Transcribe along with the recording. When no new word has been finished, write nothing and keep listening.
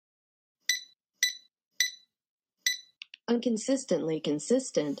Inconsistently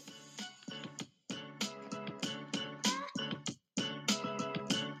consistent.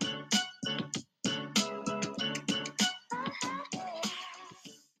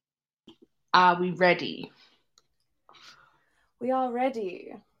 Are we ready? We all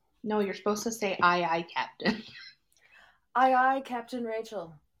ready. No, you're supposed to say aye, Captain. Aye, Captain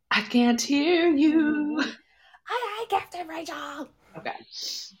Rachel. I can't hear you. Aye, Captain Rachel. Okay.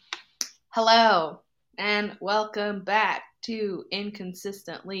 Hello, and welcome back to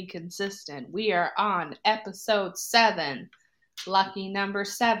Inconsistently Consistent. We are on episode 7. Lucky number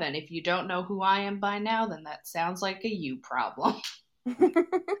 7. If you don't know who I am by now, then that sounds like a you problem. But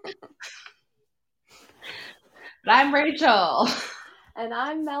I'm Rachel. And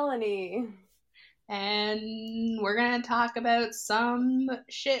I'm Melanie. And we're going to talk about some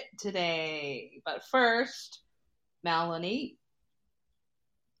shit today. But first, Melanie,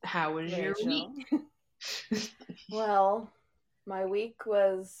 how was your week? Well, my week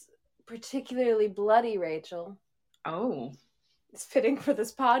was particularly bloody, Rachel. Oh. It's fitting for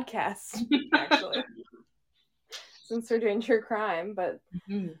this podcast, actually. Since we're doing true crime, but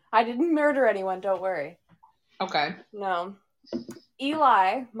I didn't murder anyone, don't worry. Okay. No.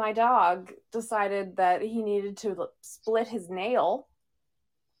 Eli, my dog, decided that he needed to split his nail,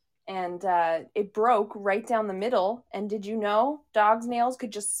 and it broke right down the middle. And did you know dogs' nails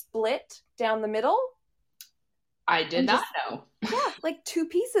could just split down the middle? I did not know. Yeah, like 2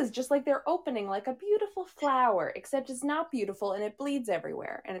 pieces, just like they're opening like a beautiful flower, except it's not beautiful and it bleeds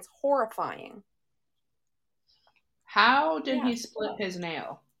everywhere, and it's horrifying. How did he split his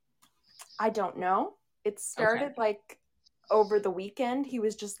nail? I don't know. It started like over the weekend. He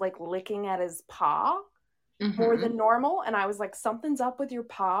was just like licking at his paw more than normal, and I was like, something's up with your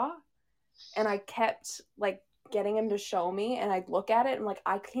paw. And I kept like getting him to show me, and I'd look at it and like,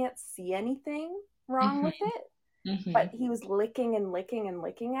 I can't see anything wrong with it. But he was licking and licking and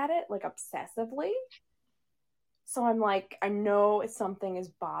licking at it like obsessively. So I'm like, I know something is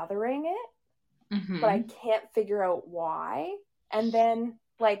bothering it, but I can't figure out why. And then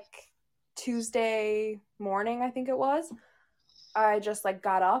like Tuesday morning, I think it was, I just like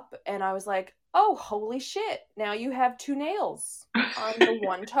got up and I was like, oh, holy shit, now you have 2 nails on the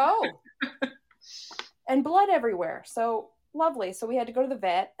one toe and blood everywhere. So lovely. So we had to go to the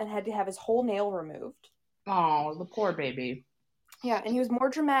vet and had to have his whole nail removed. Oh, the poor baby. Yeah, and he was more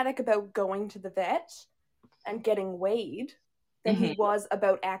dramatic about going to the vet and getting weighed than he was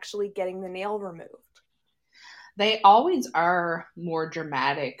about actually getting the nail removed. They always are more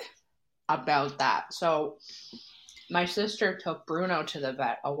dramatic about that. So my sister took Bruno to the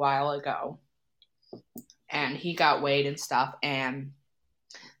vet a while ago, and he got weighed and stuff, and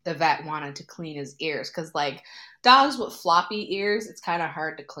the vet wanted to clean his ears because, like, dogs with floppy ears, it's kind of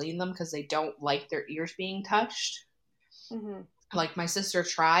hard to clean them because they don't like their ears being touched. Like, my sister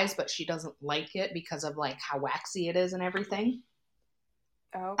tries, but she doesn't like it because of, like, how waxy it is and everything.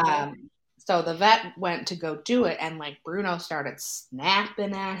 Okay. So the vet went to go do it, and, like, Bruno started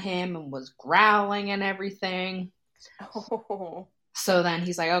snapping at him and was growling and everything. Oh. So then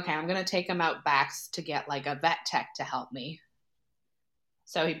he's like, okay, I'm going to take him out back to get, like, a vet tech to help me.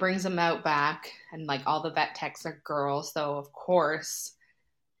 So he brings him out back, and, like, all the vet techs are girls. So, of course,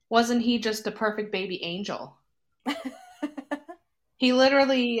 wasn't he just a perfect baby angel? He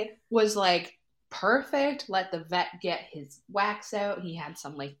literally was, like, perfect, let the vet get his wax out. He had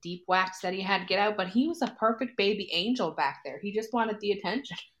some, like, deep wax that he had to get out, but he was a perfect baby angel back there. He just wanted the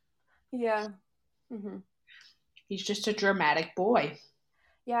attention. Yeah. He's just a dramatic boy.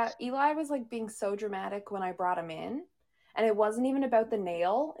 Yeah, Eli was, like, being so dramatic when I brought him in. And it wasn't even about the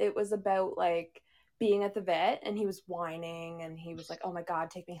nail. It was about, like, being at the vet, and he was whining, and he was like, oh my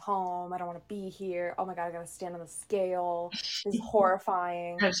God, take me home. I don't want to be here. Oh my God, I got to stand on the scale. This is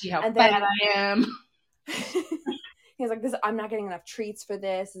horrifying. See how bad I am. He was like, I'm not getting enough treats for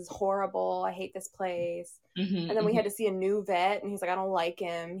this. This is horrible. I hate this place. And then we had to see a new vet, and he's like, I don't like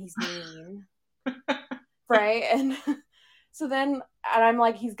him. He's mean. Right? And so then, and I'm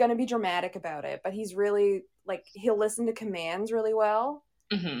like, he's going to be dramatic about it, but he's really, like, he'll listen to commands really well.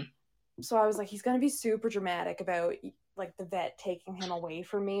 So I was like, he's going to be super dramatic about, like, the vet taking him away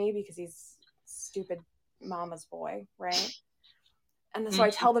from me because he's stupid mama's boy, right? And so I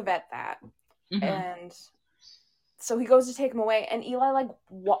tell the vet that. And so he goes to take him away, and Eli, like,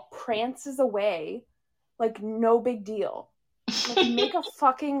 prances away like no big deal. Like, make a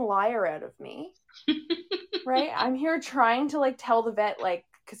fucking liar out of me. Right? I'm here trying to, like, tell the vet, like,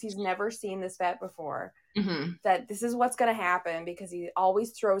 because he's never seen this vet before, that this is what's going to happen, because he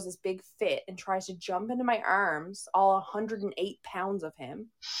always throws this big fit and tries to jump into my arms, all 108 pounds of him.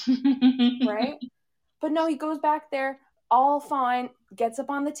 Right? But no, he goes back there. all fine, gets up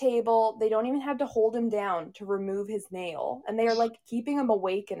on the table. They don't even have to hold him down to remove his nail. And they are like keeping him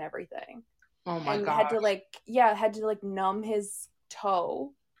awake and everything. Oh my and god. had to numb his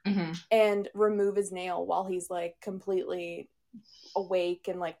toe and remove his nail while he's like completely awake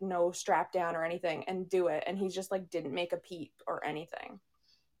and like no strap down or anything, and do it. And he just like didn't make a peep or anything.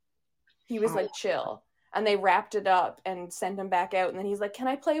 He was like chill. And they wrapped it up and sent him back out. And then he's like, "Can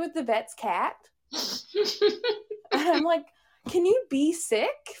I play with the vet's cat?" And I'm like, "Can you be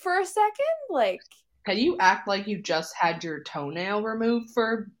sick for a second? Like, can you act like you just had your toenail removed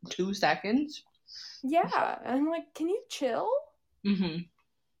for 2 seconds?" Yeah. And I'm like, "Can you chill?"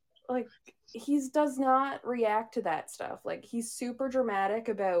 Like, he does not react to that stuff. Like, he's super dramatic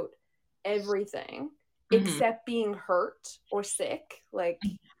about everything except being hurt or sick. Like,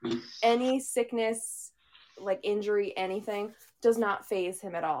 any sickness, like injury, anything does not faze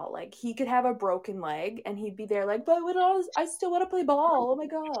him at all. Like, he could have a broken leg and he'd be there like, "But I still want to play ball. Oh my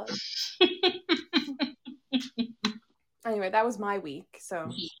god." Anyway, that was my week. So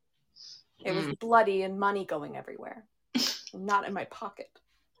it was bloody and money going everywhere. Not in my pocket.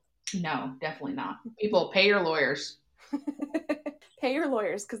 No, definitely not. People, pay your lawyers. Pay your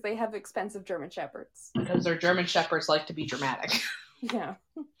lawyers, because they have expensive German Shepherds. Because their German Shepherds like to be dramatic. Yeah.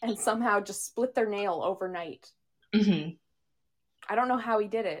 And somehow just split their nail overnight. I don't know how he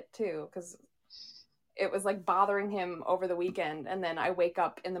did it, too, because it was like bothering him over the weekend, and then I wake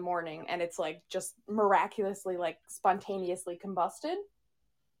up in the morning and it's like just miraculously, like spontaneously combusted.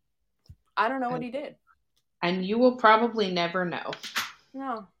 I don't know what he did. And you will probably never know.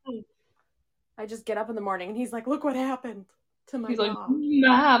 No. I just get up in the morning and he's like, "Look what happened to my He's mom." like,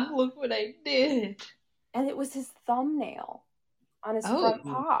 "Mom, look what I did." And it was his thumbnail on his front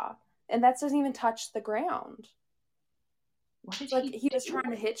paw. And that doesn't even touch the ground. What did he was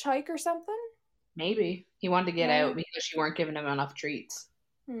trying to hitchhike or something? Maybe. He wanted to get out because you weren't giving him enough treats.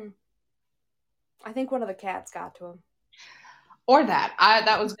 I think one of the cats got to him. Or that.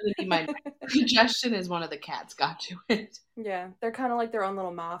 That was going to be my suggestion, is one of the cats got to it. Yeah, they're kind of like their own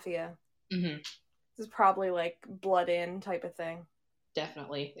little mafia. This is probably like blood in type of thing.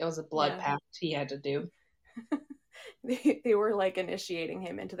 Definitely. It was a blood pact he had to do. They were like initiating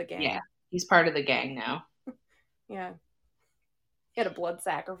him into the gang. Yeah, he's part of the gang now. Yeah. He had a blood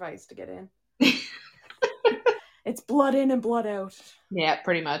sacrifice to get in. It's blood in and blood out. Yeah,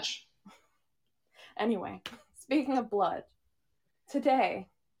 pretty much. Anyway, speaking of blood, tonight,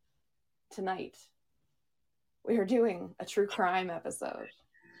 we are doing a true crime episode.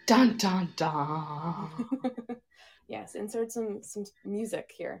 Dun, dun, dun. Yes, insert some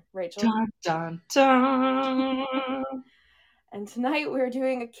music here, Rachel. Dun, dun, dun. And tonight we're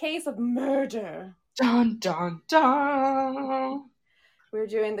doing a case of murder. Dun, dun, dun. We're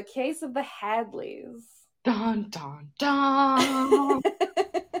doing the case of the Hadleys. Dun, dun, dun.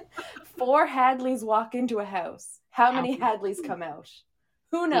 4 Hadleys walk into a house. How many Hadleys come out?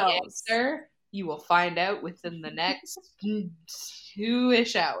 Who knows? The answer, you will find out within the next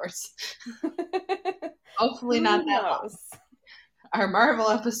 2-ish hours. Hopefully not that long. Our Marvel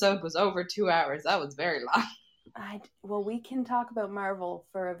episode was over 2 hours. That was very long. Well, we can talk about Marvel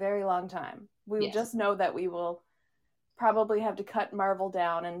for a very long time. We just know that we will probably have to cut Marvel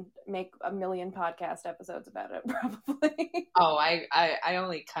down and make a million podcast episodes about it, probably. Oh, I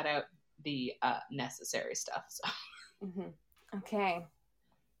only cut out the necessary stuff. So. Okay.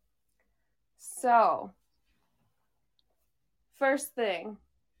 So, first thing,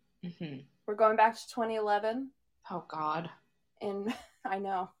 we're going back to 2011. Oh, God. And I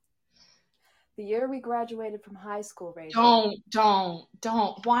know. The year we graduated from high school, Rachel.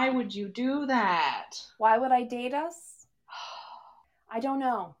 Don't. Why would you do that? Why would I date us? I don't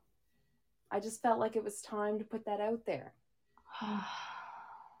know. I just felt like it was time to put that out there.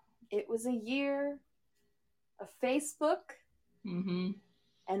 It was a year of Facebook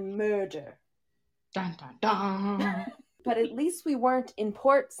and murder. Dun, dun, dun. But at least we weren't in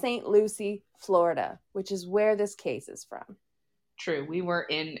Port St. Lucie, Florida, which is where this case is from. True. We were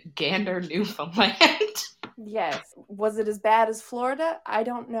in Gander, Newfoundland. Yes. Was it as bad as Florida? I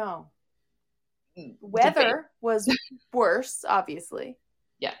don't know. Weather was worse, obviously.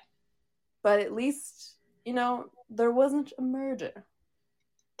 Yeah. But at least, there wasn't a murder.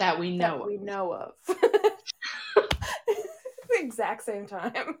 That we know of. Exact same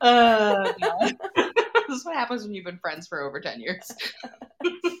time. God. This is what happens when you've been friends for over 10 years.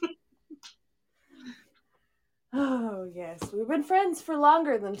 Oh, yes. We've been friends for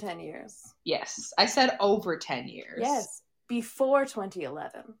longer than 10 years. Yes. I said over 10 years. Yes. Before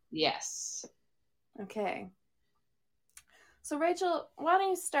 2011. Yes. Okay. So, Rachel, why don't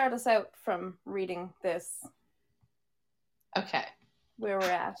you start us out from reading this? Okay. where we're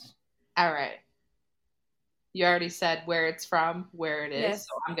at. All right. You already said where it's from, where it is, Yes.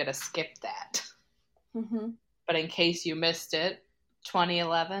 so I'm going to skip that. Mm-hmm. But in case you missed it,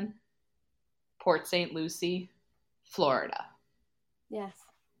 2011, Port St. Lucie, Florida. Yes.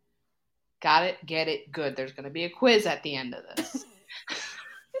 Got it? Get it? Good. There's going to be a quiz at the end of this.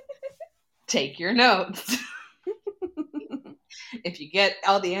 Take your notes. If you get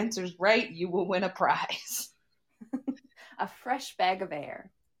all the answers right, you will win a prize. A fresh bag of air.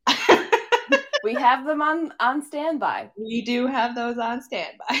 We have them on standby. We do have those on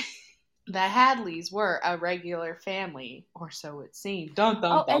standby. The Hadleys were a regular family, or so it seemed. Dun,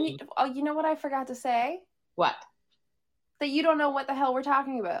 dun, dun. And you know what I forgot to say? What? That you don't know what the hell we're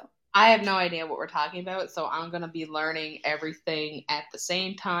talking about. I have no idea what we're talking about, so I'm going to be learning everything at the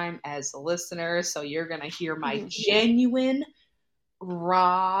same time as the listeners. So you're going to hear my genuine,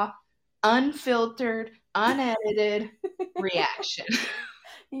 raw, unfiltered, unedited reaction.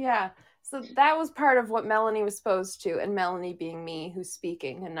 Yeah. So that was part of what Melanie was supposed to, and Melanie being me, who's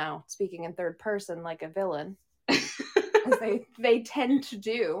speaking, and now speaking in third person like a villain, as they tend to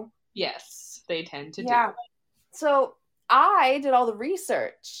do. Yes, they tend to do. Yeah. So I did all the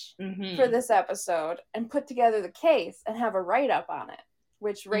research for this episode and put together the case and have a write-up on it,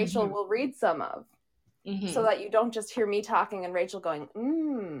 which Rachel will read some of, so that you don't just hear me talking and Rachel going,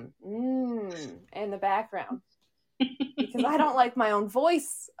 in the background. Because I don't like my own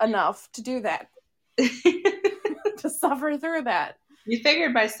voice enough to do that. To suffer through that. You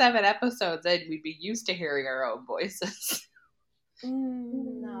figured by 7 episodes that we'd be used to hearing our own voices.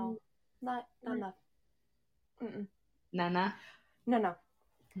 No. Not enough. Nana? No.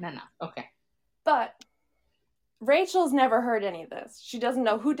 Nana. Okay. But Rachel's never heard any of this. She doesn't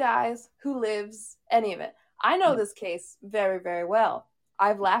know who dies, who lives, any of it. I know this case very, very well.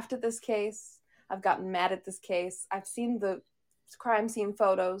 I've laughed at this case. I've gotten mad at this case. I've seen the crime scene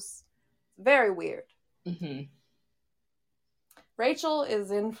photos. Very weird. Mm-hmm. Rachel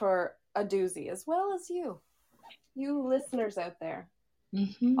is in for a doozy, as well as you. You listeners out there.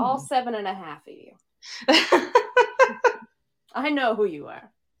 Mm-hmm. All 7.5 of you. I know who you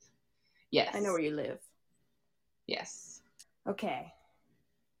are. Yes. I know where you live. Yes. Okay.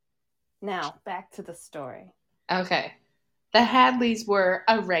 Now, back to the story. Okay. The Hadleys were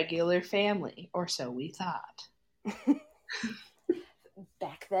a regular family, or so we thought.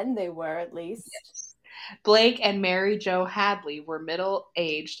 Back then they were, at least. Yes. Blake and Mary Jo Hadley were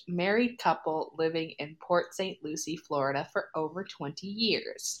middle-aged married couple living in Port St. Lucie, Florida for over 20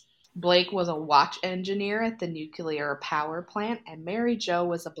 years. Blake was a watch engineer at the nuclear power plant, and Mary Jo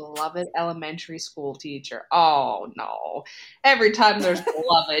was a beloved elementary school teacher. Oh, no. Every time there's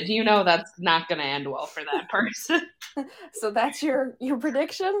beloved, you know that's not going to end well for that person. So that's your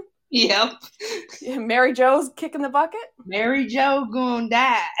prediction? Yep. Mary Jo's kicking the bucket? Mary Jo gonna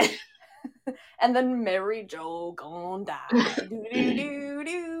die. And then Mary Jo gonna die. Do, do, do,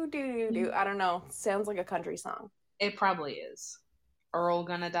 do, do, do. I don't know. Sounds like a country song. It probably is. Earl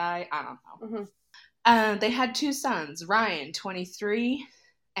gonna die? I don't know. Mm-hmm. They had 2 sons, Ryan, 23,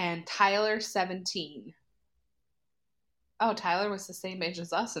 and Tyler, 17. Oh, Tyler was the same age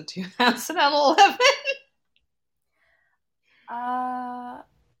as us in 2011.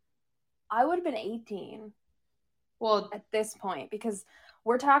 I would have been 18. Well, at this point, because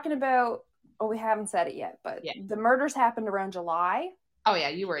we're talking about, we haven't said it yet, but the murders happened around July. Oh, yeah,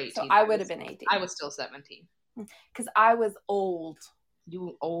 you were 18. So I would have been 18. I was still 17. Because I was old.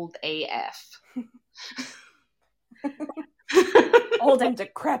 You old AF. Old and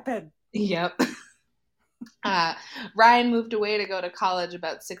decrepit. Yep. Ryan moved away to go to college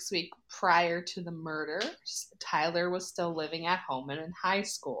about 6 weeks prior to the murders. Tyler was still living at home and in high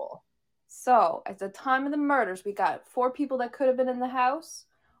school. So, at the time of the murders, we got 4 people that could have been in the house.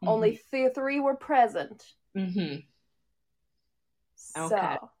 Mm-hmm. Only 3 were present. Mm-hmm.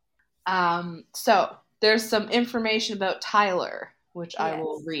 Okay. So, there's some information about Tyler, which I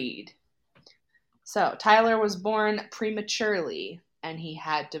will read. So, Tyler was born prematurely, and he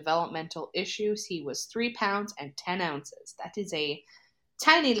had developmental issues. He was 3 pounds and 10 ounces. That is a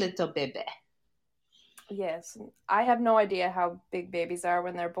tiny little baby. Yes. I have no idea how big babies are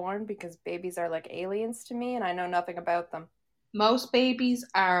when they're born, because babies are like aliens to me, and I know nothing about them. Most babies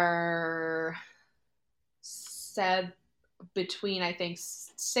are said between, I think,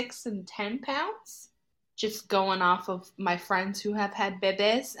 6 and 10 pounds. Just going off of my friends who have had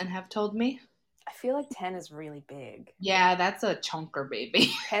babies and have told me. I feel like 10 is really big. Yeah, that's a chunker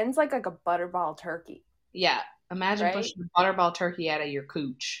baby. 10's like a butterball turkey. Yeah. Imagine pushing a butterball turkey out of your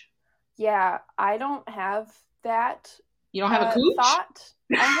cooch. Yeah, I don't have that. You don't have a cooch? Thought.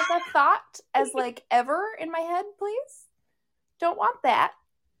 I don't have that thought as like ever in my head, please. Don't want that.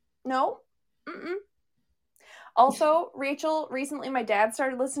 No. Mm-mm. Also, Rachel, recently my dad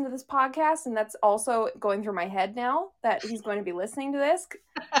started listening to this podcast, and that's also going through my head now that he's going to be listening to this,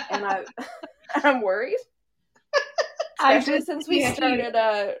 and I'm worried. Especially since we started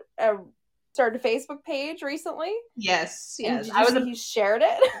a Facebook page recently. Yes. And did you see he shared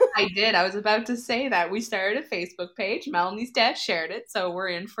it? I did. I was about to say that. We started a Facebook page. Melanie's dad shared it, so we're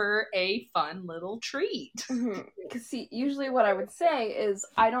in for a fun little treat. Mm-hmm. Because see, usually what I would say is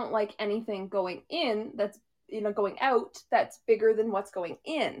I don't like anything going in that's, going out that's bigger than what's going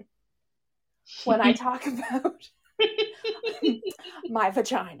in. When I talk about my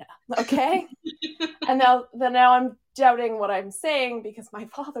vagina, okay? And now I'm doubting what I'm saying because my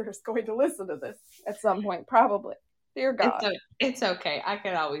father is going to listen to this at some point, probably. Dear God. It's okay. I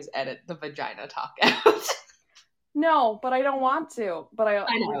can always edit the vagina talk out. No, but I don't want to. But I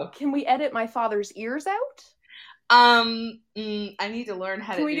know. Can we edit my father's ears out? I need to learn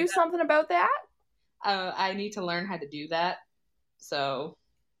how to do that. Can we do something about that? I need to learn how to do that. So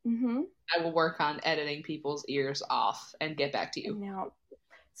I will work on editing people's ears off and get back to you. Now,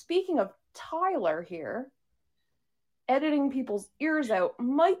 speaking of Tyler here, editing people's ears out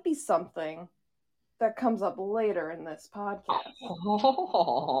might be something that comes up later in this podcast.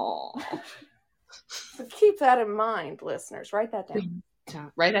 So keep that in mind, listeners. Write that down.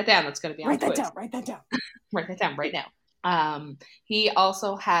 Write that down. That's going to be on Write that quiz. down. Write that down. Write that down right now. He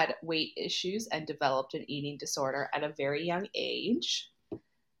also had weight issues and developed an eating disorder at a very young age.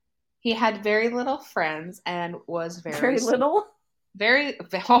 He had very little friends and was very little? Very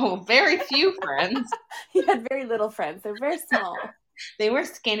few friends. He had very little friends. They're very small. They were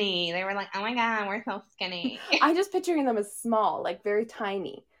skinny. They were like, oh my God, we're so skinny. I'm just picturing them as small, like very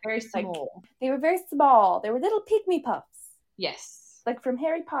tiny. Very small. They were very small. They were little pigmy puffs. Yes. Like from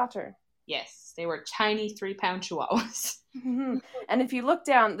Harry Potter. Yes. They were tiny 3-pound chihuahuas. And if you look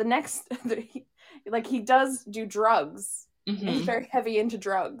down, he does do drugs. He's very heavy into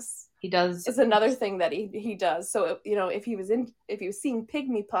drugs. He does. It's another thing that he does. So, if he was seeing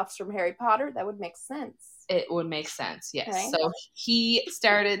pygmy puffs from Harry Potter, that would make sense. It would make sense, yes. Okay. So he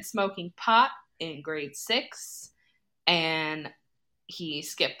started smoking pot in grade 6, and he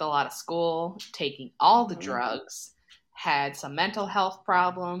skipped a lot of school, taking all the drugs, had some mental health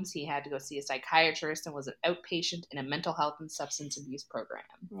problems. He had to go see a psychiatrist and was an outpatient in a mental health and substance abuse program.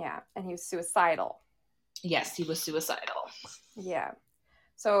 Yeah, and he was suicidal. Yes, he was suicidal. Yeah.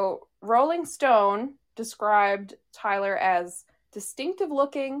 So Rolling Stone described Tyler as distinctive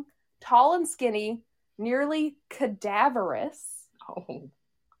looking, tall and skinny, nearly cadaverous. Oh.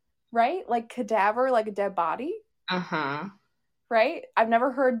 Right? Like cadaver, like a dead body? Uh-huh. Right? I've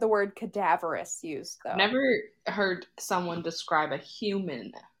never heard the word cadaverous used, though. Never heard someone describe a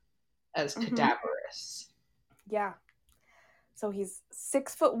human as cadaverous. Yeah. So he's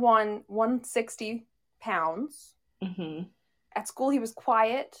 6'1", 160 pounds. At school, he was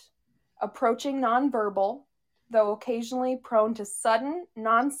quiet, approaching nonverbal, though occasionally prone to sudden,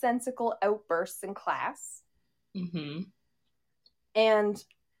 nonsensical outbursts in class. And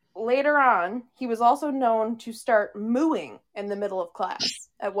later on, he was also known to start mooing in the middle of class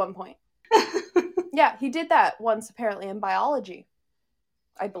at one point. Yeah, he did that once, apparently, in biology,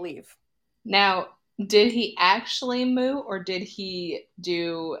 I believe. Now, did he actually moo, or did he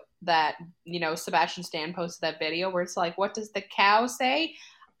do that, Sebastian Stan posted that video where it's like, what does the cow say?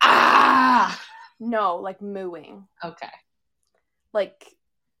 Ah! No, like mooing. Okay. Like,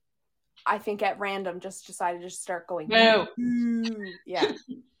 I think at random just decided to start going moo. Yeah.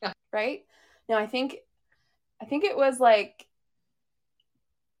 Right? Now, I think it was like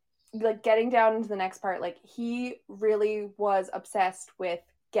getting down into the next part, like he really was obsessed with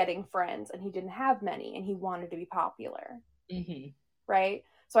getting friends, and he didn't have many, and he wanted to be popular. Right?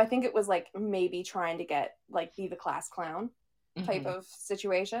 So I think it was like maybe trying to get be the class clown type of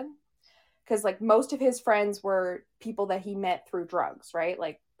situation, because like most of his friends were people that he met through drugs, right?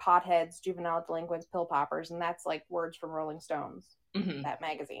 Like potheads, juvenile delinquents, pill poppers, and that's like words from Rolling Stones, that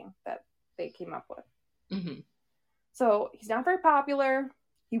magazine that they came up with. So he's not very popular.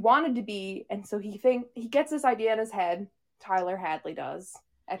 He wanted to be, and so he gets this idea in his head. Tyler Hadley does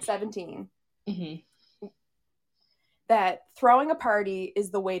at 17. That throwing a party is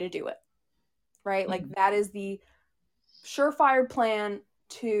the way to do it, right? Like that is the surefire plan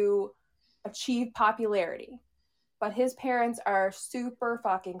to achieve popularity. But his parents are super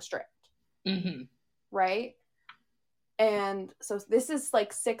fucking strict, right? And so this is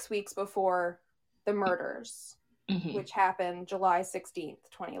like 6 weeks before the murders, which happened July 16th,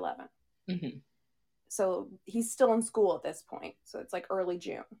 2011. So he's still in school at this point. So it's like early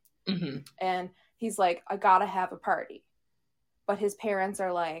June. And he's like, I gotta have a party. but his parents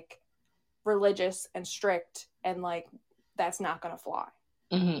are like religious and strict, and like that's not gonna fly.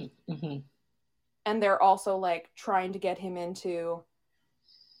 Mm-hmm. Mm-hmm. And they're also like trying to get him into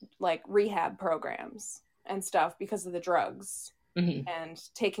like rehab programs and stuff because of the drugs, Mm-hmm. and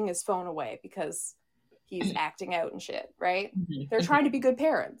taking his phone away because he's acting out and shit, right? Mm-hmm. They're trying to be good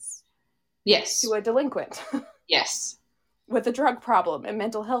parents Yes. to a delinquent Yes. with a drug problem and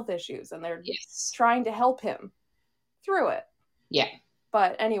mental health issues, and they're Yes. trying to help him through it. Yeah.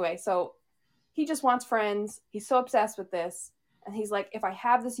 But anyway, so he just wants friends. He's so obsessed with this. And he's like, if I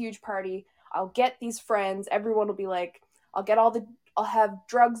have this huge party, I'll get these friends. Everyone will be like, I'll have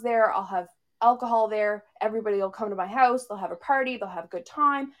drugs there. I'll have alcohol there. Everybody will come to my house. They'll have a party. They'll have a good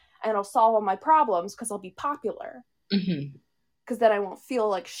time. And I'll solve all my problems because I'll be popular. Mm-hmm. Because then I won't feel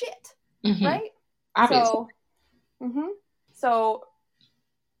like shit. Mm-hmm. Right? Obviously. So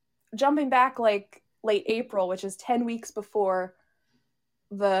jumping back like late April, which is 10 weeks before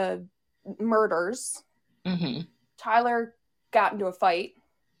the murders, Mm-hmm. Tyler got into a fight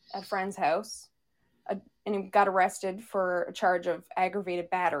at a friend's house, and he got arrested for a charge of aggravated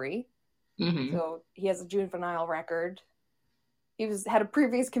battery. Mm-hmm. So he has a juvenile record. He had a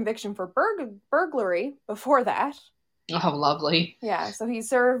previous conviction for burglary before that. Oh, lovely. Yeah, so he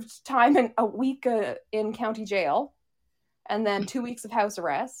served time in a week in county jail, and then 2 weeks of house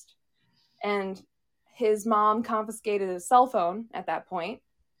arrest. And his mom confiscated his cell phone at that point,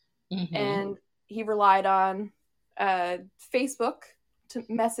 Mm-hmm. and he relied on Facebook to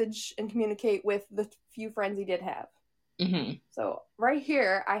message and communicate with the few friends he did have. Mm-hmm. So right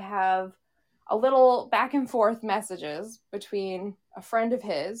here, I have a little back and forth messages between a friend of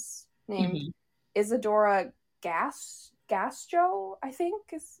his named Isadora Gastro, I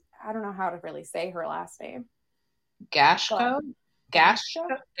think. I don't know how to really say her last name. Gasho?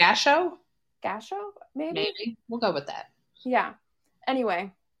 Gasho? Gasho, maybe? Maybe. We'll go with that. Yeah.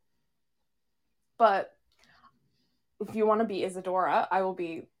 Anyway. But if you want to be Isadora, I will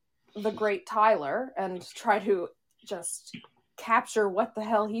be the great Tyler and try to just capture what the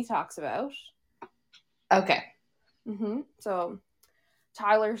hell he talks about. Okay. So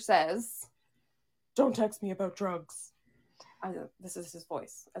Tyler says, "Don't text me about drugs." This is his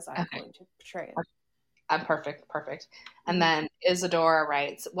voice as I'm going to portray it. Perfect. And then Isadora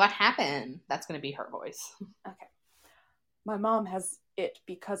writes, "What happened?" That's going to be her voice. Okay. My mom has it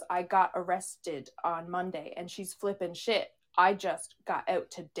because I got arrested on Monday and she's flipping shit. I just got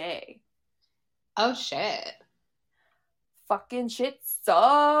out today. Oh, shit. Fucking shit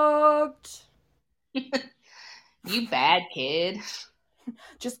sucked. You bad kid.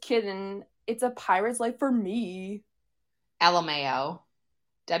 Just kidding. It's a pirate's life for me. LMAO.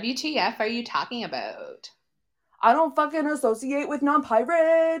 WTF are you talking about? I don't fucking associate with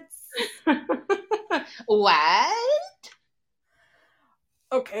non-pirates. What?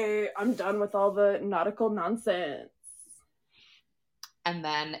 Okay, I'm done with all the nautical nonsense. And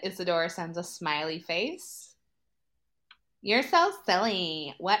then Isadora sends a smiley face. You're so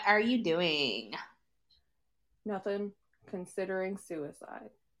silly. What are you doing? Nothing. Considering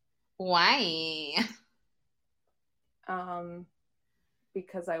suicide. Why?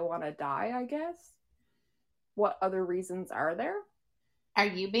 Because I want to die, I guess. What other reasons are there? Are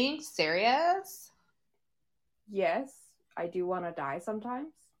you being serious? Yes, I do want to die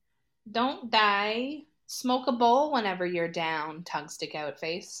sometimes. Don't die. Smoke a bowl whenever you're down, tongue stick out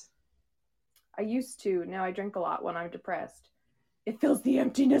face. I used to. Now I drink a lot when I'm depressed. It fills the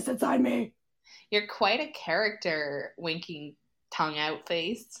emptiness inside me. You're quite a character, winking tongue out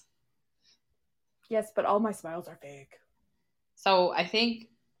face. Yes, but all my smiles are fake. So I think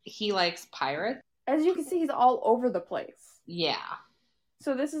he likes pirates. As you can see, he's all over the place. Yeah.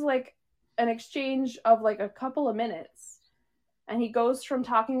 So this is like an exchange of like a couple of minutes. And he goes from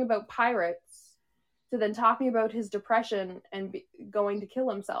talking about pirates to then talking about his depression and going to kill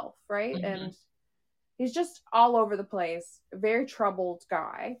himself, right? Mm-hmm. And he's just all over the place. A very troubled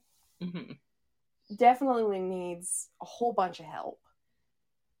guy. Mm-hmm. Definitely needs a whole bunch of help.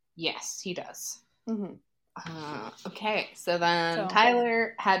 Yes, he does. Mm-hmm. Okay, so then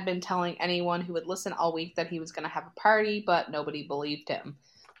Tyler had been telling anyone who would listen all week that he was going to have a party, but nobody believed him.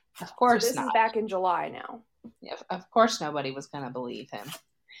 Of course not. This is back in July now. Yeah, of course nobody was going to believe him.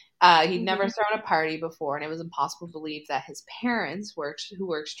 He'd never thrown a party before, and it was impossible to believe that his parents, who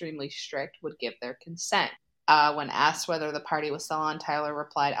were extremely strict, would give their consent. When asked whether the party was still on, Tyler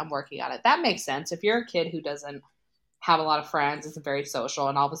replied, "I'm working on it." That makes sense. If you're a kid who doesn't have a lot of friends, isn't very social,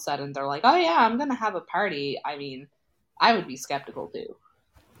 and all of a sudden they're like, "Oh yeah, I'm going to have a party." I mean, I would be skeptical too.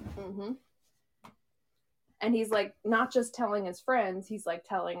 Mm-hmm. And he's like, not just telling his friends, he's like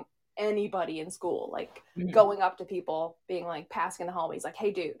telling anybody in school, like going up to people, being like, passing in the hallway. He's like,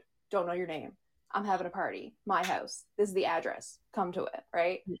 hey, dude, don't know your name. I'm having a party. My house. This is the address. Come to it,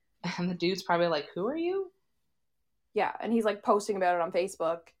 right? And the dude's probably like, who are you? Yeah, and he's like posting about it on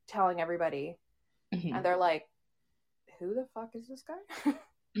Facebook, telling everybody. And they're like, who the fuck is this guy?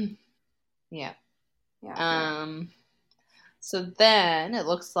 Yeah. Yeah. So then it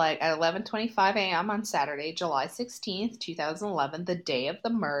looks like at 11:25 a.m. on Saturday, July 16th, 2011, the day of the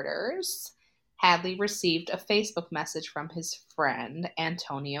murders, Hadley received a Facebook message from his friend,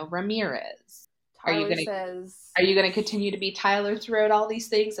 Antonio Ramirez. Tyler says... Are you going to continue to be Tyler throughout all these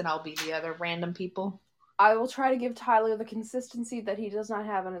things, and I'll be the other random people? I will try to give Tyler the consistency that he does not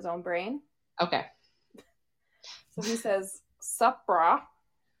have in his own brain. Okay. So he says, sup, brah?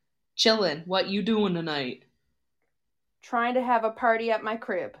 Chillin'. What you doing tonight? Trying to have a party at my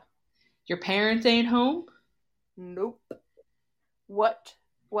crib. Your parents ain't home? Nope. What?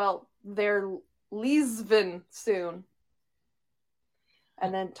 Well, they're leaving soon.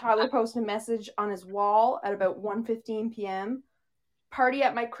 And then Tyler posted a message on his wall at about 1:15 p.m. Party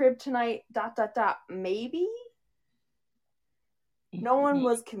at my crib tonight, ... Maybe? No one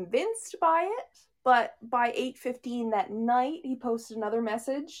was convinced by it, but by 8:15 that night, he posted another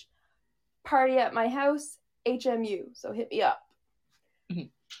message. Party at my house, HMU, so hit me up.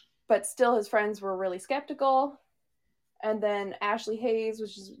 But still, his friends were really skeptical. And then Ashley Hayes,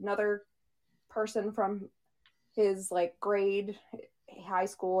 which is another person from his like grade, high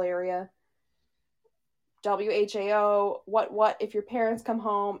school area. WHAO, what if your parents come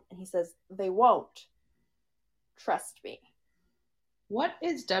home? And he says, they won't. Trust me. What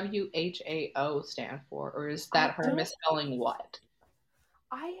is WHAO stand for? Or is that her misspelling what?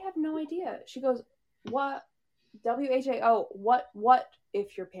 I have no idea. She goes, what? WHAO, what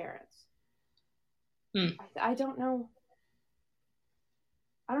if your parents? I don't know.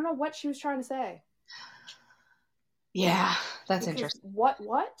 I don't know what she was trying to say. Yeah, that's interesting. What?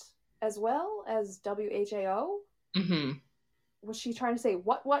 As well as WHAO? Was she trying to say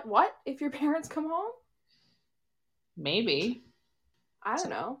what if your parents come home? Maybe. I don't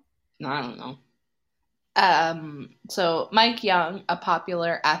know. I don't know. So Mike Young, a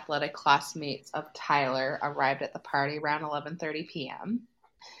popular athletic classmate of Tyler, arrived at the party around 11:30 p.m.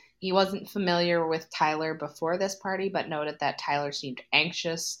 He wasn't familiar with Tyler before this party, but noted that Tyler seemed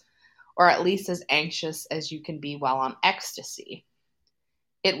anxious, or at least as anxious as you can be while on ecstasy.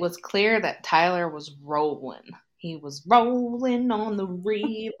 It was clear that Tyler was rolling. He was rolling on the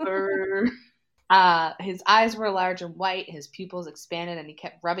river. His eyes were large and white, his pupils expanded, and he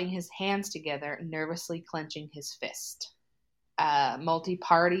kept rubbing his hands together, nervously clenching his fist.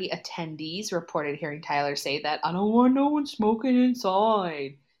 Multi-party attendees reported hearing Tyler say that, I don't want no one smoking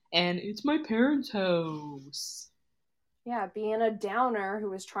inside, and it's my parents' house. Yeah, being a downer who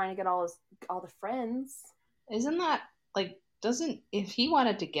was trying to get all the friends. Isn't that, like, if he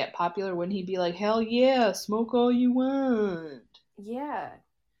wanted to get popular, wouldn't he be like, hell yeah, smoke all you want? Yeah.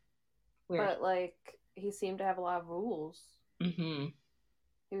 Weird. But, like, he seemed to have a lot of rules. He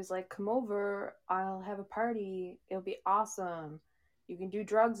was like, come over, I'll have a party, it'll be awesome. You can do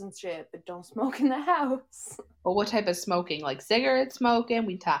drugs and shit, but don't smoke in the house. Well, what type of smoking? Like cigarette smoking?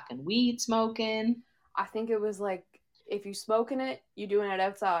 We talking weed smoking? I think it was like, if you smoking it, you doing it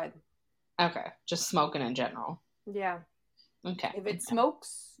outside. Okay, just smoking in general. Yeah. Okay. If it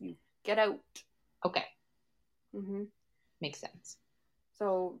smokes, you get out. Okay. Makes sense.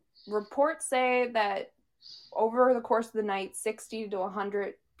 So reports say that over the course of the night, 60 to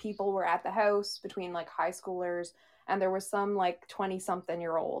 100 people were at the house between like high schoolers, and there was some like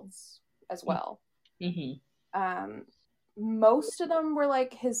 20-something-year-olds as well. Most of them were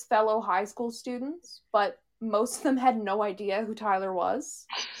like his fellow high school students, but most of them had no idea who Tyler was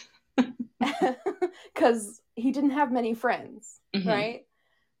because he didn't have many friends, right?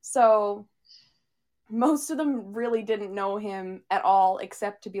 So most of them really didn't know him at all,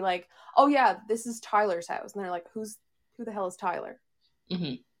 except to be like, oh yeah, this is Tyler's house. And they're like, who the hell is Tyler?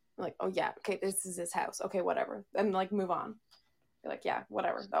 Like, oh yeah, okay, this is his house. Okay, whatever. And like, move on. You're like, yeah,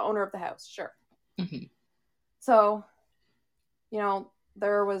 whatever. The owner of the house, sure. So, you know,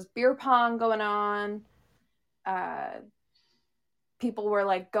 there was beer pong going on. People were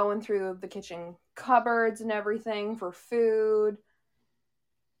like going through the kitchen cupboards and everything for food,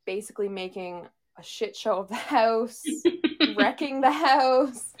 basically making a shit show of the house, wrecking the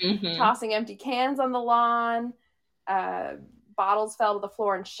house, tossing empty cans on the lawn. Bottles fell to the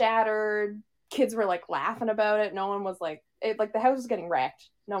floor and shattered. Kids were like laughing about it. No one was like, the house was getting wrecked.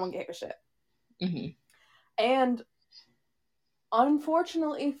 No one gave a shit. And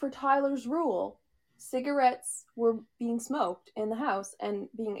unfortunately for Tyler's rule, cigarettes were being smoked in the house and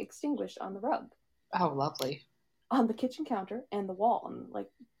being extinguished on the rug. Oh, lovely. On the kitchen counter and the wall. And like,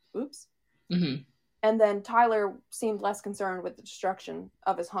 oops. Mm-hmm. And then Tyler seemed less concerned with the destruction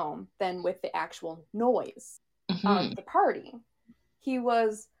of his home than with the actual noise of the party. He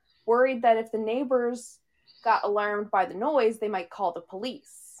was worried that if the neighbors got alarmed by the noise, they might call the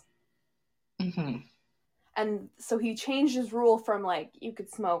police. Mm-hmm. And so he changed his rule from like, you could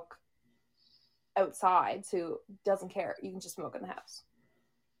smoke outside to doesn't care. You can just smoke in the house.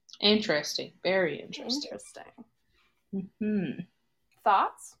 Interesting. Very interesting. Mm-hmm.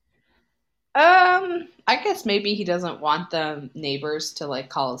 Thoughts? I guess maybe he doesn't want the neighbors to like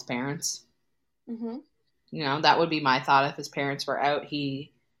call his parents. Mm-hmm. You know, that would be my thought. If his parents were out,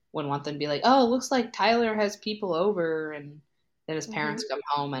 he wouldn't want them to be like, oh, it looks like Tyler has people over, and then his parents come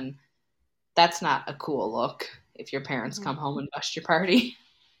home, and that's not a cool look if your parents come home and bust your party.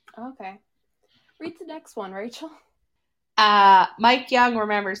 Okay. Read the next one, Rachel. Mike Young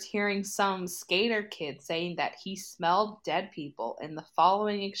remembers hearing some skater kid saying that he smelled dead people in the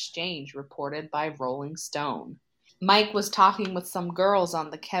following exchange reported by Rolling Stone. Mike was talking with some girls on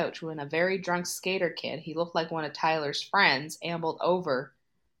the couch when a very drunk skater kid, he looked like one of Tyler's friends, ambled over.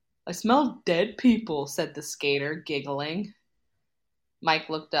 I smell dead people, said the skater, giggling. Mike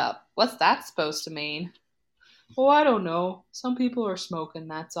looked up. What's that supposed to mean? Oh, I don't know. Some people are smoking,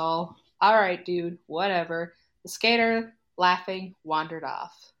 that's all. All right, dude, whatever. The skater, laughing, wandered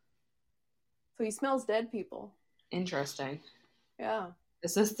off. So he smells dead people. Interesting. Yeah.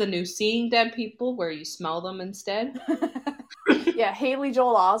 Is this the new seeing dead people where you smell them instead? Yeah, Haley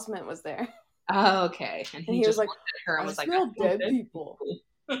Joel Osment was there. Oh, okay. And he just was like, looked at her and was like, I smell dead people.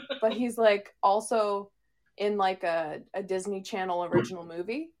 But he's like also in like a Disney Channel original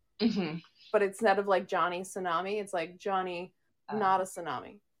movie. Mm-hmm. But instead of like Johnny Tsunami, it's like Johnny not a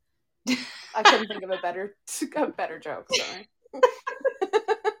tsunami. I couldn't think of a better joke, sorry.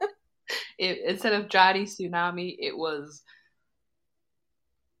 Instead of Johnny Tsunami, it was...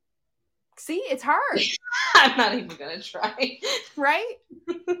 See, it's hard. I'm not even going to try. Right?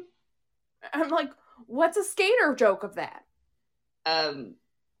 I'm like, what's a skater joke of that?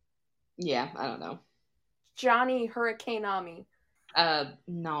 Yeah, I don't know. Johnny Hurricane-ami.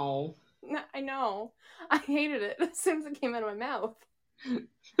 No. I know. I hated it as soon as it came out of my mouth.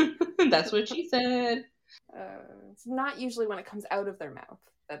 That's what she said. It's not usually when it comes out of their mouth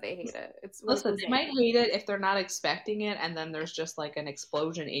that they hate it. Listen, they might hate it if they're not expecting it, and then there's just like an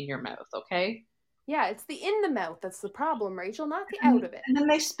explosion in your mouth, okay? Yeah, it's the in the mouth that's the problem, Rachel, not the out of it. And then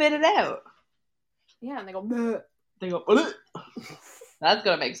they spit it out. Yeah, and they go, bleh. They go, bleh. That's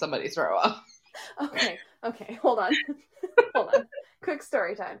gonna make somebody throw up. Okay, hold on. Quick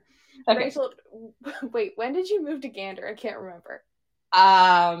story time. Okay. Rachel, wait, when did you move to Gander? I can't remember.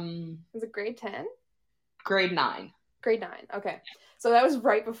 Was it grade 10? Grade 9. Grade 9, okay. So that was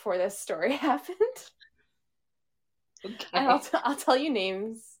right before this story happened. Okay. And I'll tell you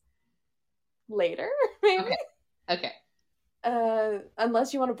names later, maybe. Okay.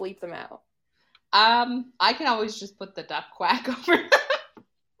 Unless you want to bleep them out. I can always just put the duck quack over them.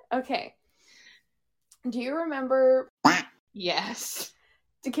 Okay. Do you remember? Yes.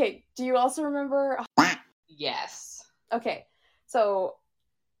 Okay. Do you also remember? Yes. Okay. So,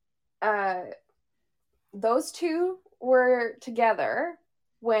 those two were together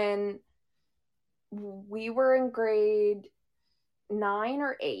when we were in grade 9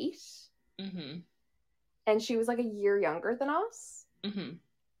 or 8. Mm-hmm. And she was like a year younger than us. Mm-hmm.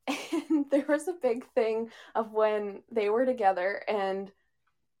 And there was a big thing of when they were together, and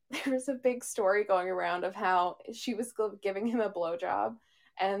there was a big story going around of how she was giving him a blowjob,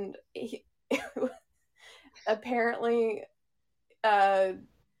 and apparently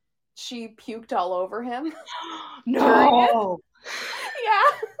she puked all over him. No.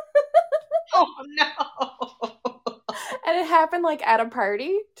 Yeah. Oh no. And it happened like at a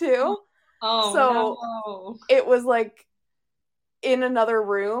party too. Oh, so no. It was like in another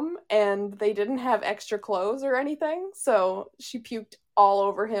room, and they didn't have extra clothes or anything, so she puked all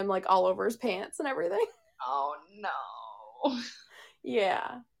over him, like all over his pants and everything. Oh no.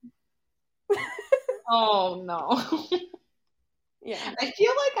 Yeah. Oh no. Yeah. I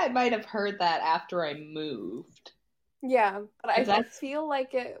feel like I might have heard that after I moved. Yeah, but I feel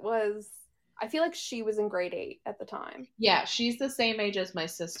like I feel like she was in grade 8 at the time. Yeah, she's the same age as my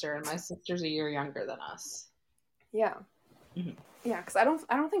sister, and my sister's a year younger than us. Yeah. Mm-hmm. Yeah, because I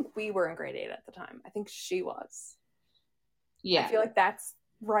don't think we were in grade 8 at the time. I think she was. Yeah. I feel like that's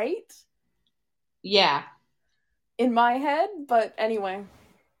right. Yeah. In my head, but anyway.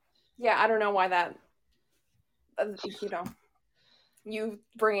 Yeah, I don't know why that, You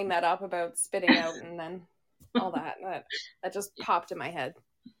bringing that up about spitting out and then all that just popped in my head.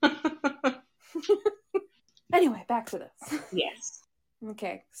 Anyway, back to this. Yes.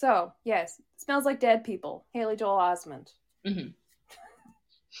 Okay, so, yes, smells like dead people. Haley Joel Osment. Mm-hmm.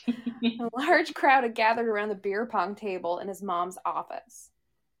 A large crowd had gathered around the beer pong table in his mom's office.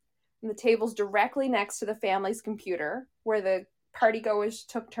 And the table's directly next to the family's computer, where the partygoers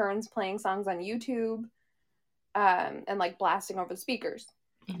took turns playing songs on YouTube and like blasting over the speakers.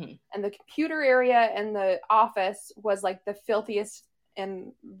 Mm-hmm. And the computer area in the office was like the filthiest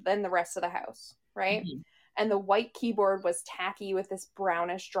than the rest of the house, right? Mm-hmm. And the white keyboard was tacky with this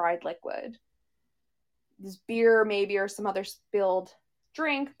brownish dried liquid. This beer maybe or some other spilled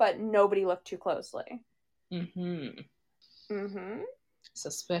drink, but nobody looked too closely. Mm-hmm. Mm-hmm.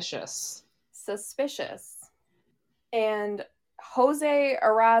 Suspicious. And Jose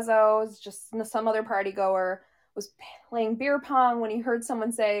Arazo, just some other party goer, was playing beer pong when he heard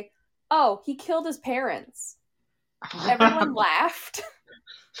someone say, "Oh, he killed his parents." Everyone laughed.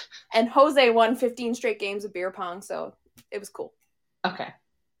 And Jose won 15 straight games of beer pong, so it was cool. Okay.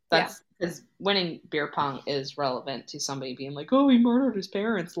 That's because winning beer pong is relevant to somebody being like, "Oh, he murdered his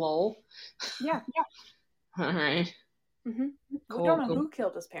parents, lol." Yeah. All right. Mm-hmm. Cool, we don't know who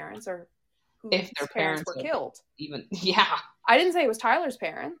killed his parents or who if their his parents were killed. Even yeah. I didn't say it was Tyler's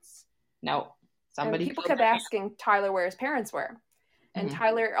parents. No. Somebody. People kept asking Tyler where his parents were. And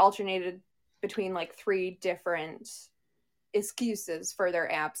Tyler alternated between like 3 different excuses for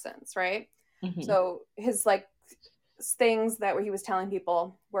their absence, right? Mm-hmm. So his like things that he was telling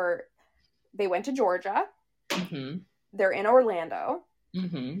people were they went to Georgia, they're in Orlando,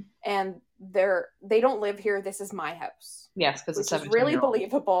 and they don't live here. This is my house. Yes, because it's really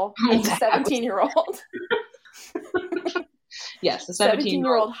believable. It's a 17-year-old. Yes, a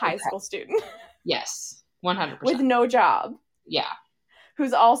 17-year-old high school student. Yes, 100%. With no job. Yeah.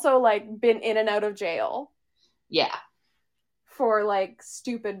 Who's also like been in and out of jail. Yeah. For like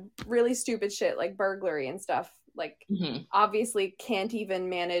really stupid shit like burglary and stuff. Like obviously can't even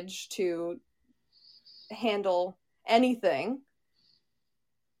manage to handle anything.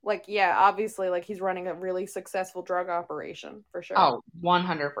 Like, yeah, obviously like he's running a really successful drug operation for sure. Oh,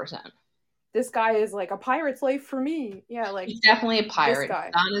 100%. This guy is like a pirate's life for me. Yeah, like he's definitely a pirate.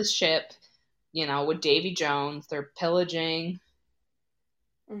 He's on his ship, with Davy Jones. They're pillaging.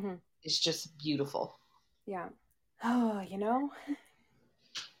 It's just beautiful. Yeah. Oh,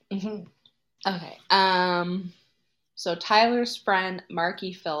 Okay. So Tyler's friend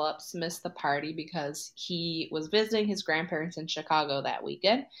Marky Phillips missed the party because he was visiting his grandparents in Chicago that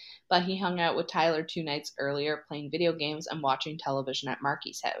weekend, but he hung out with Tyler 2 nights earlier playing video games and watching television at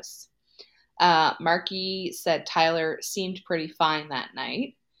Marky's house. Marky said Tyler seemed pretty fine that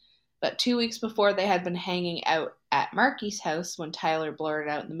night, but 2 weeks before they had been hanging out at Marky's house when Tyler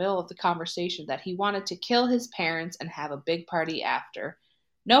blurted out in the middle of the conversation that he wanted to kill his parents and have a big party after.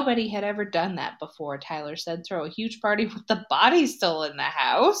 Nobody had ever done that before, Tyler said. Throw a huge party with the body still in the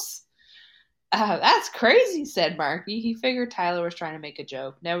house? That's crazy, said Marky. He figured Tyler was trying to make a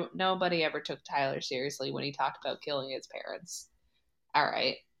joke. Nobody ever took Tyler seriously when he talked about killing his parents. All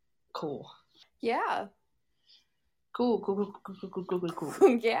right. Cool. Yeah. Cool.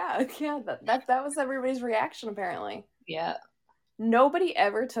 Yeah. That was everybody's reaction, apparently. Yeah. Nobody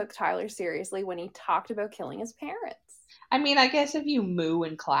ever took Tyler seriously when he talked about killing his parents. I mean, I guess if you moo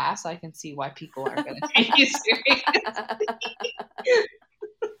in class, I can see why people aren't going to take you seriously.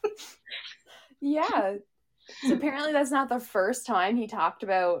 Yeah. So apparently that's not the first time he talked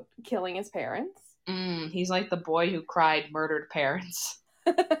about killing his parents. He's like the boy who cried murdered parents.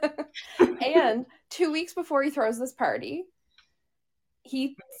 And 2 weeks before he throws this party,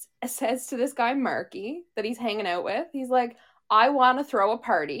 he says to this guy, Marky, that he's hanging out with, he's like, I want to throw a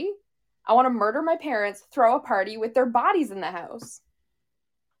party. I want to murder my parents, throw a party with their bodies in the house.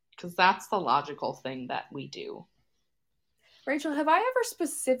 Because that's the logical thing that we do. Rachel, have I ever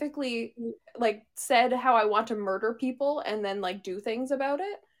specifically like said how I want to murder people and then like do things about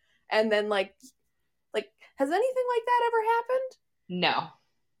it? And then like has anything like that ever happened?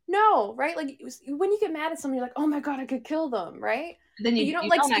 No, right? Like when you get mad at someone, you're like, oh my God, I could kill them, right? Then you don't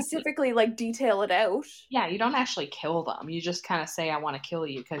like specifically like detail it out. Yeah, you don't actually kill them. You just kind of say, I want to kill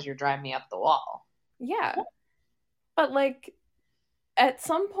you because you're driving me up the wall. Yeah. But like at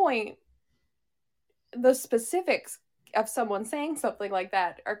some point, the specifics of someone saying something like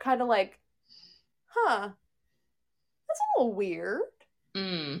that are kind of like, that's a little weird.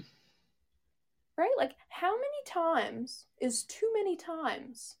 Right? Like, how many times is too many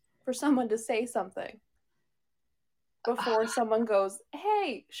times for someone to say something before someone goes,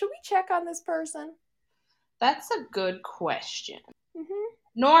 hey, should we check on this person? That's a good question.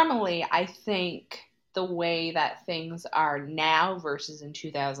 normally I think the way that things are now versus in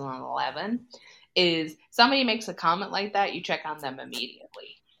 2011 is somebody makes a comment like that, you check on them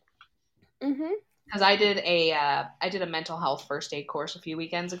immediately. Mm-hmm. Because I did a mental health first aid course a few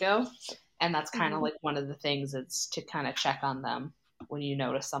weekends ago, and that's kind of like one of the things is to kind of check on them when you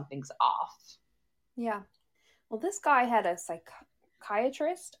notice something's off. Yeah. Well, this guy had a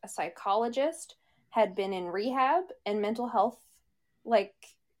psychiatrist, a psychologist, had been in rehab and mental health like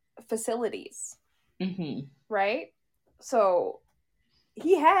facilities. Mm-hmm. Right? So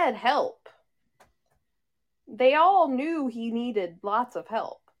he had help. They all knew he needed lots of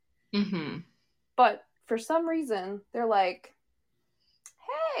help. Mm-hmm. But for some reason, they're like,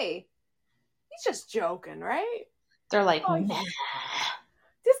 hey, he's just joking, right? They're like, nah.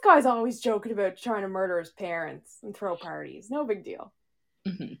 This guy's always joking about trying to murder his parents and throw parties. No big deal.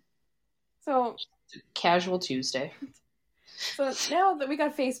 Mm-hmm. So, casual Tuesday. So now that we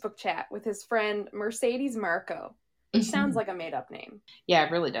got a Facebook chat with his friend Mercedes Marco, which sounds like a made-up name. Yeah,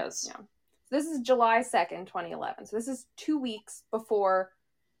 it really does. Yeah. This is July 2nd, 2011. So this is 2 weeks before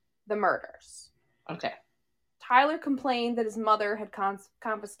the murders. Okay. Tyler complained that his mother had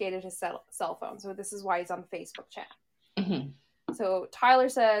confiscated his cell phone. So this is why he's on the Facebook chat. Mm-hmm. So Tyler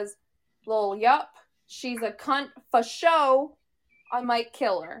says, lol, yup, she's a cunt for show. I might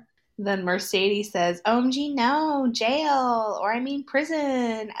kill her. Then Mercedes says, OMG, no, jail, or I mean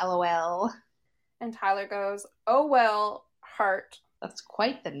prison, LOL. And Tyler goes, oh well, heart. That's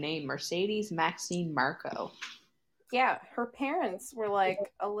quite the name, Mercedes Maxine Marco. Yeah, her parents were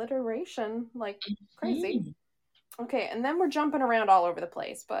like alliteration, like crazy. Okay, and then we're jumping around all over the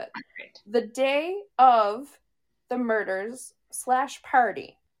place, but the day of the murders /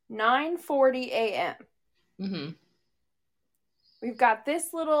 party, 9:40 a.m. Mm-hmm. We've got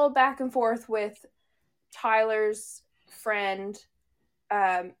this little back and forth with Tyler's friend,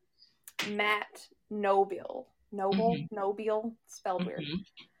 Matt Nobile. Nobile, spelled weird.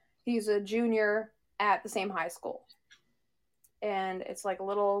 He's a junior at the same high school. And it's like a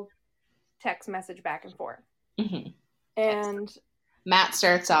little text message back and forth. Mm-hmm. And Matt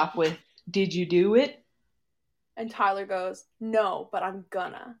starts off with, did you do it? And Tyler goes, no, but I'm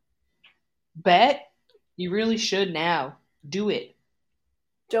gonna. Bet? You really should now. Do it.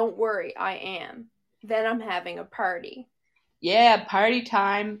 Don't worry, I am. Then I'm having a party. Yeah, party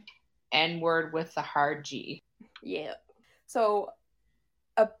time. N-word with the hard G. Yeah. So,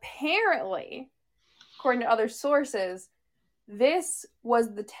 apparently, according to other sources, this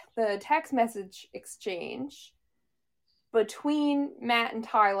was the text message exchange between Matt and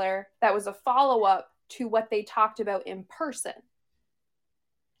Tyler that was a follow-up to what they talked about in person.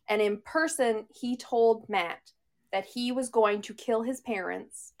 And in person, he told Matt that he was going to kill his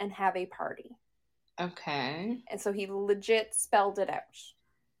parents and have a party. Okay. And so he legit spelled it out.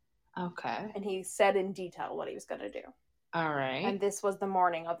 Okay. And he said in detail what he was going to do. All right. And this was the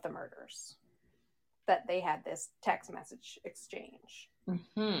morning of the murders that they had this text message exchange.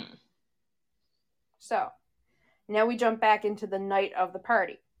 Mm-hmm. So, now we jump back into the night of the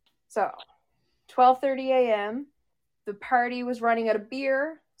party. So, 12:30 a.m., the party was running out of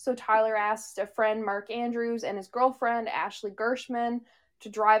beer, so Tyler asked a friend, Mark Andrews, and his girlfriend, Ashley Gershman, to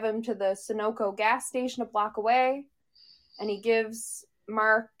drive him to the Sunoco gas station a block away. And he gives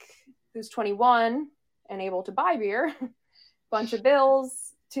Mark, who's 21 and able to buy beer, a bunch of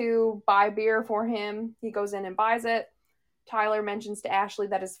bills to buy beer for him. He goes in and buys it. Tyler mentions to Ashley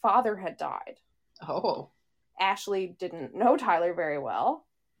that his father had died. Oh. Ashley didn't know Tyler very well.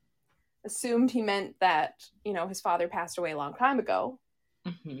 Assumed he meant that, his father passed away a long time ago.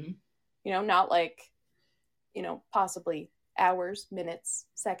 Mm-hmm. Not like, possibly hours, minutes,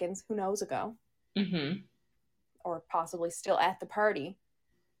 seconds, who knows ago. Mm-hmm. Or possibly still at the party,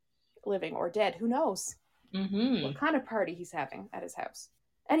 living or dead, who knows? Mm-hmm. What kind of party he's having at his house.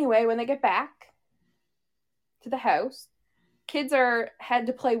 Anyway, when they get back to the house, kids had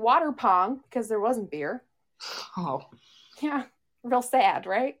to play water pong because there wasn't beer. Oh. Yeah, real sad,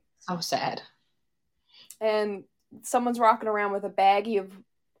 right? So sad. And someone's rocking around with a baggie of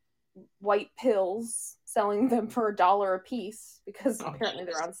white pills, selling them for $1 a piece because apparently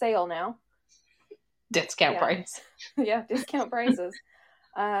they're on sale now. Discount price. Yeah, discount prices.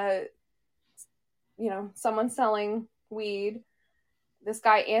 Someone's selling weed. This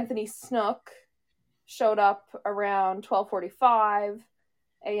guy, Anthony Snook, showed up around 12:45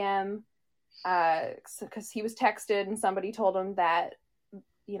 a.m. Because he was texted and somebody told him that,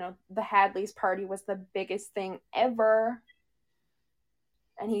 the Hadley's party was the biggest thing ever.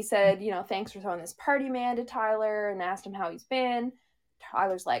 And he said, thanks for throwing this party, man, to Tyler, and asked him how he's been.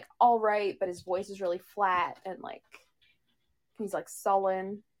 Tyler's like, all right, but his voice is really flat and, like, He's like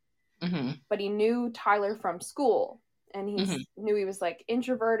sullen. Mm-hmm. But he knew Tyler from school, and he Mm-hmm. knew he was like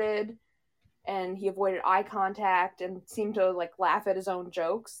introverted, and he avoided eye contact and seemed to like laugh at his own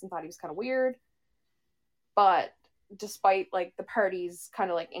jokes and thought he was kind of weird. But despite like the party's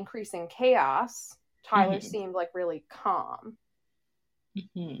kind of like increasing chaos, Tyler Mm-hmm. seemed like really calm.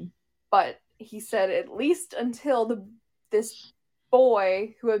 Mm-hmm. But he said at least until this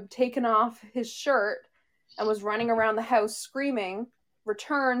boy who had taken off his shirt and was running around the house screaming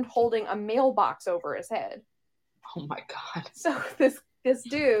returned holding a mailbox over his head. Oh my God. So this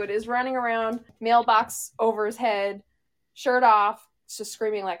dude is running around, mailbox over his head, shirt off, just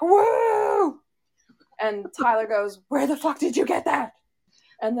screaming like, "Woo!" And Tyler goes, "Where the fuck did you get that?"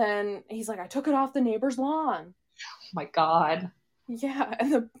 And then he's like, "I took it off the neighbor's lawn." Oh my God. Yeah,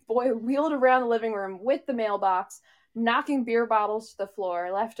 and the boy wheeled around the living room with the mailbox, knocking beer bottles to the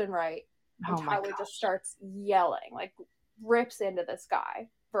floor left and right. And Oh my Tyler God. just starts yelling, like rips into this guy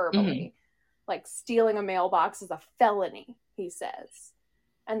verbally. Mm-hmm. Like stealing a mailbox is a felony, he says.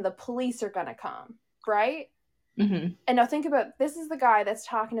 And the police are gonna come, right? Mm-hmm. And now think about, this is the guy that's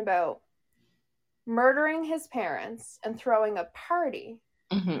talking about murdering his parents and throwing a party.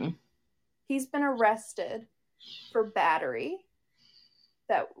 Mm-hmm. He's been arrested for battery,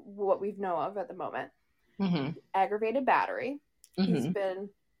 that what we know of at the moment. Mm-hmm. Aggravated battery. Mm-hmm. He's been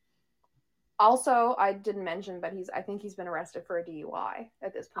also, I didn't mention, but I think he's been arrested for a DUI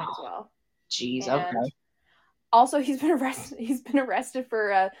at this point as well. Jeez, And okay. also he's been arrested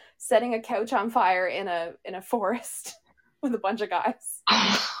for setting a couch on fire in a forest with a bunch of guys.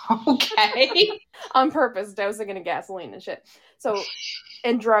 Okay. On purpose, dousing it in gasoline and shit. So,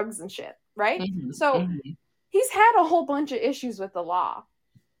 and drugs and shit, right? Mm-hmm. So Mm-hmm. he's had a whole bunch of issues with the law.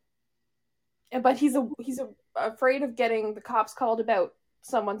 But he's afraid of getting the cops called about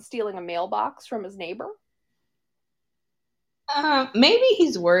someone stealing a mailbox from his neighbor. Maybe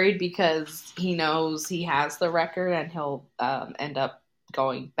he's worried because he knows he has the record and he'll end up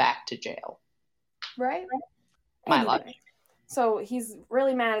going back to jail. Right? My luck. So he's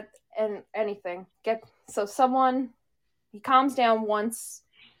really mad at anything. He calms down once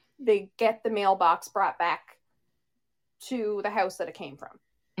they get the mailbox brought back to the house that it came from.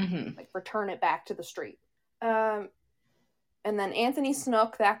 Mm-hmm. Like return it back to the street. And then Anthony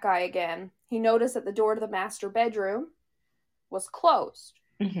Snook, that guy again, he noticed that the door to the master bedroom was closed.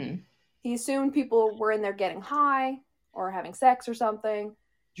 Mm-hmm. He assumed people were in there getting high or having sex or something.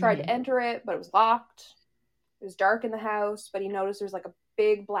 Tried Mm-hmm. to enter it, but it was locked. It was dark in the house, but he noticed there's like a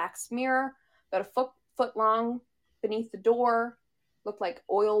big black smear about a foot long beneath the door. Looked like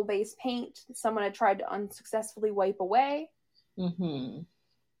oil-based paint someone had tried to unsuccessfully wipe away. Mm-hmm.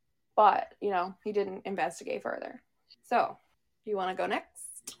 But, he didn't investigate further. So, do you want to go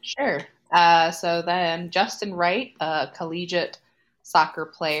next? Sure. So then Justin Wright, a collegiate soccer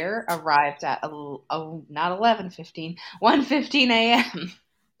player, arrived at not 11:15, 1:15 a.m.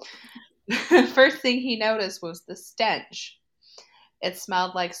 The first thing he noticed was the stench. It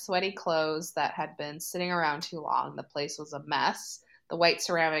smelled like sweaty clothes that had been sitting around too long. The place was a mess. The white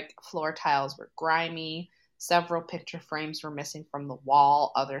ceramic floor tiles were grimy. Several picture frames were missing from the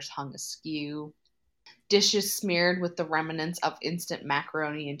wall. Others hung askew. Dishes smeared with the remnants of instant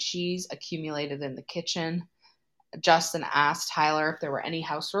macaroni and cheese accumulated in the kitchen. Justin asked Tyler if there were any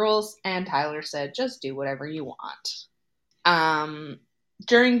house rules, and Tyler said, "Just do whatever you want."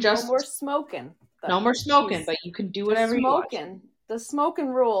 During No more smoking. No more smoking, but you can do whatever you want. The smoking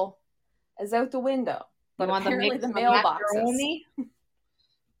rule is out the window. But you want apparently to the make mailboxes. Macaroni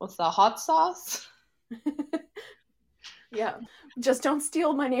with the hot sauce? Yeah. Just don't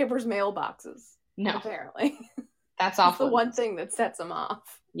steal my neighbor's mailboxes. No. Apparently. That's off. That's the one thing that sets them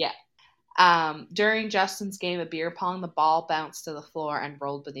off. Yeah. During Justin's game of beer pong, the ball bounced to the floor and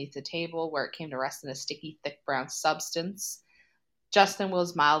rolled beneath the table, where it came to rest in a sticky, thick brown substance. Justin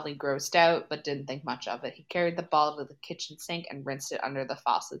was mildly grossed out, but didn't think much of it. He carried the ball to the kitchen sink and rinsed it under the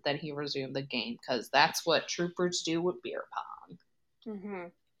faucet. Then he resumed the game, because that's what troopers do with beer pong. Mm-hmm.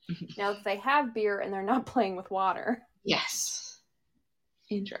 Now that they have beer and they're not playing with water. Yes.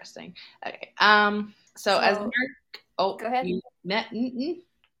 Interesting. Okay. So as Mark... Oh, go ahead.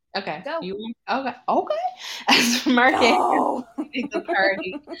 Okay. Go. Okay. As Mark ended the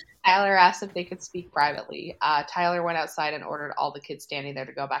party, Tyler asked if they could speak privately. Tyler went outside and ordered all the kids standing there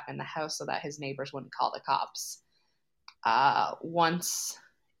to go back in the house so that his neighbors wouldn't call the cops. Once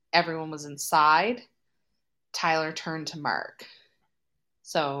everyone was inside, Tyler turned to Mark.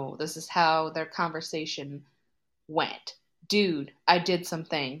 So this is how their conversation went. "Dude, I did some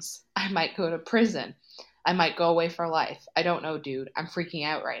things. I might go to prison. I might go away for life. I don't know, dude. I'm freaking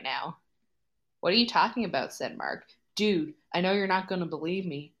out right now." "What are you talking about?" said Mark. Dude, I know you're not going to believe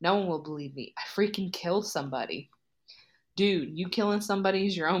me. No one will believe me. I freaking killed somebody. Dude, you killing somebody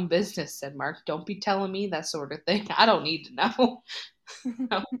is your own business, said Mark. Don't be telling me that sort of thing. I don't need to know.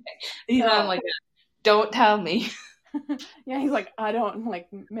 Okay. He's on like, don't tell me. Yeah, he's like, I don't, like,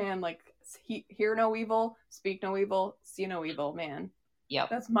 man, like, hear no evil, speak no evil, see no evil, man. Yep.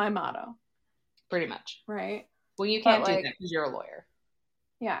 That's my motto. Pretty much. Right? Well, you can't do that because you're a lawyer.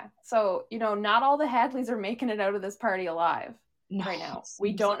 Yeah. So, not all the Hadleys are making it out of this party alive right now.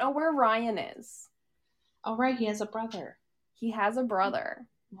 We don't know where Ryan is. Oh, right. He has a brother. He has a brother.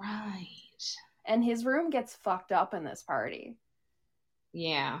 Right. And his room gets fucked up in this party.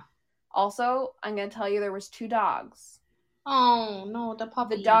 Yeah. Also, I'm going to tell you there was 2 dogs. Oh, no, the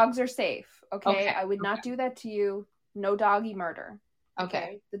puppy. The dogs are safe, okay? I would not do that to you. No doggy murder.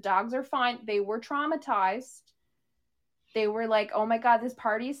 Okay. The dogs are fine. They were traumatized. They were like, oh my God, this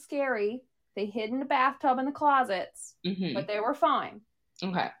party is scary. They hid in the bathtub and the closets, but they were fine.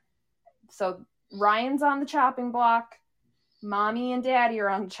 Okay. So Ryan's on the chopping block. Mommy and Daddy are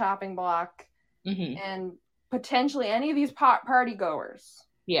on the chopping block. And potentially any of these party goers.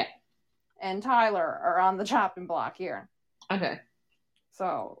 Yeah. And Tyler are on the chopping block here. Okay.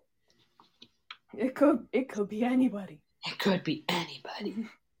 So it could be anybody. It could be anybody.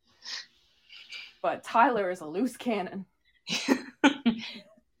 But Tyler is a loose cannon.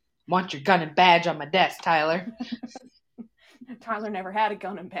 Want your gun and badge on my desk, Tyler. Tyler never had a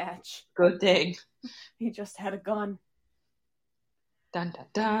gun and badge. Good thing. He just had a gun. Dun dun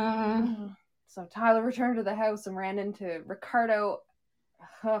dun. So Tyler returned to the house and ran into Ricardo.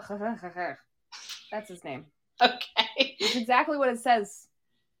 That's his name. Okay. It's exactly what it says.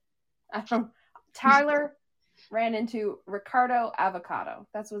 Tyler ran into Ricardo Avocado.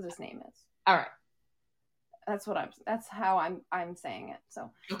 That's what his name is. All right. That's how I'm saying it.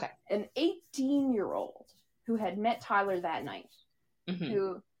 So, okay. An 18-year-old who had met Tyler that night,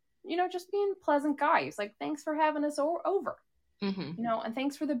 who, just being a pleasant guy. He's like, thanks for having us over. And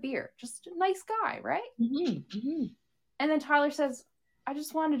thanks for the beer. Just a nice guy, right? And then Tyler says, I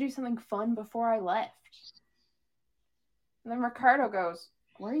just wanted to do something fun before I left. And then Ricardo goes,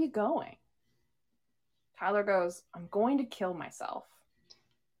 where are you going? Tyler goes, I'm going to kill myself.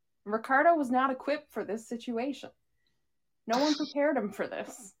 And Ricardo was not equipped for this situation. No one prepared him for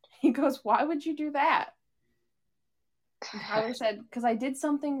this. He goes, why would you do that? And Tyler said, because I did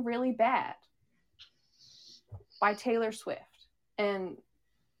something really bad. By Taylor Swift. And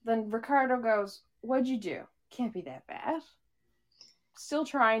then Ricardo goes, what'd you do? Can't be that bad. Still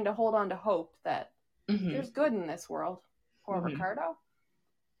trying to hold on to hope that there's good in this world. Poor Ricardo.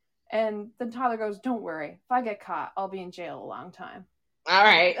 And then Tyler goes, don't worry. If I get caught, I'll be in jail a long time. All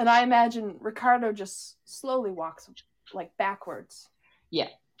right. And I imagine Ricardo just slowly walks like backwards. Yeah.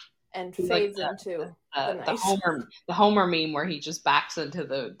 And fades into the Homer meme where he just backs into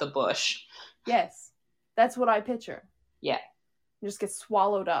the bush. Yes. That's what I picture. Yeah. Just gets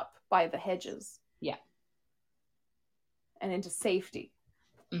swallowed up by the hedges. Yeah. And into safety.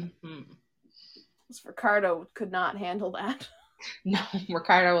 Ricardo could not handle that. No,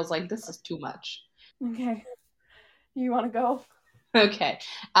 Ricardo was like, this is too much. Okay. You want to go? Okay.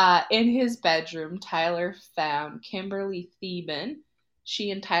 In his bedroom, Tyler found Kimberly Theben.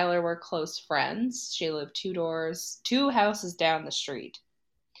 She and Tyler were close friends. She lived 2 houses down the street.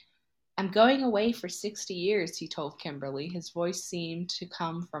 I'm going away for 60 years, he told Kimberly. His voice seemed to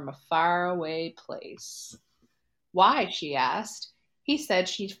come from a faraway place. Why, she asked. He said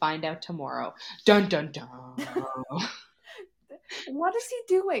she'd find out tomorrow. Dun, dun, dun. What is he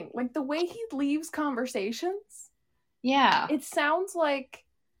doing? Like, the way he leaves conversations? Yeah. It sounds like,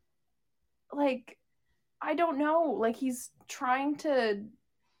 I don't know, like he's trying to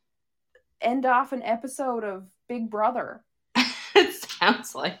end off an episode of Big Brother. It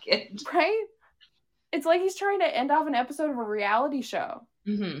sounds like it. Right? It's like he's trying to end off an episode of a reality show.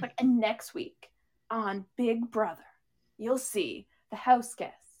 Like, and next week on Big Brother, you'll see the house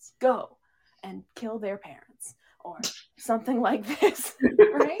guests go and kill their parents. Or something like this.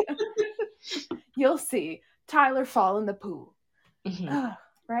 Right? You'll see Tyler fall in the pool.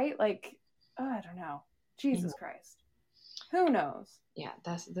 Right? Like, I don't know. Jesus Christ. Who knows? Yeah,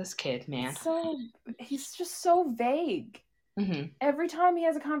 that's this kid, man. He's just so vague. Every time he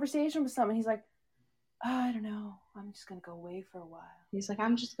has a conversation with someone, he's like, I don't know. I'm just going to go away for a while. He's like,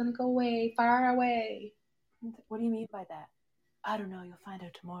 I'm just going to go away, far away. What do you mean by that? I don't know. You'll find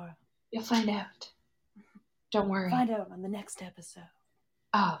out tomorrow. You'll find out. Don't worry. Find out on the next episode.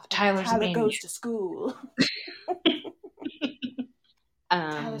 Oh, Tyler goes to school.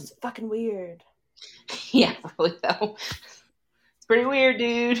 Tyler's fucking weird. Yeah, really though. It's pretty weird,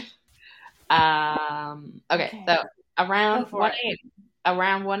 dude. Okay, so Around Go for 1 it. a.m.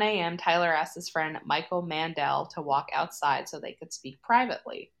 Around 1 a.m., Tyler asked his friend Michael Mandel to walk outside so they could speak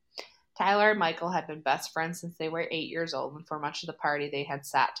privately. Tyler and Michael had been best friends since they were 8 years old, and for much of the party, they had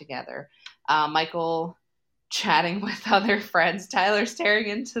sat together. Michael chatting with other friends, Tyler staring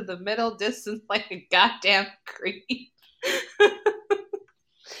into the middle distance like a goddamn creep.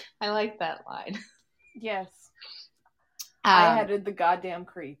 I like that line. Yes. I added the goddamn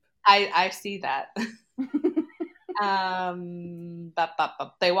creep. I see that.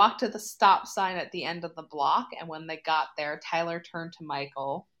 They walked to the stop sign at the end of the block, and when they got there, Tyler turned to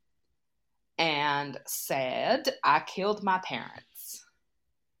Michael and said, "I killed my parents."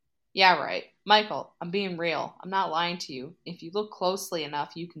 Yeah, right. Michael, I'm being real. I'm not lying to you. If you look closely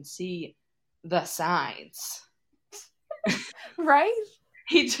enough, you can see the signs. Right?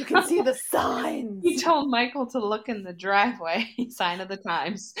 You can see the signs. He told Michael to look in the driveway. Sign of the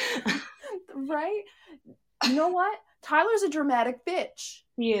times. Right? You know what? Tyler's a dramatic bitch.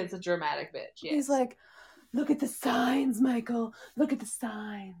 He is a dramatic bitch, yes. He's like, look at the signs, Michael. Look at the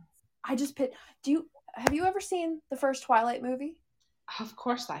signs. I just have you ever seen the first Twilight movie? Of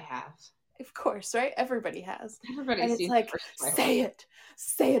course I have. Of course, right? Everybody has. Everybody's and it's seen like, the first Twilight.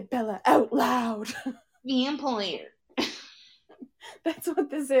 Say it, Bella, out loud. The employer. That's what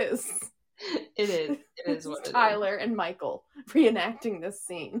this is. It is. It is what it is. Tyler and Michael reenacting this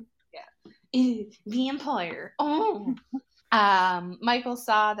scene. Yeah. The employer. Oh. Michael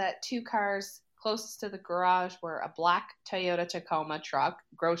saw that two cars closest to the garage were a black Toyota Tacoma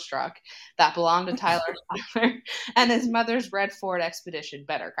gross truck, that belonged to Tyler and his mother's red Ford Expedition,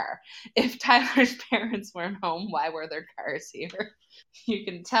 better car. If Tyler's parents weren't home, why were their cars here? You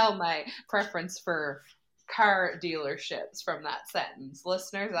can tell my preference for car dealerships from that sentence.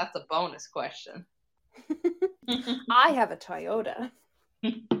 Listeners, that's a bonus question. I have a Toyota.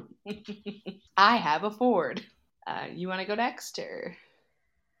 I have a Ford. You want to go next, or?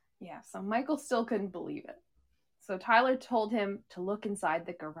 Yeah, so Michael still couldn't believe it. So Tyler told him to look inside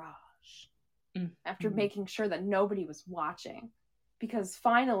the garage after making sure that nobody was watching. Because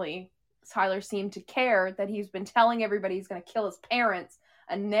finally, Tyler seemed to care that he's been telling everybody he's going to kill his parents,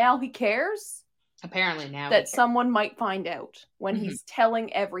 and now he cares? Apparently now that someone might find out when he's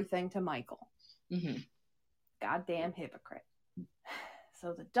telling everything to Michael. Goddamn hypocrite.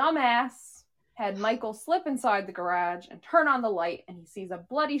 So the dumbass had Michael slip inside the garage and turn on the light, and he sees a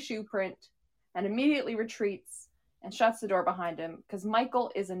bloody shoe print and immediately retreats and shuts the door behind him because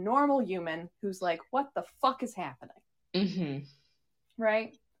Michael is a normal human who's like, what the fuck is happening?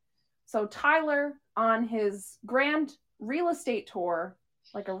 Right? So Tyler, on his grand real estate tour,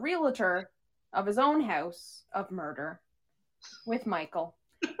 like a realtor of his own house of murder with Michael,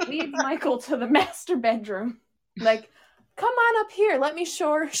 leads Michael to the master bedroom. Like, come on up here. Let me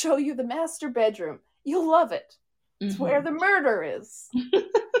show you the master bedroom. You'll love it. It's where the murder is.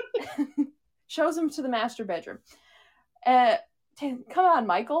 Shows him to the master bedroom. Come on,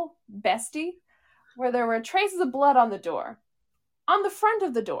 Michael, bestie. Where there were traces of blood on the door. On the front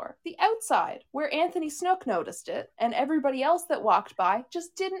of the door, the outside, where Anthony Snook noticed it, and everybody else that walked by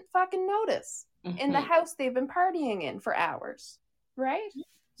just didn't fucking notice. In the house they've been partying in for hours. Right?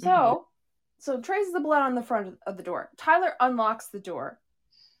 So traces of blood on the front of the door. Tyler unlocks the door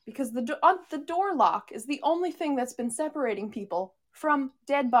because the door lock is the only thing that's been separating people from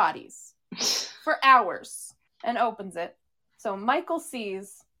dead bodies for hours, and opens it. So Michael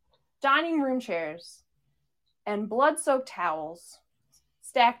sees dining room chairs and blood-soaked towels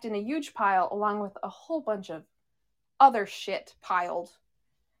stacked in a huge pile along with a whole bunch of other shit piled.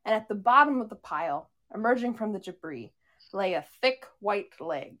 And at the bottom of the pile, emerging from the debris, lay a thick white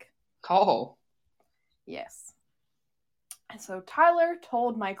leg. Oh. Yes. And so Tyler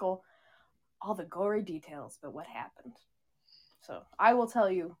told Michael all the gory details about what happened. So I will tell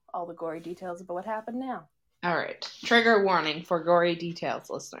you all the gory details about what happened now. All right. Trigger warning for gory details,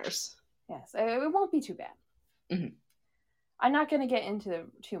 listeners. Yes, it won't be too bad. I'm not going to get into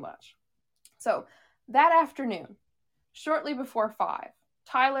too much. So that afternoon, shortly before 5,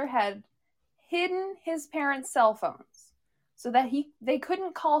 Tyler had hidden his parents' cell phones so that they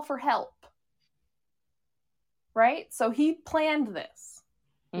couldn't call for help. Right? So he planned this.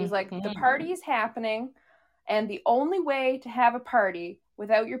 He's like, the party is happening, and the only way to have a party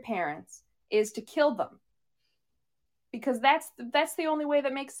without your parents is to kill them. Because that's the only way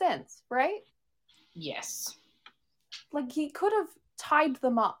that makes sense, right? Yes. Like, he could have tied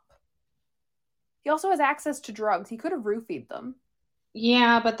them up. He also has access to drugs. He could have roofied them.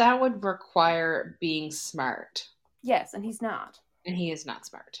 Yeah, but that would require being smart. Yes, and he's not. And he is not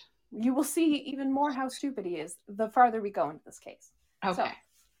smart. You will see even more how stupid he is the farther we go into this case. Okay.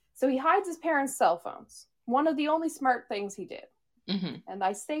 So he hides his parents' cell phones. One of the only smart things he did. Mm-hmm. And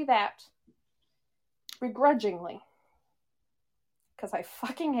I say that begrudgingly. Because I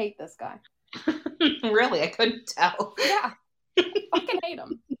fucking hate this guy. Really? I couldn't tell. Yeah. Fucking hate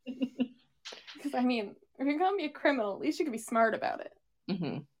him. Because, I mean, if you're going to be a criminal, at least you can be smart about it.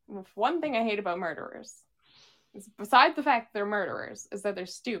 Mm-hmm. One thing I hate about murderers, is, besides the fact they're murderers, is that they're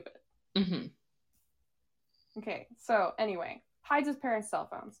stupid. Mm-hmm. Okay, so anyway, hides his parents' cell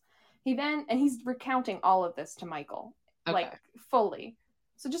phones. He's recounting all of this to Michael, like, fully.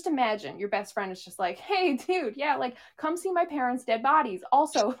 So just imagine your best friend is just like, hey, dude, yeah, like, come see my parents' dead bodies.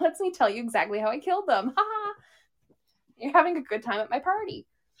 Also, let me tell you exactly how I killed them. Haha. You're having a good time at my party.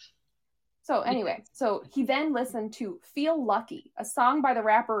 So anyway, so he then listened to Feel Lucky, a song by the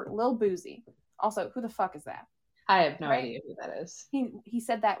rapper Lil Boozy. Also, who the fuck is that? I have no idea who that is. He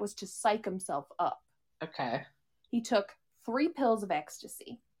said that was to psych himself up. Okay. He took 3 pills of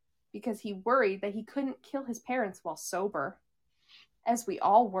ecstasy because he worried that he couldn't kill his parents while sober. As we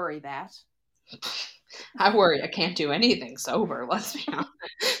all worry that. I worry I can't do anything sober, let's be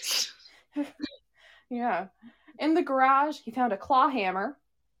honest. Yeah. In the garage, he found a claw hammer,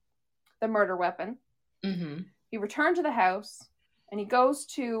 the murder weapon. Mm-hmm. He returned to the house, and he goes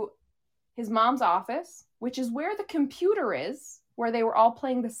to his mom's office, which is where the computer is, where they were all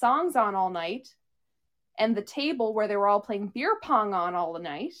playing the songs on all night, and the table where they were all playing beer pong on all the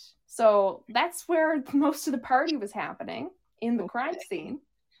night. So that's where most of the party was happening, in the crime scene.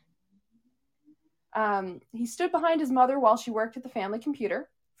 He stood behind his mother while she worked at the family computer.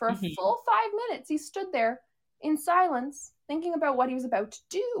 For a full 5 minutes, he stood there in silence, thinking about what he was about to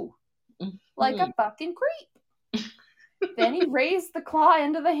do. Like a fucking creep. Then he raised the claw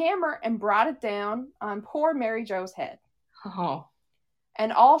end of the hammer and brought it down on poor Mary Jo's head. Oh.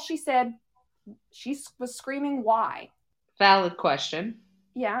 And all she said, she was screaming, why? Valid question.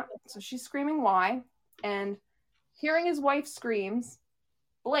 Yeah, so she's screaming, why? And hearing his wife screams,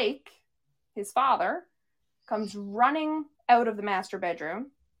 Blake, his father, comes running out of the master bedroom.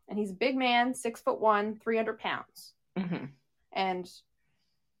 And he's a big man, 6'1", 300 pounds. Mm-hmm. And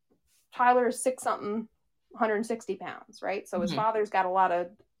Tyler is 6-something, 160 pounds, right? So his father's got a lot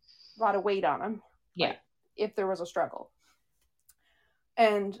of weight on him. Yeah. Like, if there was a struggle.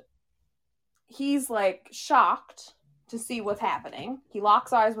 And he's like shocked to see what's happening. He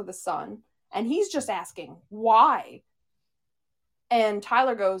locks eyes with his son, and he's just asking, why? And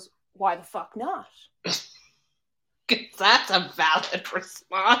Tyler goes, why the fuck not? That's a valid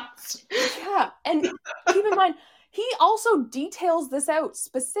response. Yeah, and keep in mind, he also details this out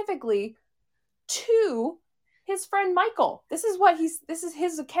specifically to his friend Michael. This is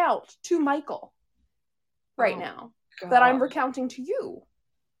his account to Michael right now that I'm recounting to you.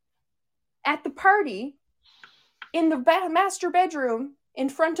 At the party, in the master bedroom, in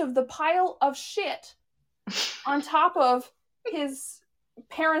front of the pile of shit on top of his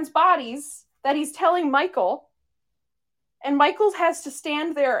parents' bodies that he's telling Michael. And Michael has to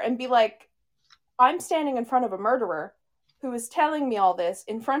stand there and be like, I'm standing in front of a murderer who is telling me all this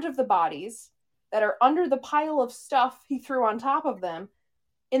in front of the bodies that are under the pile of stuff he threw on top of them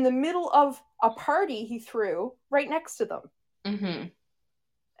in the middle of a party he threw right next to them. Mm-hmm.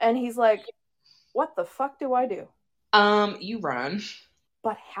 And he's like, what the fuck do I do? You run.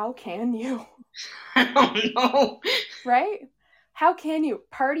 But how can you? I don't know. Right? How can you?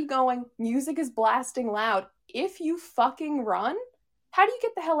 Party going, music is blasting loud. If you fucking run, how do you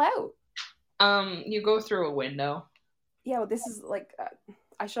get the hell out? You go through a window. Yeah, well, this is like,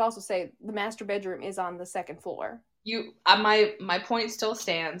 I should also say, the master bedroom is on the 2nd floor. You, my point still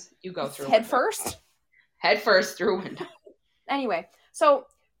stands. You go through head first? Head first through a window. Anyway, so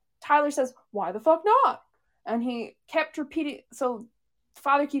Tyler says, why the fuck not? And he kept repeating, so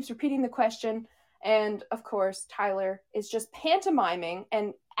father keeps repeating the question, and of course, Tyler is just pantomiming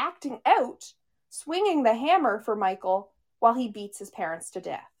and acting out, swinging the hammer for Michael while he beats his parents to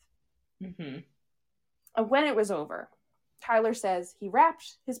death. Mm-hmm. And when it was over, Tyler says he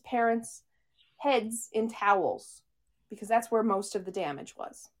wrapped his parents' heads in towels because that's where most of the damage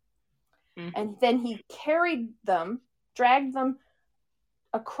was. Mm-hmm. And then he dragged them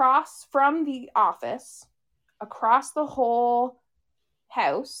across from the office, across the whole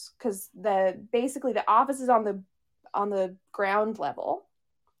house, because basically the office is on the ground level,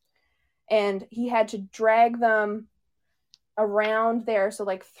 and he had to drag them around there, so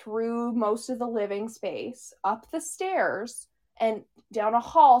like through most of the living space, up the stairs, and down a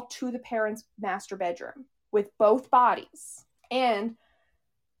hall to the parents' master bedroom with both bodies. And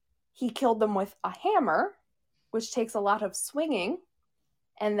he killed them with a hammer, which takes a lot of swinging,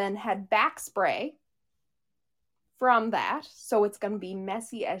 and then had back spray from that, so it's going to be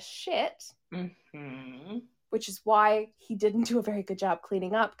messy as shit. Mm-hmm. Which is why he didn't do a very good job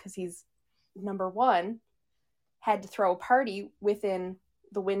cleaning up, because he's, number one, had to throw a party within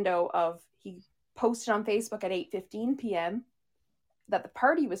the window of, he posted on Facebook at 8:15 p.m. that the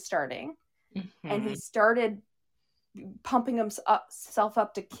party was starting, and he started pumping himself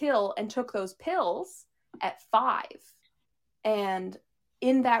up to kill and took those pills at 5. And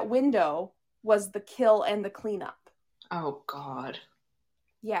in that window was the kill and the cleanup. Oh, God.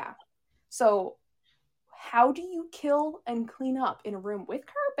 Yeah. So how do you kill and clean up in a room with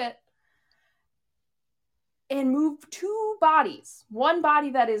carpet and move 2 bodies? One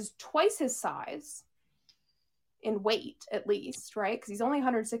body that is twice his size in weight, at least, right? Because he's only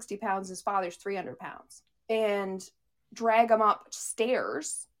 160 pounds. His father's 300 pounds. And drag him up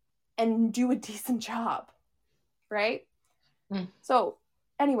stairs and do a decent job, right? So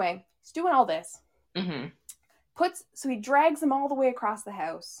anyway, he's doing all this. So he drags them all the way across the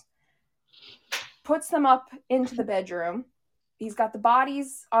house, puts them up into the bedroom. He's got the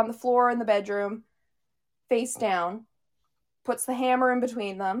bodies on the floor in the bedroom, face down, puts the hammer in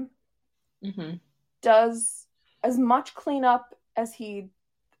between them, does as much cleanup as he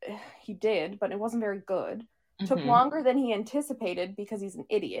did, but it wasn't very good. Took longer than he anticipated because he's an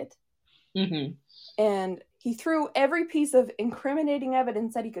idiot. And he threw every piece of incriminating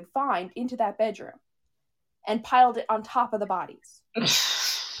evidence that he could find into that bedroom and piled it on top of the bodies.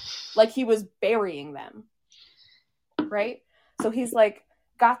 Like he was burying them. Right? So he's like,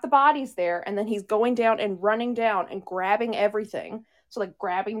 got the bodies there, and then he's going down and running down and grabbing everything. So like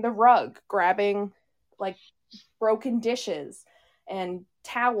grabbing the rug, grabbing like broken dishes and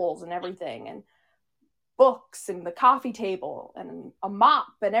towels and everything, and books and the coffee table and a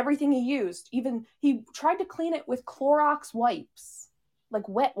mop and everything he used. Even he tried to clean it with Clorox wipes, like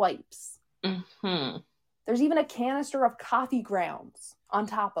wet wipes. There's even a canister of coffee grounds on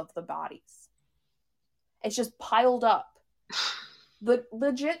top of the bodies. It's just piled up. The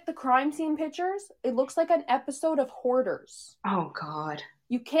crime scene pictures, it looks like an episode of Hoarders. Oh, God.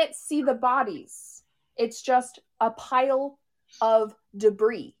 You can't see the bodies. It's just a pile of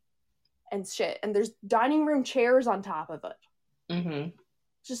debris and shit. And there's dining room chairs on top of it.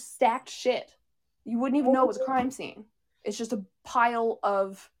 Just stacked shit. You wouldn't even know it was a crime scene. It's just a pile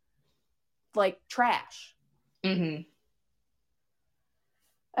of, like, trash.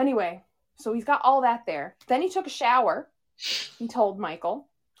 Anyway, so he's got all that there. Then he took a shower, he told Michael.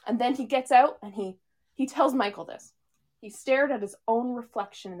 And then he gets out and he tells Michael this. He stared at his own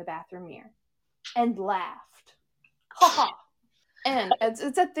reflection in the bathroom mirror and laughed. Ha ha. And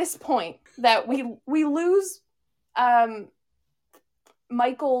it's at this point that we lose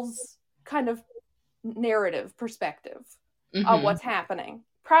Michael's kind of narrative perspective on what's happening.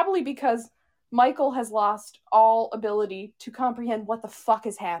 Probably because Michael has lost all ability to comprehend what the fuck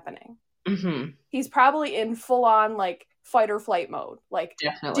is happening. He's probably in full-on, like, fight or flight mode. Like,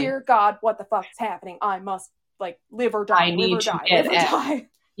 definitely. Dear God, what the fuck is happening? I must, like, live or die, live or die, live or die.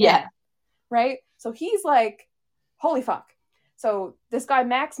 Yeah. Right? So he's like, holy fuck. So this guy,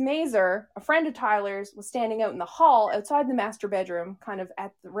 Max Mazer, a friend of Tyler's, was standing out in the hall outside the master bedroom, kind of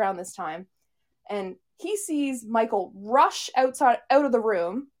around this time. And he sees Michael rush out of the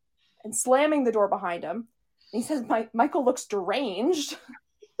room and slamming the door behind him. And he says, Michael looks deranged,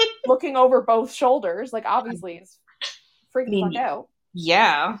 looking over both shoulders. Like, obviously, he's freaking the fuck out.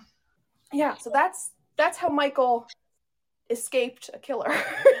 Yeah. Yeah, so that's how Michael escaped a killer.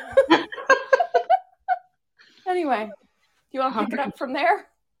 Anyway, do you want to pick it up from there?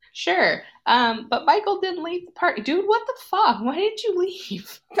 Sure. But Michael didn't leave the party. Dude, what the fuck? Why did you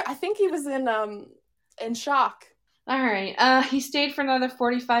leave? I think he was in shock. All right. He stayed for another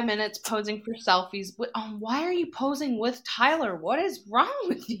 45 minutes posing for selfies. Why are you posing with Tyler? What is wrong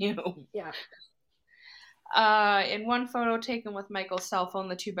with you? Yeah. In one photo taken with Michael's cell phone,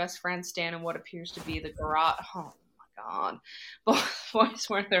 the 2 best friends stand in what appears to be the garage. Oh my God. Both boys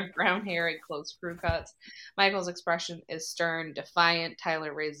wear their brown hair and close crew cuts. Michael's expression is stern, defiant.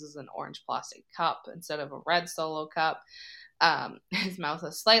 Tyler raises an orange plastic cup instead of a red Solo cup. His mouth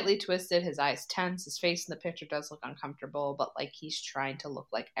is slightly twisted, his eyes tense, his face in the picture does look uncomfortable, but like he's trying to look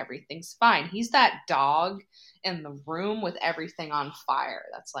like everything's fine. He's that dog in the room with everything on fire.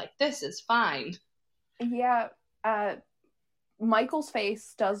 That's like, this is fine. Yeah. Michael's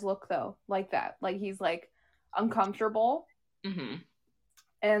face does look, though, like that. Like, he's, like, uncomfortable.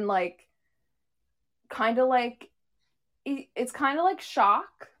 And, like, kind of like, it's kind of like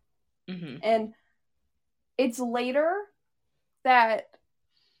shock. And it's later that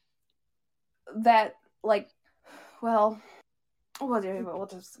like, well,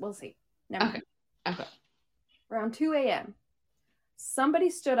 we'll see. Never mind. Okay. around 2 a.m., somebody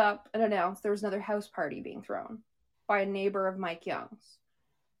stood up and announced there was another house party being thrown by a neighbor of Mike Young's.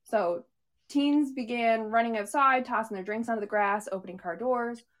 So teens began running outside, tossing their drinks onto the grass, opening car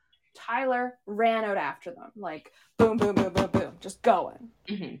doors. Tyler ran out after them, like boom, boom, boom, boom, boom, just going.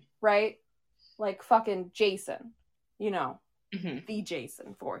 Mm-hmm. Right? Like fucking Jason, you know, Mm-hmm. the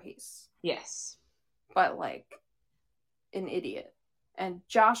Jason Voorhees. Yes. But like an idiot. And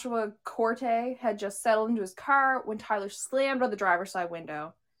Joshua Corte had just settled into his car when Tyler slammed on the driver's side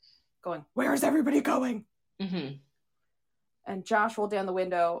window, going, "Where's everybody going?" Mm-hmm. And Josh rolled down the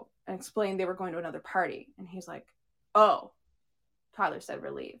window and explained they were going to another party. And he's like, "Oh," Tyler said,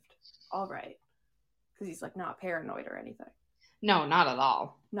 relieved. "All right." Because he's like not paranoid or anything. No, not at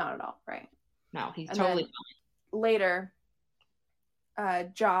all. Not at all, right? No, he's And totally then fine. later,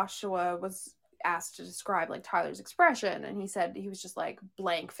 Joshua was asked to describe like Tyler's expression, and he said he was just like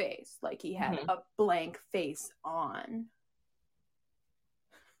blank face, like he had a blank face on.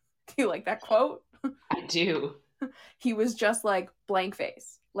 Do you like that quote? I do. He was just like blank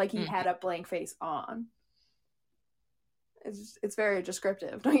face, like he had a blank face on. It's very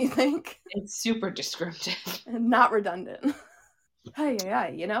descriptive, don't you think? It's super descriptive. And not redundant. Hey,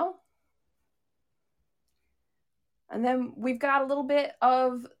 you know? And then we've got a little bit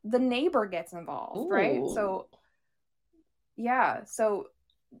of the neighbor gets involved, right? So, yeah. So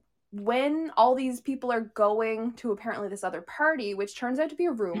when all these people are going to apparently this other party, which turns out to be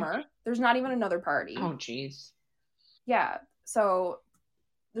a rumor, there's not even another party. Oh, jeez. Yeah. So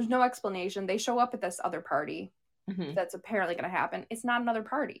there's no explanation. They show up at this other party that's apparently going to happen. It's not another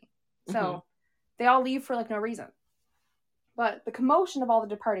party. So they all leave for like no reason. But the commotion of all the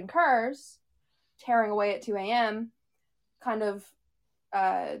departing cars tearing away at 2 a.m. kind of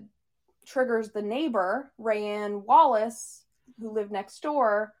triggers the neighbor, Rayanne Wallace, who lived next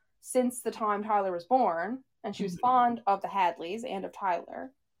door since the time Tyler was born, and she was fond of the Hadleys and of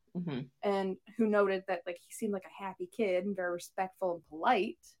Tyler, and who noted that like he seemed like a happy kid and very respectful and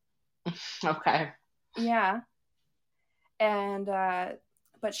polite. Okay. Yeah. And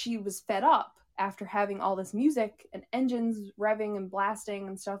but she was fed up after having all this music and engines revving and blasting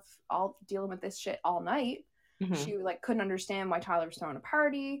and stuff, all dealing with this shit all night. She like couldn't understand why Tyler was throwing a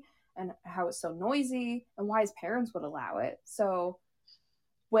party and how it's so noisy and why his parents would allow it. So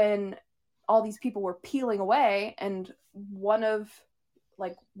when all these people were peeling away and one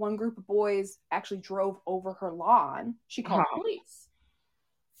group of boys actually drove over her lawn, she called the police.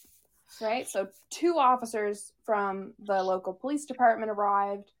 Right? So 2 officers from the local police department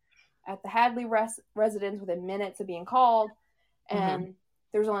arrived at the Hadley residence within minutes of being called, and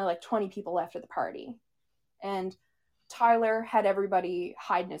there was only like 20 people left at the party. And Tyler had everybody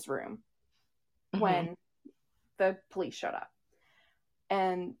hide in his room when the police showed up.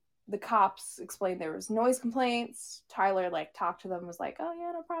 And the cops explained there was noise complaints. Tyler like talked to them, was like, "Oh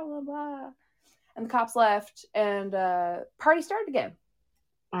yeah, no problem, blah." And the cops left, and party started again.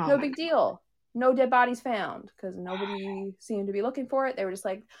 Oh, no big deal. No dead bodies found because nobody seemed to be looking for it. They were just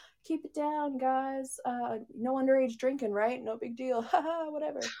like, "Keep it down, guys. No underage drinking, right? No big deal. Haha,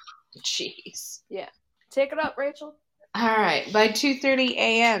 whatever." Jeez. Yeah. Take it up, Rachel. All right. By 2:30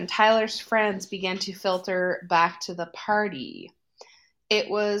 a.m., Tyler's friends began to filter back to the party. It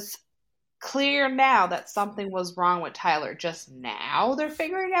was clear now that something was wrong with Tyler. Just now they're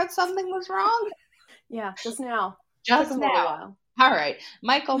figuring out something was wrong? Yeah, just now. Just now. All right.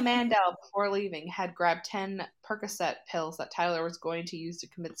 Michael Mandel, before leaving, had grabbed 10 Percocet pills that Tyler was going to use to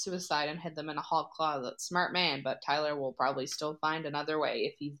commit suicide and hid them in a hall closet. Smart man, but Tyler will probably still find another way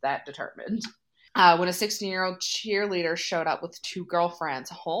if he's that determined. When a 16-year-old cheerleader showed up with 2 girlfriends,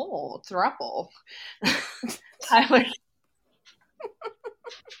 throuple. Tyler.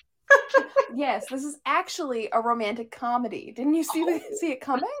 Yes, this is actually a romantic comedy. Didn't you see it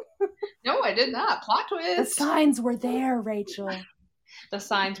coming? No, I did not. Plot twist. The signs were there, Rachel. The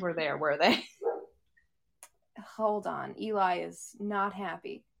signs were there, were they? Hold on. Eli is not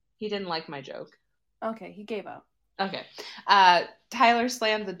happy. He didn't like my joke. Okay, he gave up. Okay. Tyler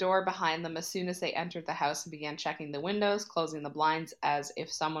slammed the door behind them as soon as they entered the house and began checking the windows, closing the blinds as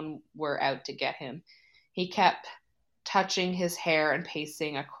if someone were out to get him. He kept touching his hair and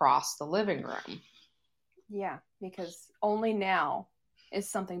pacing across the living room. Yeah, because only now is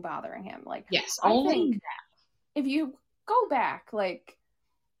something bothering him. Like, yes, only now. If you go back, like,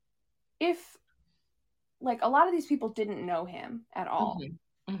 if, like, a lot of these people didn't know him at all,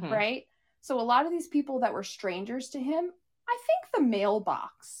 right? So a lot of these people that were strangers to him, I think the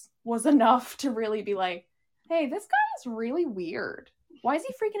mailbox was enough to really be like, hey, this guy is really weird. Why is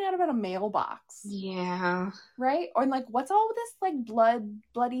he freaking out about a mailbox? Yeah. Right? Or like, what's all this like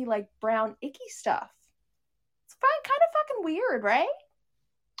bloody, like brown, icky stuff? kind of fucking weird, right?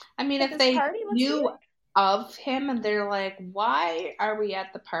 I mean, Like, if this they party looks knew weird. of him and they're like, why are we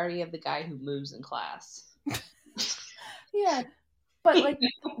at the party of the guy who moves in class? Yeah. But, like,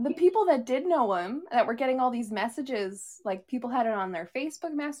 the people that did know him, that were getting all these messages, like, people had it on their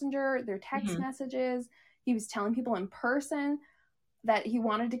Facebook Messenger, their text messages. He was telling people in person that he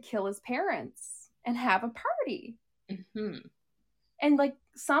wanted to kill his parents and have a party. And, like,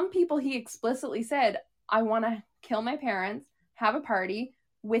 some people he explicitly said, I want to kill my parents, have a party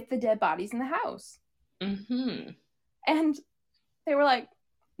with the dead bodies in the house. And they were like,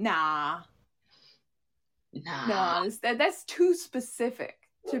 nah. No, that's too specific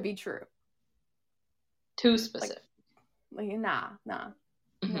to be true. Too specific. Like nah.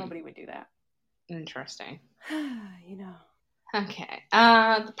 Nobody would do that. Interesting. You know. Okay.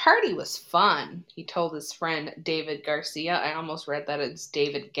 The party was fun, he told his friend David Garcia. I almost read that it's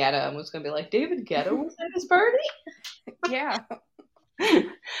David Guetta and was going to be like, David Guetta was at his party? Yeah.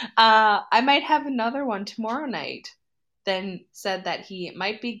 I might have another one tomorrow night. Then said that he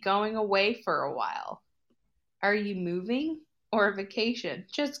might be going away for a while. Are you moving or a vacation?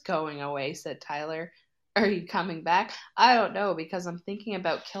 Just going away, said Tyler. Are you coming back? I don't know because I'm thinking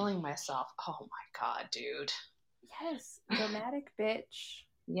about killing myself. Oh my god, dude. Yes, dramatic bitch.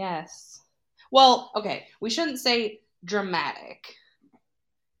 Yes. Well, okay, we shouldn't say dramatic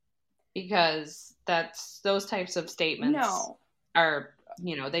because those types of statements are,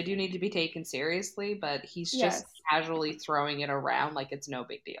 they do need to be taken seriously, but he's just casually throwing it around like it's no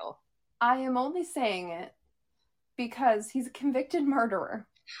big deal. I am only saying it because he's a convicted murderer.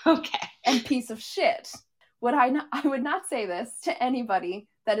 Okay. And piece of shit. I would not say this to anybody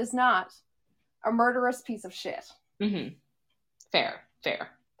that is not a murderous piece of shit. Fair. Do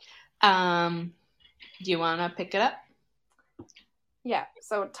you want to pick it up? Yeah.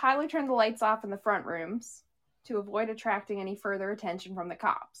 So Tyler turned the lights off in the front rooms to avoid attracting any further attention from the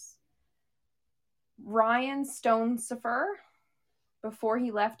cops. Ryan Stonesifer, before he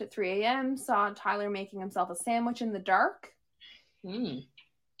left at 3 a.m., saw Tyler making himself a sandwich in the dark.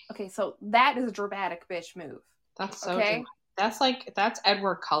 Okay, so that is a dramatic bitch move. That's so dramatic. That's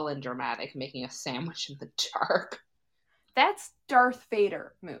Edward Cullen dramatic, making a sandwich in the dark. That's Darth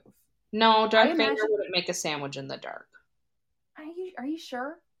Vader move. No, Darth Vader wouldn't make a sandwich in the dark. Are you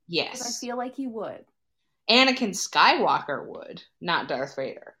sure? Yes. Because I feel like he would. Anakin Skywalker would, not Darth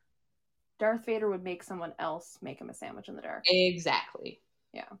Vader. Darth Vader would make someone else make him a sandwich in the dark. Exactly.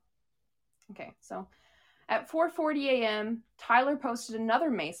 Yeah. Okay, so at 4:40 a.m., Tyler posted another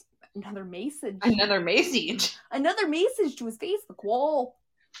message. Another message to his Facebook wall.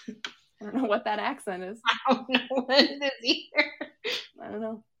 I don't know what that accent is. I don't know what it is either. I don't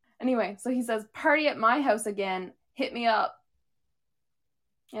know. Anyway, so he says, party at my house again. Hit me up.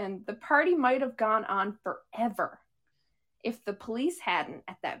 And the party might have gone on forever if the police hadn't,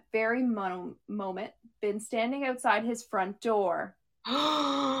 at that very moment, been standing outside his front door.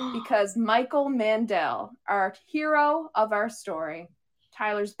 Because Michael Mandel, our hero of our story,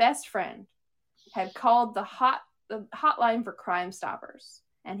 Tyler's best friend, had called the hotline for Crime Stoppers,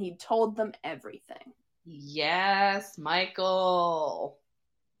 and he told them everything. Yes, Michael.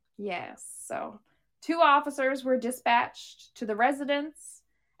 Yes, so 2 officers were dispatched to the residence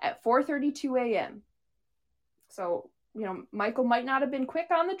at 4:32 a.m. So, Michael might not have been quick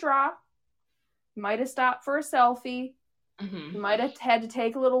on the draw. He might have stopped for a selfie. He might have had to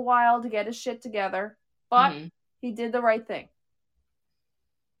take a little while to get his shit together, but he did the right thing.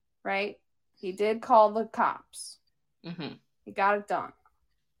 Right? He did call the cops. He got it done.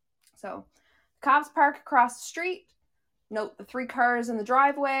 So, the cops park across the street, note the 3 cars in the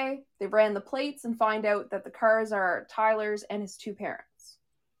driveway. They ran the plates and find out that the cars are Tyler's and his 2 parents.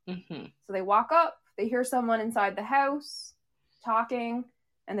 So they walk up, they hear someone inside the house talking,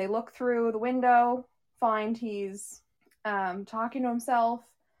 and they look through the window, find he's talking to himself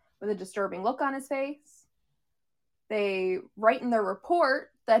with a disturbing look on his face. They write in their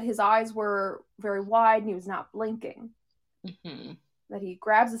report that his eyes were very wide and he was not blinking. That he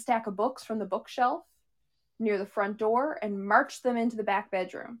grabs a stack of books from the bookshelf near the front door and marched them into the back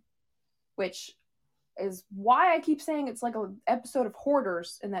bedroom, which is why I keep saying it's like an episode of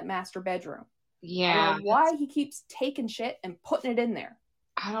Hoarders in that master bedroom. Yeah. I don't know why he keeps taking shit and putting it in there.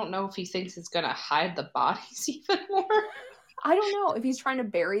 I don't know if he thinks it's going to hide the bodies even more. I don't know if he's trying to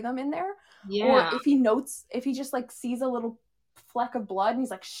bury them in there. Yeah. Or if he just like sees a little fleck of blood and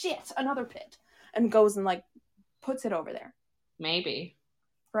he's like, shit, another pit. And goes and like puts it over there. Maybe.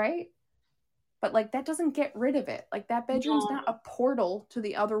 Right? But like that doesn't get rid of it. Like that bedroom's not a portal to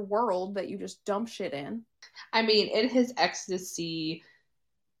the other world that you just dump shit in. I mean, in his ecstasy,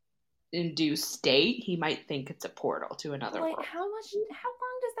 induced state, he might think it's a portal to another Like, world. how long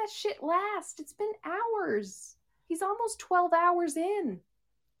does that shit last? It's been hours. He's almost 12 hours in.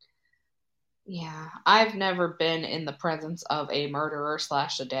 Yeah, I've never been in the presence of a murderer /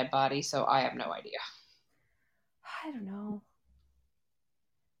 a dead body, so I have no idea. I don't know.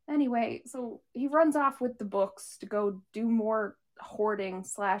 Anyway, so he runs off with the books to go do more hoarding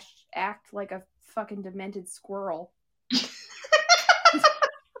 / act like a fucking demented squirrel.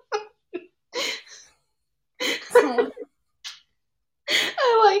 So,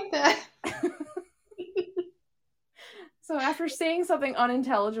 I like that. So after saying something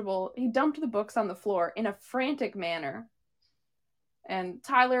unintelligible, he dumped the books on the floor in a frantic manner. And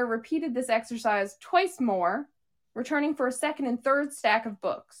Tyler repeated this exercise twice more, returning for a second and third stack of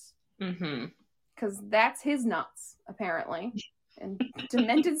books. Because that's his nuts, apparently. And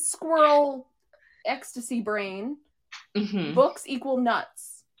demented squirrel ecstasy brain, books equal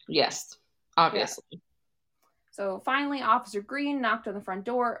nuts. Yes, obviously. Yeah. So finally, Officer Green knocked on the front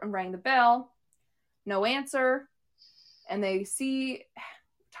door and rang the bell. No answer. And they see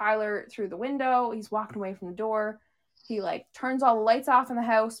Tyler through the window. He's walking away from the door. He turns all the lights off in the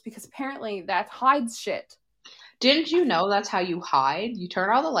house because apparently that hides shit. Didn't you know that's how you hide? You turn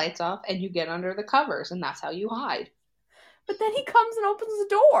all the lights off and you get under the covers, and that's how you hide. But then he comes and opens the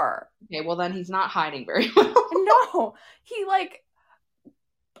door. Okay, well then he's not hiding very well. No, he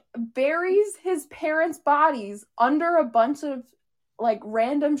buries his parents' bodies under a bunch of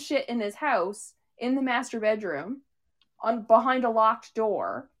random shit in his house in the master bedroom behind a locked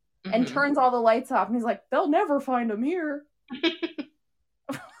door and turns all the lights off, and he's like, they'll never find him here.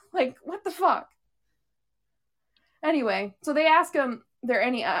 What the fuck? Anyway, so they ask him, there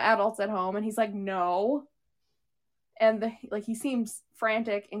any adults at home? And he's like, no. And he seems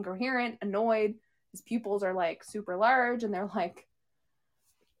frantic, incoherent, annoyed. His pupils are super large, and they're like,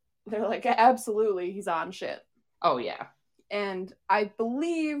 absolutely, he's on shit. Oh yeah. And I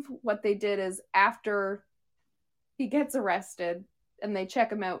believe what they did is after he gets arrested and they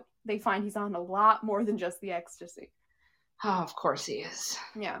check him out, they find he's on a lot more than just the ecstasy. Oh, of course he is.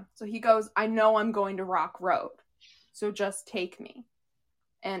 Yeah. So he goes, I know I'm going to Rock Road, so just take me.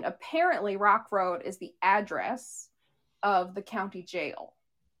 And apparently Rock Road is the address of the county jail.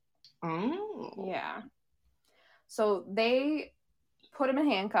 Oh. Yeah. So they put him in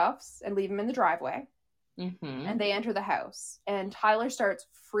handcuffs and leave him in the driveway. And they enter the house. And Tyler starts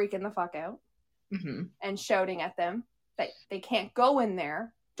freaking the fuck out and shouting at them that they can't go in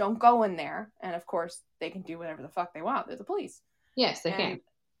there. Don't go in there. And of course, they can do whatever the fuck they want. They're the police. Yes, they can.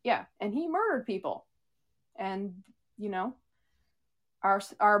 Yeah. And he murdered people. And,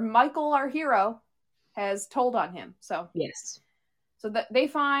 our Michael, our hero, has told on him. So yes. So they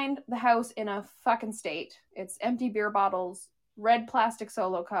find the house in a fucking state. It's empty beer bottles, red plastic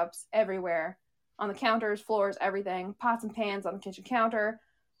Solo cups everywhere. On the counters, floors, everything. Pots and pans on the kitchen counter.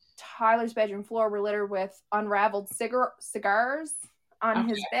 Tyler's bedroom floor were littered with unraveled cigars. On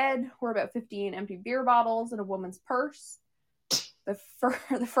his bed were about 15 empty beer bottles and a woman's purse.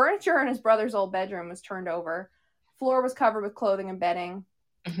 The furniture in his brother's old bedroom was turned over. Floor was covered with clothing and bedding.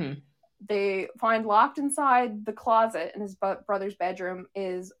 They find locked inside the closet in his brother's bedroom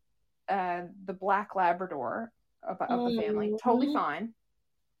is the black Labrador of the family. Totally fine.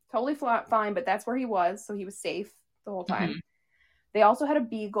 Totally fine, but that's where he was, so he was safe the whole time. They also had a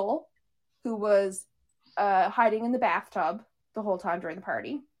beagle who was hiding in the bathtub the whole time during the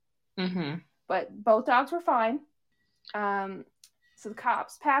party. But both dogs were fine. So the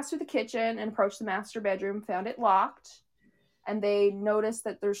cops passed through the kitchen and approached the master bedroom, found it locked, and they noticed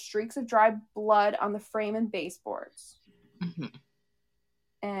that there's streaks of dried blood on the frame and baseboards.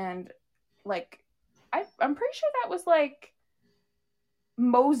 And I'm pretty sure that was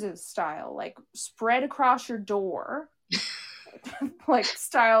Moses style, spread across your door,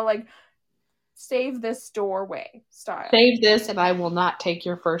 style, save this doorway style. Save this and I will not take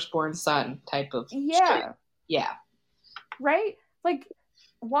your firstborn son type of Yeah. shit. Yeah. Right?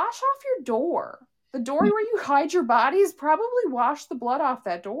 Wash off your door. The door where you hide your bodies, probably wash the blood off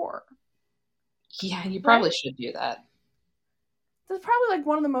that door. Yeah, you probably should do that. That's probably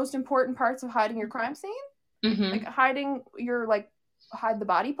one of the most important parts of hiding your crime scene. Hiding your hide the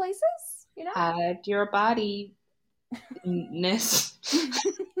body places, Hide your body ness.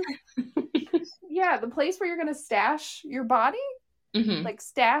 Yeah, the place where you're gonna stash your body,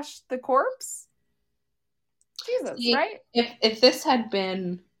 stash the corpse. Jesus, See, right? If this had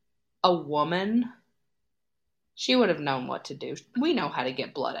been a woman, she would have known what to do. We know how to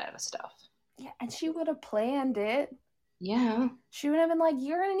get blood out of stuff. Yeah, and she would have planned it. Yeah. She would have been like,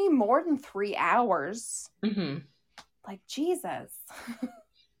 you're gonna need more than 3 hours. Jesus.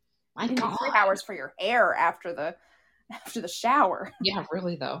 My You God. need 3 hours for your hair after the shower. Yeah,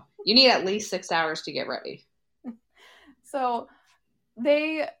 really though. You need at least 6 hours to get ready. So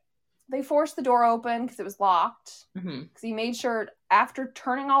they forced the door open because it was locked. Because he made sure after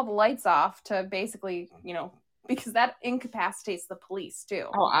turning all the lights off to basically, because that incapacitates the police too.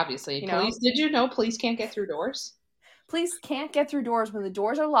 Oh, obviously. Police. Did you know police can't get through doors? Police can't get through doors when the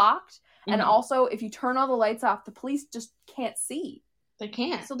doors are locked. And also, if you turn all the lights off, the police just can't see. They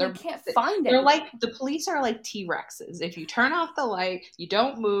can't. So they can't find it. They're like, the police are like T-Rexes. If you turn off the light, you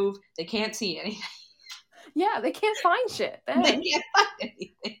don't move, they can't see anything. Yeah, they can't find shit. Then. They can't find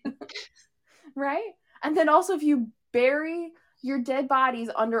anything. Right? And then also, if you bury your dead bodies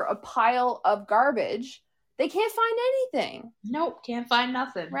under a pile of garbage, they can't find anything. Nope, can't find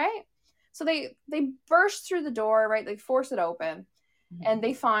nothing. Right? So they burst through the door, right? They force it open, and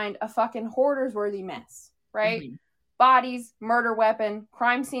they find a fucking hoarders-worthy mess, right? Bodies, murder weapon,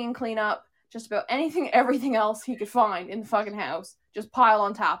 crime scene cleanup, just about everything else he could find in the fucking house, just pile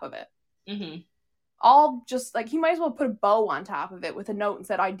on top of it. All just, like, he might as well put a bow on top of it with a note and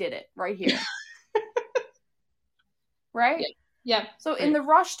said, I did it, right here. Right? Yeah. So in the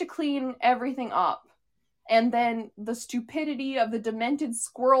rush to clean everything up, and then the stupidity of the demented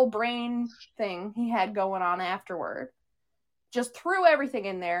squirrel brain thing he had going on afterward, just threw everything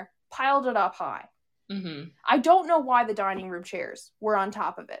in there, piled it up high. I don't know why the dining room chairs were on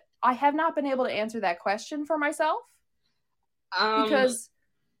top of it. I have not been able to answer that question for myself. Because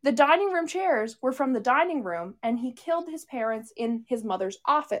the dining room chairs were from the dining room, and he killed his parents in his mother's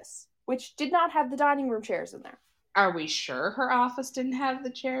office, which did not have the dining room chairs in there. Are we sure her office didn't have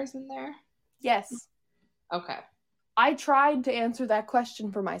the chairs in there? Yes. Okay. I tried to answer that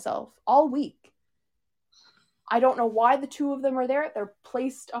question for myself all week. I don't know why the two of them are there. They're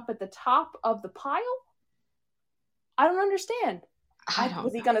placed up at the top of the pile. I don't understand.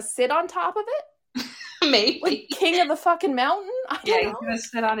 Was he going to sit on top of it? Maybe. Like King of the fucking Mountain? I don't know. He's going to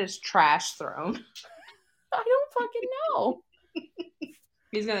sit on his trash throne. I don't fucking know.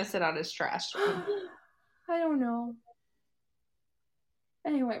 He's going to sit on his trash throne. I don't know.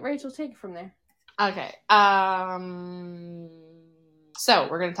 Anyway, Rachel, take it from there. Okay. So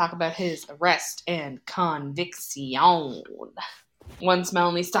we're going to talk about his arrest and conviction. Once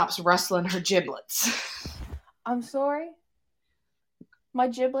Melanie stops rustling her giblets. I'm sorry. My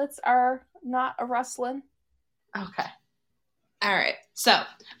giblets are not a rustling. Okay. All right. So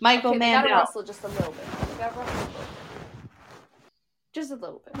Michael Mandel. They gotta rustle just a little bit. Just a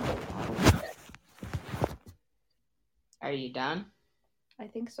little bit. Are you done? I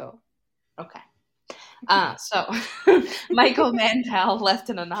think so. Okay. So Michael Mandel left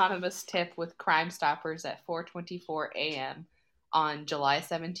an anonymous tip with Crime Stoppers at 4:24 a.m. on July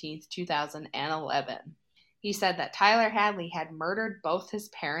 17th, 2011. He said that Tyler Hadley had murdered both his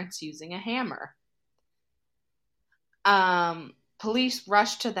parents using a hammer. Police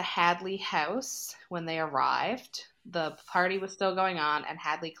rushed to the Hadley house when they arrived. The party was still going on, and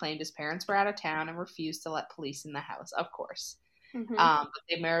Hadley claimed his parents were out of town and refused to let police in the house, of course. But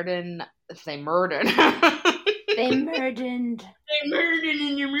they murdered. They murdered and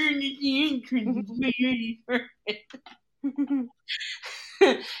you murdered the entrance.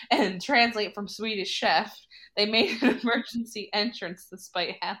 And translate from Swedish Chef, they made an emergency entrance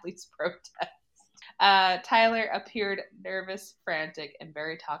despite Hadley's protest. Tyler appeared nervous, frantic, and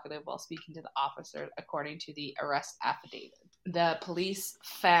very talkative while speaking to the officer, according to the arrest affidavit. The police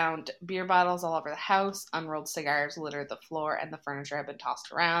found beer bottles all over the house, unrolled cigars littered the floor, and the furniture had been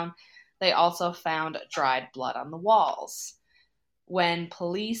tossed around. They also found dried blood on the walls. When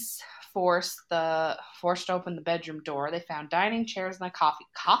police forced open the bedroom door, they found dining chairs and a coffee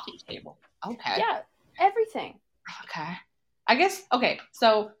table. Okay. Yeah, everything. Okay. I guess, okay,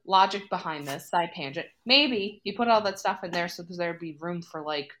 so logic behind this, side tangent. Maybe you put all that stuff in there so there'd be room for,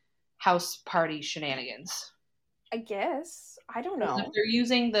 like, house party shenanigans. I guess. I don't know. If they're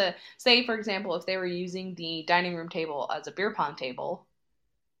using say, for example, if they were using the dining room table as a beer pong table,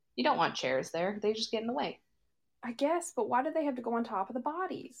 you don't want chairs there. They just get in the way. I guess, but why do they have to go on top of the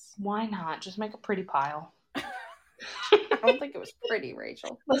bodies? Why not? Just make a pretty pile. I don't think it was pretty,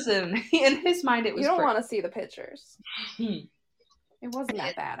 Rachel. Listen, in his mind it was You don't pretty. want to see the pictures. It wasn't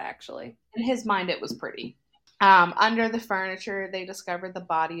that bad, actually. In his mind it was pretty. Under the furniture, they discovered the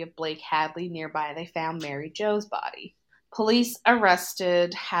body of Blake Hadley. Nearby, they found Mary Jo's body. Police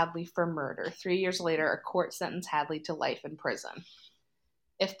arrested Hadley for murder. 3 years later, a court sentenced Hadley to life in prison.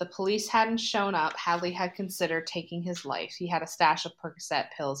 If the police hadn't shown up, Hadley had considered taking his life. He had a stash of Percocet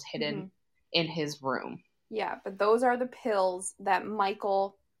pills hidden in his room. Yeah, but those are the pills that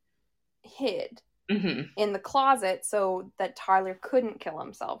Michael hid in the closet so that Tyler couldn't kill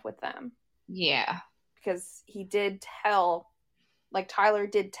himself with them. Yeah. Because he did tell, like, Tyler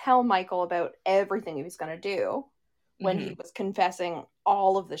did tell Michael about everything he was going to do when he was confessing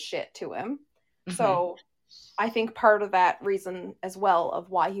all of the shit to him. So I think part of that reason as well of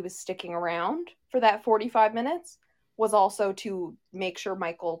why he was sticking around for that 45 minutes was also to make sure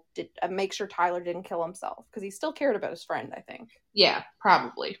Tyler didn't kill himself, because he still cared about his friend, I think. Yeah,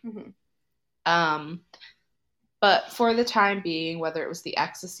 probably. But for the time being, whether it was the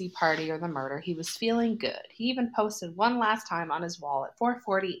ecstasy party or the murder, he was feeling good. He even posted one last time on his wall at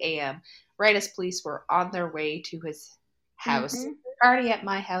 4:40 a.m., right as police were on their way to his house. Party at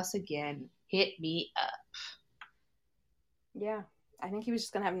my house again. Hit me up. Yeah. I think he was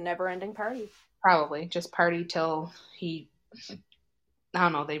just going to have a never-ending party. Probably. Just party till I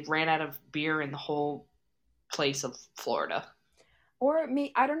don't know, they ran out of beer in the whole place of Florida. Or,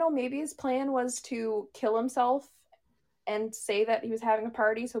 I don't know, maybe his plan was to kill himself and say that he was having a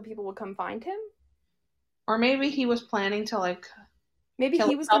party so people would come find him. Or maybe he was planning to, like... Maybe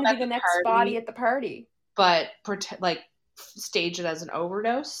he was going to be the next body at the party. But, stage it as an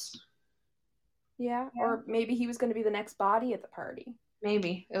overdose. Yeah, or maybe he was going to be the next body at the party.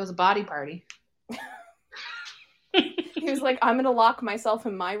 Maybe. It was a body party. He was like, I'm going to lock myself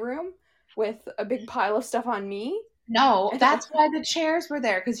in my room with a big pile of stuff on me. No, that's why the chairs were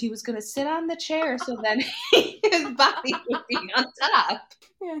there, because he was going to sit on the chair so then his body would be on top.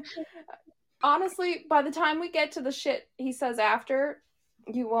 Yeah. Honestly, by the time we get to the shit he says after,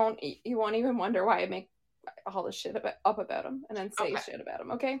 you won't even wonder why I make all this shit up about him and then say shit about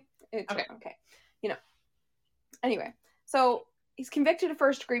him, okay? Okay. You know. Anyway, so he's convicted of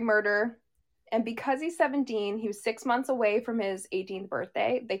first-degree murder, and because he's 17, he was 6 months away from his 18th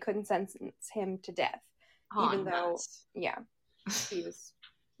birthday. They couldn't sentence him to death. Even though, yeah, he was,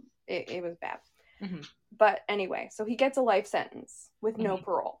 it was bad. But anyway, so he gets a life sentence with no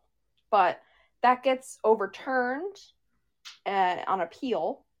parole. But that gets overturned on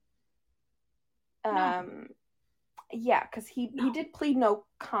appeal. Yeah, because he did plead no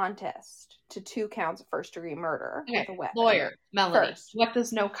contest to 2 counts of first-degree murder with a weapon. Lawyer, Melanie, first. What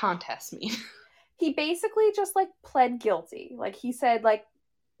does no contest mean? He basically just, like, pled guilty. Like, he said, like,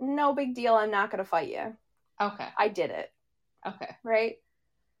 no big deal, I'm not going to fight you. Okay. I did it. Okay. Right?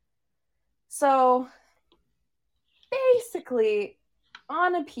 So, basically,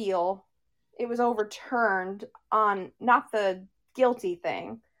 on appeal, it was overturned on not the guilty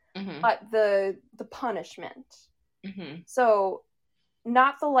thing, but the punishment. So,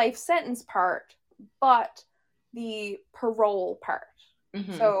 not the life sentence part, but the parole part.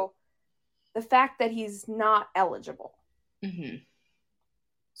 So, the fact that he's not eligible.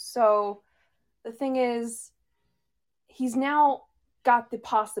 So, the thing is, he's now got the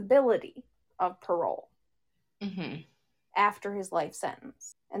possibility of parole after his life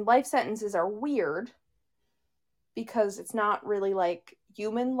sentence. And life sentences are weird because it's not really like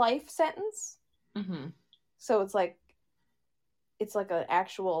human life sentence. So it's like an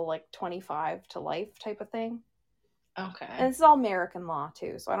actual like 25 to life type of thing. Okay. And it's all American law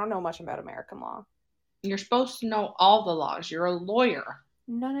too, so I don't know much about American law. You're supposed to know all the laws. You're a lawyer.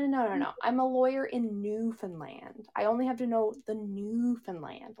 No. I'm a lawyer in Newfoundland. I only have to know the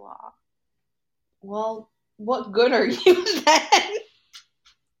Newfoundland law. Well, what good are you then?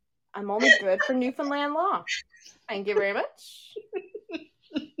 I'm only good for Newfoundland law. Thank you very much.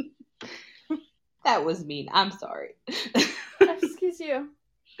 That was mean. I'm sorry. Excuse you.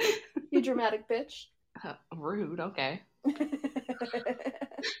 You dramatic bitch. Rude, okay.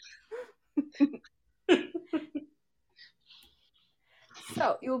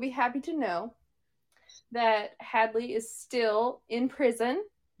 So, you will be happy to know that Hadley is still in prison.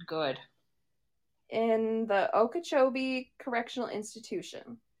 Good. In the Okeechobee Correctional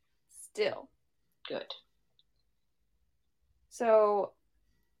Institution. Still. Good. So,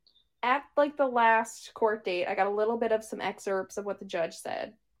 at like the last court date, I got a little bit of some excerpts of what the judge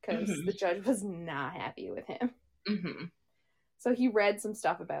said, because the judge was not happy with him. So he read some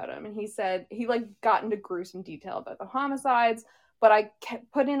stuff about him, and he said he like got into gruesome detail about the homicides, but I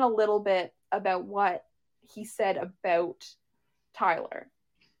put in a little bit about what he said about Tyler.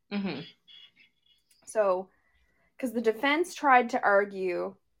 So, because the defense tried to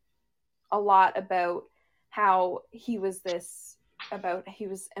argue a lot about how he was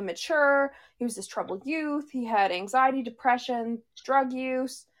immature, he was this troubled youth, he had anxiety, depression, drug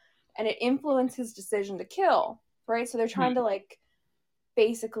use, and it influenced his decision to kill, right? So they're trying to like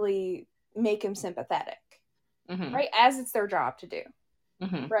basically make him sympathetic, right? As it's their job to do,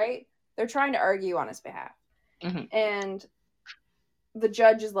 right? They're trying to argue on his behalf. And the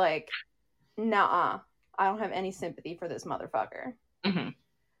judge is like, nuh-uh, I don't have any sympathy for this motherfucker. Mm-hmm.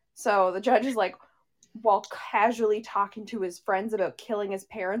 So the judge is like, while casually talking to his friends about killing his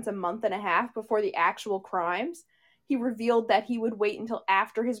parents a month and a half before the actual crimes, he revealed that he would wait until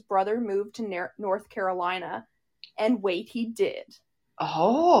after his brother moved to North Carolina. And wait, he did.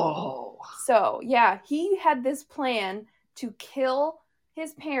 Oh. So, yeah, he had this plan to kill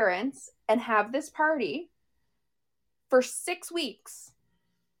his parents and have this party for 6 weeks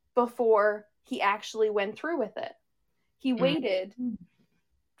before he actually went through with it. He waited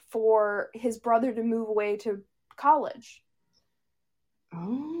for his brother to move away to college.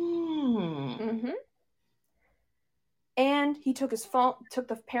 Oh. Mm-hmm. And he took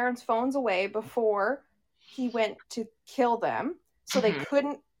the parents' phones away before he went to kill them, so they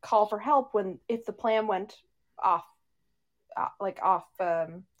couldn't call for help if the plan went off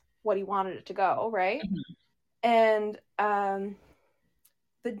what he wanted it to go, right? And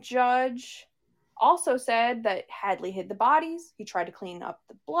the judge also said that Hadley hid the bodies. He tried to clean up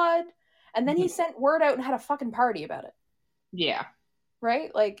the blood, and then he sent word out and had a fucking party about it. Yeah.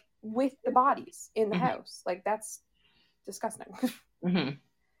 Right? Like, with the bodies in the house. Like, that's disgusting.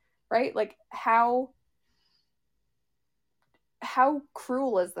 Right? Like, how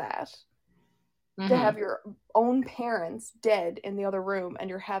cruel is that? To have your own parents dead in the other room and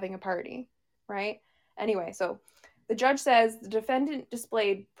you're having a party, right? Anyway, so the judge says the defendant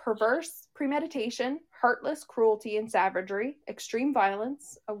displayed perverse premeditation, heartless cruelty and savagery, extreme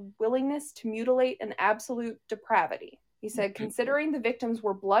violence, a willingness to mutilate, and absolute depravity. He said, considering the victims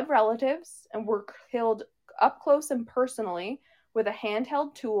were blood relatives and were killed up close and personally with a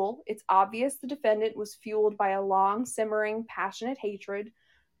handheld tool, it's obvious the defendant was fueled by a long, simmering, passionate hatred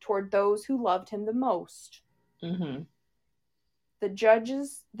toward those who loved him the most. The judge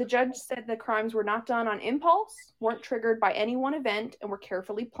said the crimes were not done on impulse, weren't triggered by any one event, and were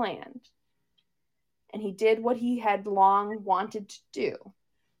carefully planned. And he did what he had long wanted to do.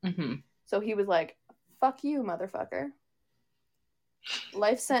 So he was like, fuck you, motherfucker.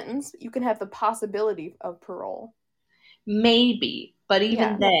 Life sentence, you can have the possibility of parole. Maybe, but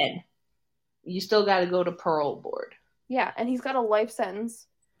even then, you still got to go to parole board. Yeah, and he's got a life sentence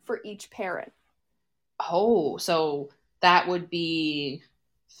for each parent. Oh, so that would be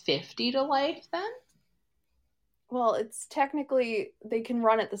 50 to life then? Well, it's technically, they can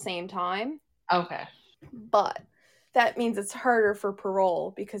run at the same time. Okay. But that means it's harder for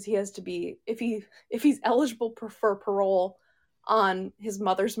parole because he has to be, if he's eligible for parole on his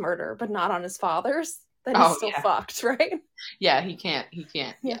mother's murder, but not on his father's, then he's still fucked, right? Yeah, he can't.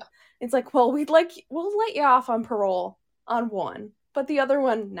 Yeah. It's like, well, we'll let you off on parole on one, but the other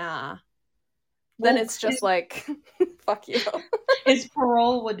one, nah. Then it's just like, fuck you. His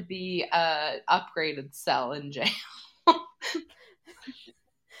parole would be a upgraded cell in jail.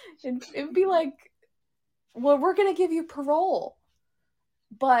 It'd be like, well, we're gonna give you parole,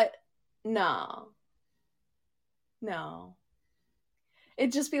 but no.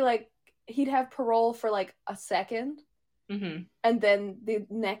 It'd just be like, he'd have parole for like a second, and then the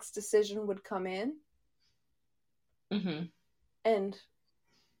next decision would come in, and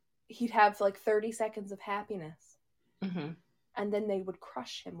he'd have like 30 seconds of happiness, and then they would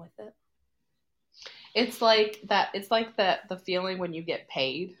crush him with it. It's like that. It's like the feeling when you get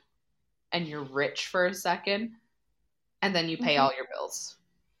paid and you're rich for a second, and then you pay all your bills.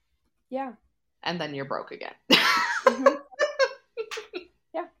 Yeah. And then you're broke again.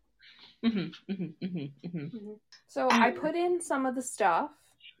 Yeah. So I put in some of the stuff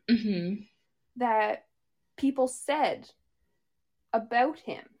that people said about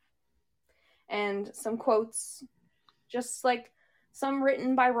him. And some quotes, just like some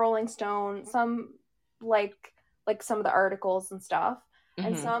written by Rolling Stone, some like some of the articles and stuff,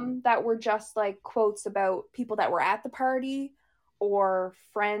 and some that were just like quotes about people that were at the party or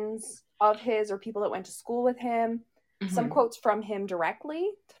friends of his or people that went to school with him. Some quotes from him directly,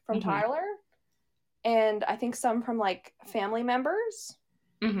 from Tyler, and I think some from like family members.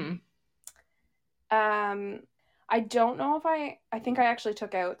 I don't know if I think I actually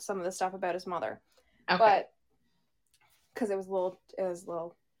took out some of the stuff about his mother, but because it was a little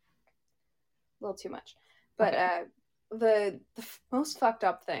too much. But the most fucked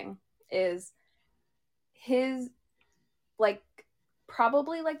up thing is his, like,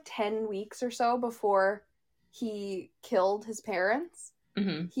 probably like 10 weeks or so before he killed his parents,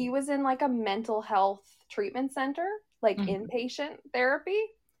 he was in like a mental health treatment center, like inpatient therapy,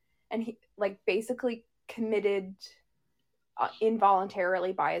 and he like basically committed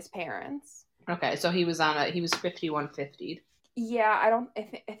involuntarily by his parents. Okay, so he was 5150'd. Yeah,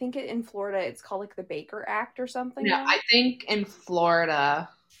 I think in Florida it's called like the Baker Act or something. Yeah, I think in Florida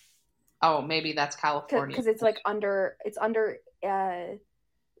Oh, maybe that's California. Because it's like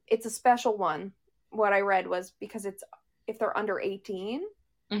it's a special one. What I read was because it's if they're under 18,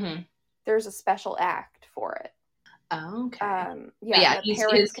 there's a special act for it. Okay. Yeah,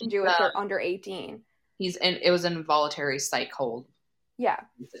 parents can do if they're under 18. It was an involuntary psych hold. Yeah.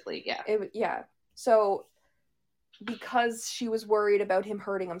 Basically, yeah. Yeah. So because she was worried about him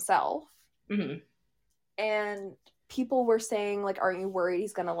hurting himself, and people were saying, like, aren't you worried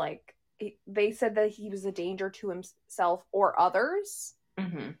he's gonna, like, they said that he was a danger to himself or others,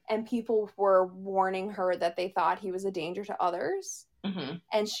 and people were warning her that they thought he was a danger to others,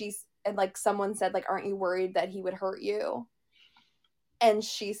 and like someone said, like, aren't you worried that he would hurt you? And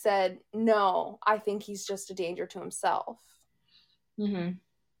she said, no, I think he's just a danger to himself.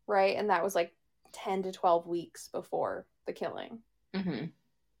 Right? And that was like 10 to 12 weeks before the killing. And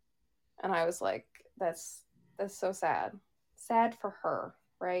I was like, that's so sad. Sad for her,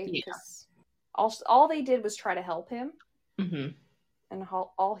 right? Because all they did was try to help him. And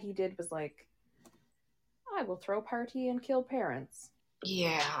all he did was like, I will throw a party and kill parents.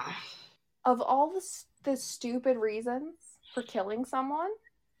 Yeah. Of all the stupid reasons for killing someone,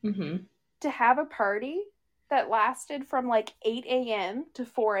 to have a party that lasted from like 8 a.m. to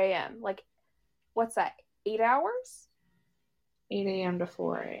 4 a.m. Like, what's that? 8 hours? 8 a.m. to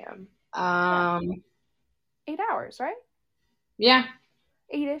 4 a.m. 8 hours, right? Yeah.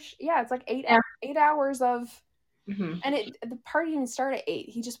 8-ish. Yeah, it's like 8 hours of... And the party didn't start at 8.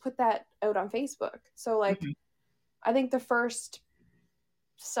 He just put that out on Facebook. So, like, I think the first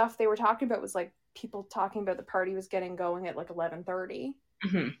stuff they were talking about was, like, people talking about the party was getting going at, like, 11:30.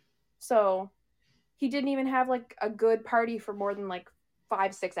 So, he didn't even have, like, a good party for more than, like,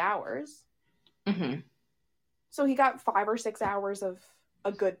 5-6 hours. So, he got 5 or 6 hours of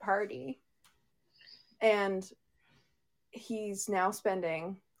a good party. And he's now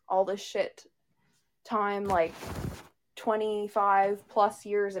spending all this shit time, like 25 plus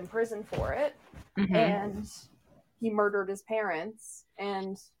years in prison for it. And he murdered his parents,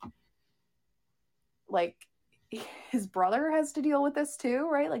 and like his brother has to deal with this too,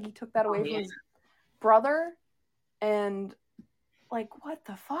 right? Like he took that away from his brother, and like, what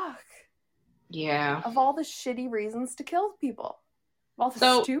the fuck? Yeah. Of all the shitty reasons to kill people, of all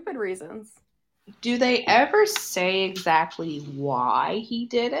the stupid reasons. Do they ever say exactly why he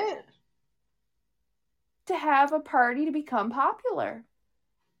did it? To have a party to become popular.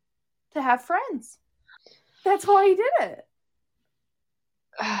 To have friends. That's why he did it.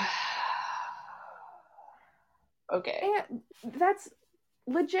 Okay. And that's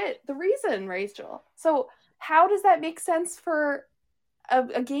legit the reason, Rachel. So how does that make sense for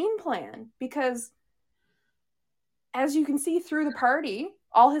a game plan? Because as you can see through the party,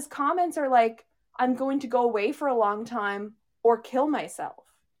 all his comments are like, I'm going to go away for a long time or kill myself.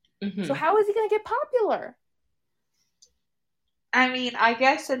 So how is he going to get popular? I mean, I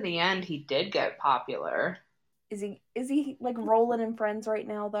guess in the end he did get popular. Is he like rolling in friends right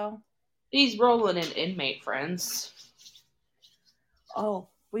now, though? He's rolling in inmate friends. Oh,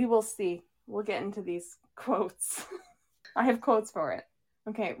 we will see. We'll get into these quotes. I have quotes for it.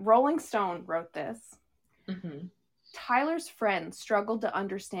 Okay, Rolling Stone wrote this. Tyler's friends struggled to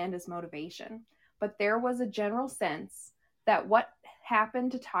understand his motivation, but there was a general sense that what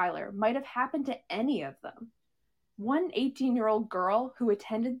happened to Tyler might have happened to any of them. One 18-year-old girl who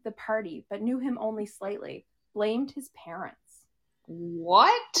attended the party but knew him only slightly blamed his parents.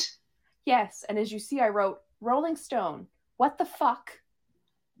 What? Yes, and as you see, I wrote, Rolling Stone, what the fuck?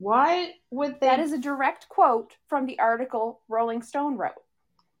 Why would they... That is a direct quote from the article Rolling Stone wrote.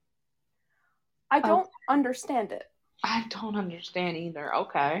 I don't understand it. I don't understand either.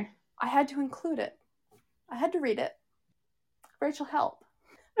 Okay. I had to include it. I had to read it. Rachel, help.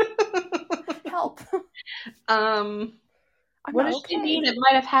 Help. What does she mean it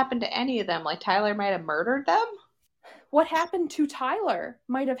might have happened to any of them? Like Tyler might have murdered them? What happened to Tyler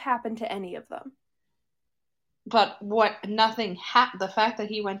might have happened to any of them. But the fact that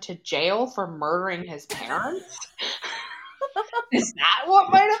he went to jail for murdering his parents? Is that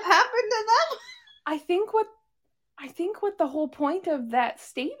what might have happened to them? I think what the whole point of that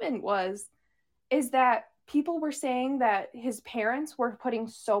statement is that people were saying that his parents were putting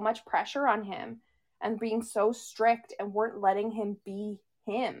so much pressure on him and being so strict and weren't letting him be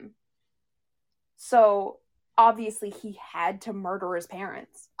him. So obviously he had to murder his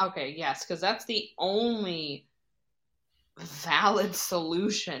parents. Okay, yes, because that's the only valid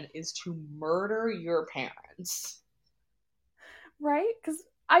solution is to murder your parents. Right? Because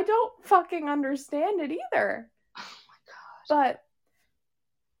I don't fucking understand it either. Oh my god.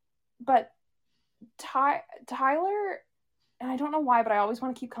 But Tyler and I don't know why, but I always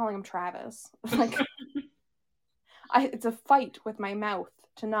want to keep calling him Travis. Like, it's a fight with my mouth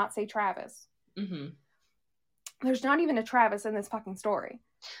to not say Travis. Mm-hmm. There's not even a Travis in this fucking story.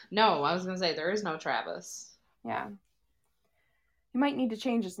 No, I was going to say, there is no Travis. Yeah. He might need to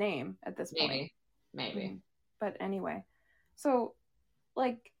change his name at this point. Maybe. But anyway. So,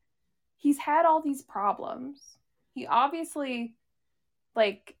 like, he's had all these problems. He obviously,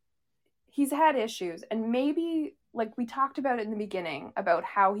 like, he's had issues. And maybe, like, we talked about it in the beginning about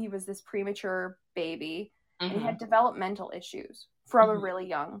how he was this premature baby. And he had developmental issues from a really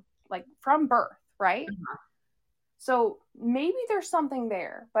young, like, from birth, right? So maybe there's something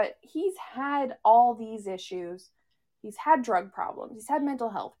there. But he's had all these issues. He's had drug problems. He's had mental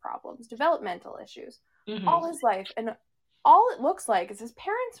health problems, developmental issues, all his life. And all it looks like is his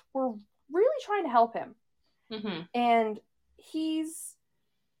parents were really trying to help him. And he's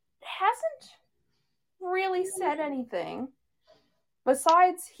hasn't really said anything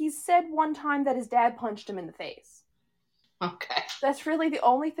besides he's said one time that his dad punched him in the face. Okay. That's really the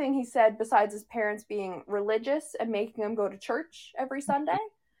only thing he said besides his parents being religious and making him go to church every Sunday.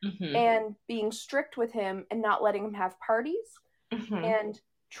 And being strict with him and not letting him have parties and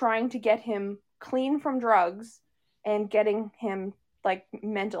trying to get him clean from drugs and getting him, like,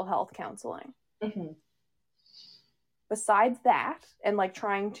 mental health counseling. Besides that, and, like,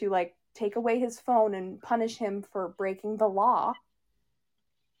 trying to, like, take away his phone and punish him for breaking the law,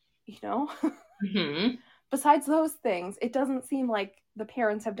 you know? Besides those things, it doesn't seem like the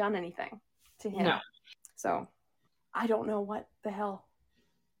parents have done anything to him. No. So, I don't know what the hell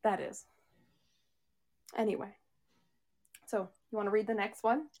that is. Anyway. So, you want to read the next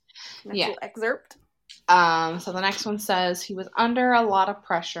one? Next little excerpt? So the next one says, he was under a lot of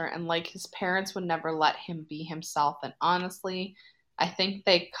pressure and, like, his parents would never let him be himself. And honestly, I think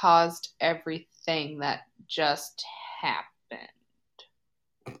they caused everything that just happened.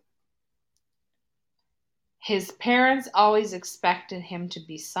 His parents always expected him to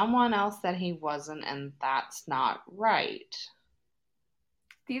be someone else that he wasn't, and that's not right.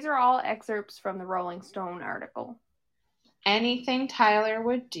 These are all excerpts from the Rolling Stone article. Anything Tyler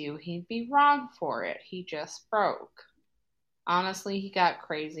would do, he'd be wrong for it. He just broke. Honestly, he got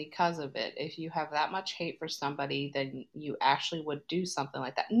crazy because of it. If you have that much hate for somebody, then you actually would do something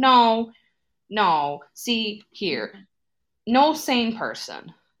like that. No. See, here. No sane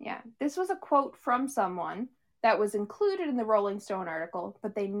person. Yeah. This was a quote from someone that was included in the Rolling Stone article,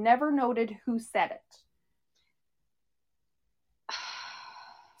 but they never noted who said it.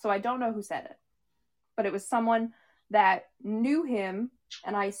 So I don't know who said it. But it was someone that knew him,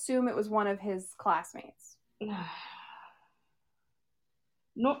 and I assume it was one of his classmates.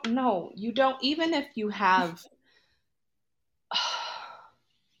 No, you don't. Even if you have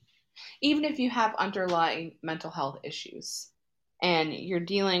underlying mental health issues and you're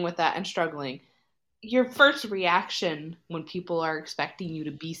dealing with that and struggling, your first reaction when people are expecting you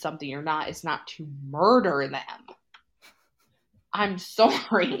to be something you're not is not to murder them. I'm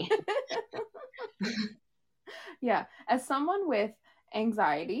sorry. Yeah. As someone with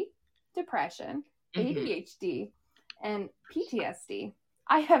anxiety, depression, ADHD, and PTSD,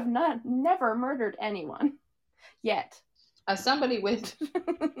 I have never murdered anyone yet. As somebody with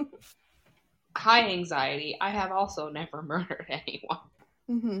high anxiety, I have also never murdered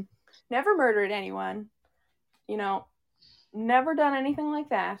anyone. Never murdered anyone. You know, never done anything like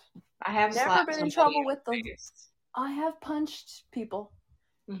that. I have never been in trouble with the. I have punched people.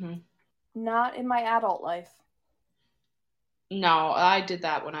 Not in my adult life. No, I did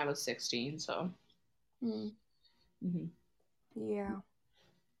that when I was 16, so. Yeah.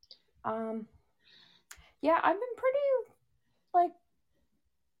 Yeah, I've been pretty, like,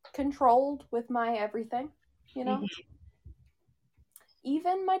 controlled with my everything, you know?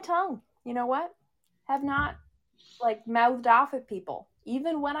 Even my tongue, you know what? Have not, like, mouthed off at people,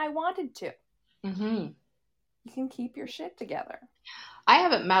 even when I wanted to. You can keep your shit together. I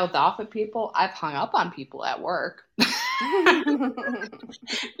haven't mouthed off at people. I've hung up on people at work.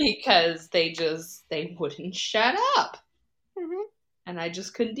 Because they wouldn't shut up. And I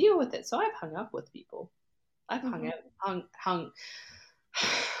just couldn't deal with it. So I've hung up with people. I've hung.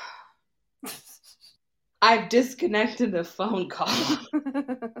 I've disconnected a phone call.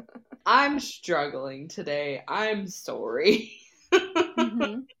 I'm struggling today. I'm sorry.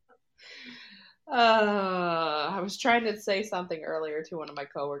 I was trying to say something earlier to one of my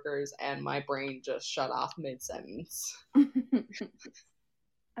coworkers, and my brain just shut off mid-sentence.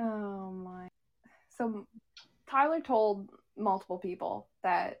 Oh my. So Tyler told multiple people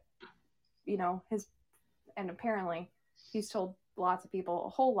that, you know, and apparently he's told lots of people a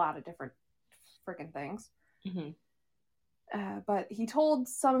whole lot of different freaking things. But he told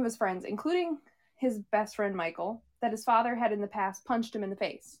some of his friends, including his best friend Michael, that his father had in the past punched him in the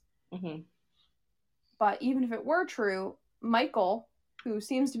face. Mm-hmm. But even if it were true, Michael, who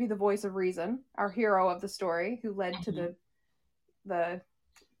seems to be the voice of reason, our hero of the story, who led to the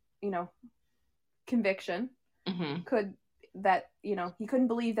conviction, he couldn't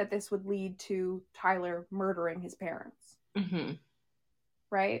believe that this would lead to Tyler murdering his parents. Mm-hmm.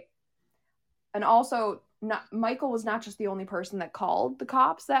 Right? And also, Michael was not just the only person that called the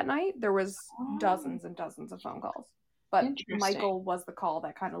cops that night. There was dozens and dozens of phone calls. But Michael was the call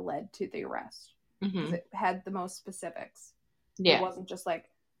that kind of led to the arrest. Because it had the most specifics. Yeah. It wasn't just like,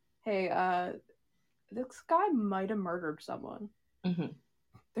 hey, this guy might have murdered someone. Mm-hmm.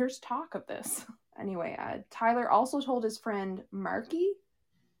 There's talk of this. Anyway, Tyler also told his friend Marky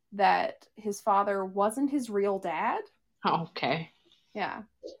that his father wasn't his real dad. Okay. Yeah.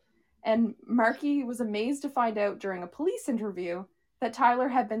 And Marky was amazed to find out during a police interview that Tyler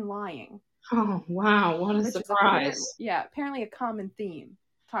had been lying. Oh, wow. What a surprise. Apparently a common theme,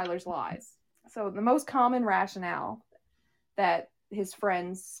 Tyler's lies. So the most common rationale that his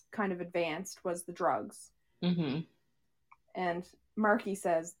friends kind of advanced was the drugs. Mm-hmm. And Marky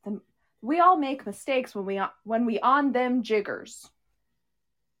says, we all make mistakes when we on them jiggers.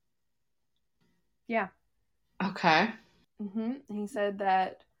 Yeah. Okay. Mm-hmm. He said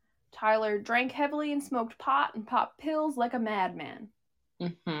that Tyler drank heavily and smoked pot and popped pills like a madman.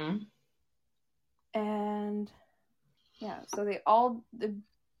 Mm-hmm. And yeah, so the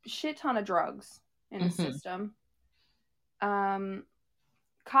shit ton of drugs in his system.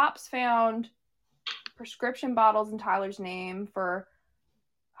 Cops found prescription bottles in Tyler's name for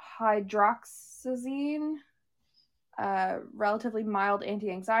hydroxyzine, relatively mild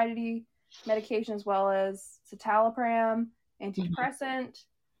anti-anxiety medication, as well as citalopram, antidepressant.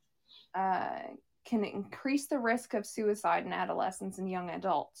 Can increase the risk of suicide in adolescents and young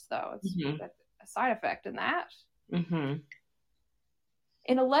adults, though. It's a side effect in that. Mm-hmm.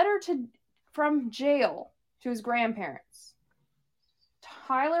 In a letter from jail to his grandparents,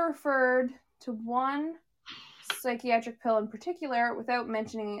 Tyler referred to one psychiatric pill in particular without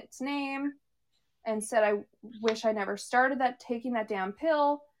mentioning its name and said, I wish I never started taking that damn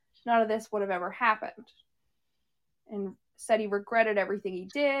pill. None of this would have ever happened. And said he regretted everything he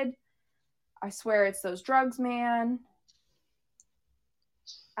did. I swear it's those drugs, man.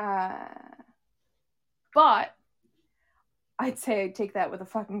 But I'd say I'd take that with a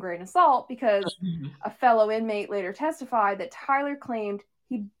fucking grain of salt, because a fellow inmate later testified that Tyler claimed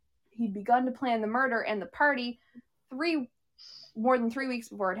he'd begun to plan the murder and the party more than 3 weeks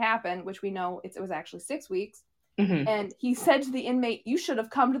before it happened, which we know it was actually 6 weeks. Mm-hmm. And he said to the inmate, you should have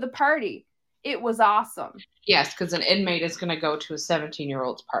come to the party. It was awesome. Yes, because an inmate is going to go to a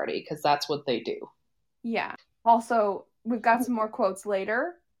 17-year-old's party, because that's what they do. Yeah. Also, we've got some more quotes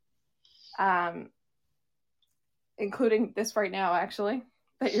later, including this right now, actually,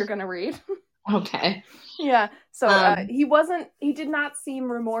 that you're going to read. Okay. Yeah. So he did not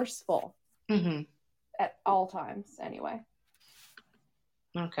seem remorseful at all times, anyway.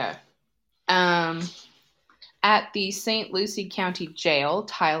 Okay. At the St. Lucie County Jail,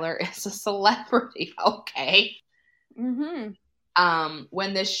 Tyler is a celebrity. Okay. Mm-hmm.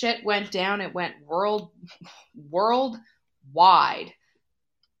 When this shit went down, it went worldwide.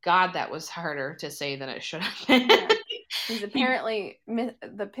 God, that was harder to say than it should have been. Yeah. He's apparently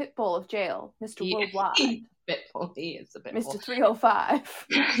the pit bull of jail, Mr. Worldwide. Pitbull. He is the pitbull. Mr. 305.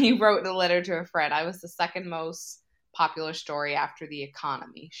 He wrote a letter to a friend. I was the second most popular story after the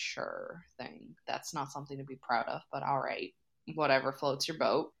economy. Sure thing. That's not something to be proud of, but all right. Whatever floats your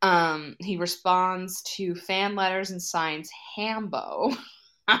boat. He responds to fan letters and signs Hambo.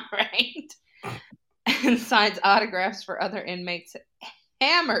 All right. And signs autographs for other inmates.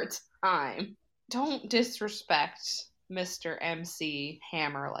 Hammer time. Don't disrespect Mr. MC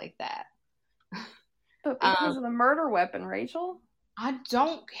Hammer like that. But because of the murder weapon, Rachel? I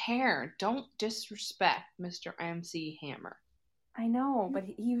don't care. Don't disrespect Mr. MC Hammer. I know, but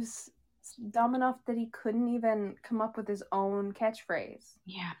he was dumb enough that he couldn't even come up with his own catchphrase.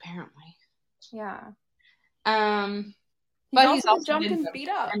 Yeah, apparently. Yeah. But he's also jumped and beat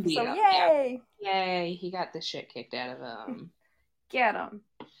up. So yay! Yeah. Yay! He got the shit kicked out of him. Get him.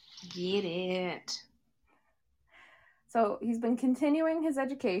 Get it. So he's been continuing his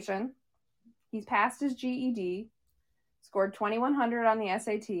education. He's passed his GED. Scored 2,100 on the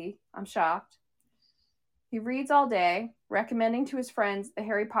SAT. I'm shocked. He reads all day, recommending to his friends the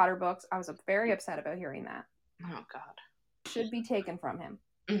Harry Potter books. I was very upset about hearing that. Oh, God. Should be taken from him.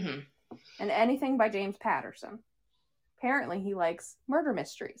 Mm-hmm. And anything by James Patterson. Apparently, he likes murder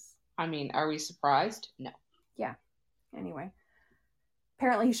mysteries. I mean, are we surprised? No. Yeah. Anyway.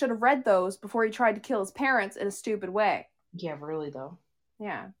 Apparently he should have read those before he tried to kill his parents in a stupid way. Yeah, really, though.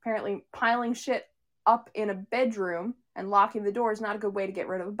 Yeah, apparently piling shit up in a bedroom and locking the door is not a good way to get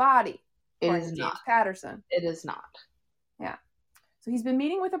rid of a body. It is not. James Patterson. It is not. Yeah. So he's been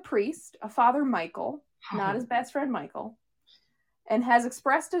meeting with a priest, a Father Michael, not his best friend Michael, and has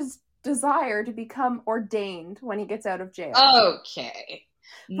expressed his desire to become ordained when he gets out of jail. Okay.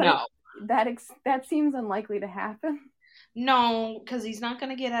 No. That seems unlikely to happen. No, because he's not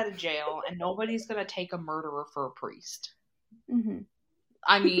going to get out of jail, and nobody's going to take a murderer for a priest. Mm-hmm.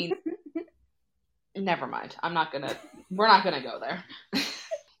 I mean, never mind. We're not going to go there.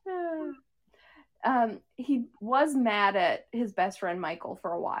 He was mad at his best friend Michael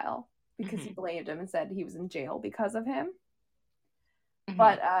for a while because he blamed him and said he was in jail because of him. Mm-hmm.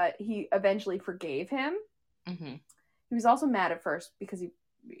 But he eventually forgave him. Mm-hmm. He was also mad at first because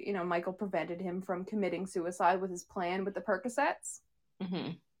Michael prevented him from committing suicide with his plan with the Percocets.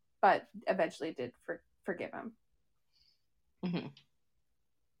 Mm-hmm. But eventually did forgive him. Mm-hmm.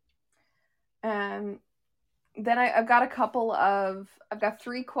 Then I've got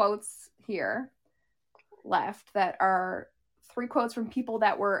 3 quotes here left that are 3 quotes from people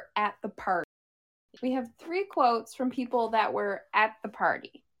that were at the party. We have 3 quotes from people that were at the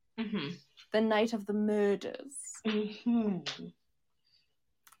party. Mm-hmm. The night of the murders. Mm-hmm.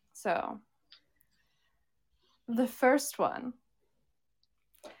 So, the first one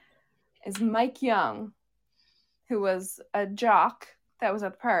is Mike Young, who was a jock that was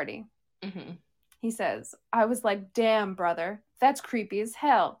at the party. Mm-hmm. He says, "I was like, damn, brother, that's creepy as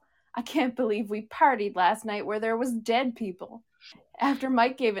hell. I can't believe we partied last night where there was dead people." After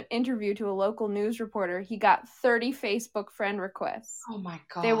Mike gave an interview to a local news reporter, he got 30 Facebook friend requests. Oh my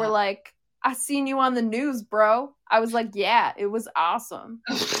God. They were like, "I seen you on the news, bro." I was like, "Yeah, it was awesome."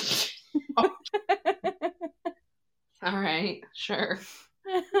 All right, sure.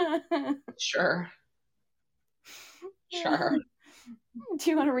 Sure. Do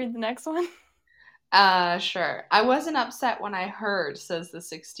you want to read the next one? Sure. "I wasn't upset when I heard," says the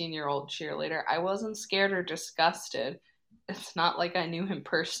 16-year-old cheerleader. "I wasn't scared or disgusted. It's not like I knew him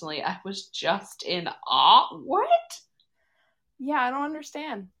personally. I was just in awe." What? Yeah, I don't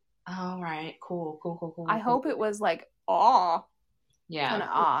understand. All right, cool. I hope it was like awe. Yeah. Kind of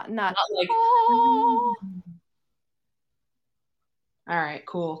awe, not like awe. All right,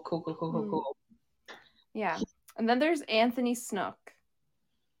 cool. Yeah. And then there's Anthony Snook.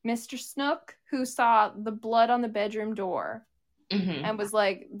 Mr. Snook, who saw the blood on the bedroom door and was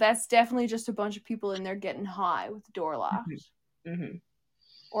like, "That's definitely just a bunch of people in there getting high with the door locked." Mm-hmm.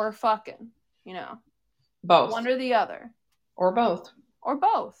 Or fucking, both. One or the other. Or both.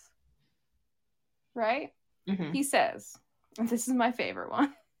 Right? Mm-hmm. He says, and this is my favorite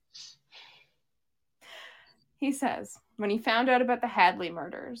one. He says, when he found out about the Hadley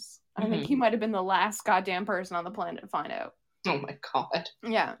murders, I think he might have been the last goddamn person on the planet to find out. Oh my God.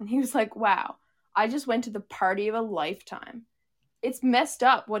 Yeah. And he was like, "Wow, I just went to the party of a lifetime. It's messed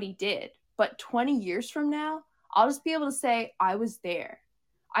up what he did, but 20 years from now, I'll just be able to say I was there.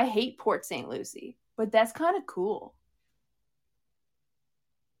 I hate Port St. Lucie, but that's kind of cool."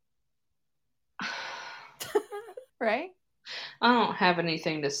 Right? I don't have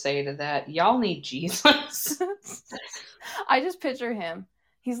anything to say to that. Y'all need Jesus. I just picture him.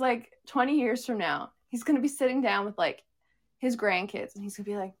 He's like 20 years from now, he's going to be sitting down with like his grandkids and he's going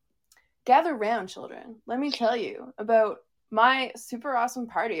to be like, "Gather round, children. Let me tell you about my super awesome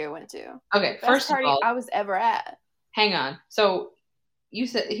party I went to." Okay, Best first party of all, I was ever at. Hang on. So you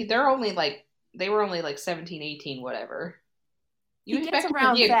said they were only like 17, 18, whatever. He gets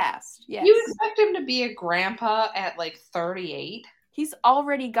around fast. Yes. You expect him to be a grandpa at like 38? He's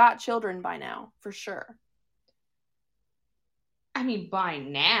already got children by now, for sure. I mean, by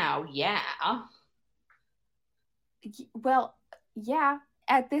now, yeah. Well, yeah.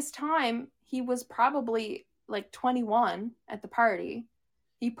 At this time, he was probably like 21 at the party.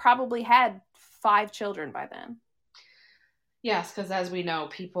 He probably had 5 children by then. Yes, because as we know,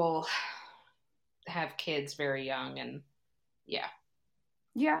 people have kids very young, and yeah.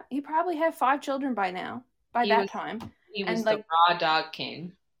 Yeah, he probably had 5 children by now. By that time. He was the raw dog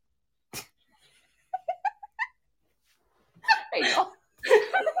king. Rachel.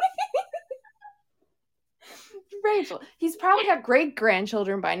 He's probably got great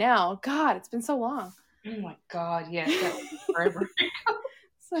grandchildren by now. God, it's been so long. Oh my God, yes, that was forever.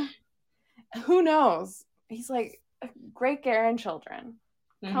 So, who knows? He's like, great grandchildren.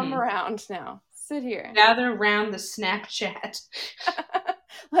 Come around now. Sit here. Gather around the Snapchat.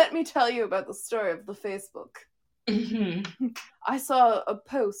 Let me tell you about the story of the Facebook. I saw a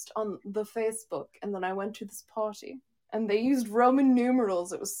post on the Facebook and then I went to this party And they used Roman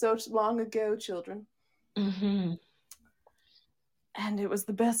numerals. It was so long ago, children. Mm-hmm. And it was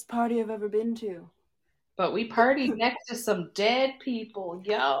the best party I've ever been to. But we partied next to some dead people,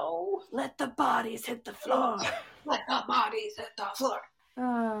 yo. Let the bodies hit the floor. Let the bodies hit the floor.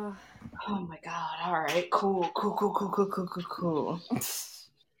 Oh my god. All right. Cool.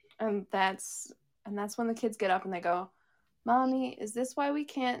 And that's when the kids get up and they go, Mommy, is this why we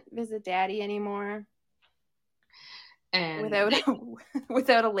can't visit Daddy anymore? And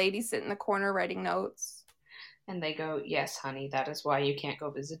without a lady sit in the corner writing notes. And they go, yes, honey, that is why you can't go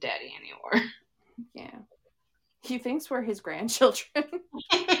visit Daddy anymore. Yeah. He thinks we're his grandchildren.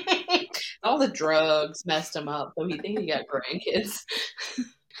 All the drugs messed him up, so he thinks he got grandkids.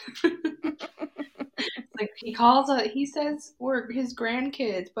 Like he says we're his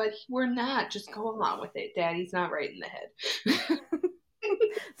grandkids, but we're not. Just go along with it. Daddy's not right in the head.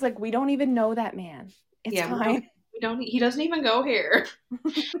 It's like, we don't even know that man. It's fine. We don't. He doesn't even go here.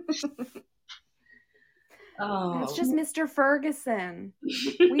 Oh, it's just Mr. Ferguson.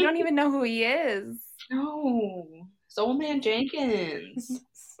 We don't even know who he is. No, it's Old Man Jenkins.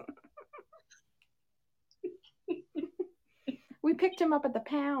 We picked him up at the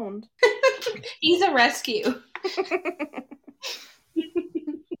pound. He's a rescue.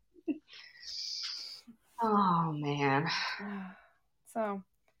 Oh, man. So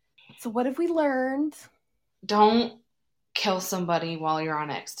what have we learned? Don't kill somebody while you're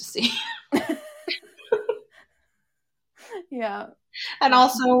on ecstasy. Yeah. And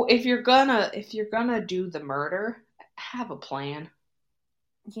also, if you're gonna do the murder, have a plan.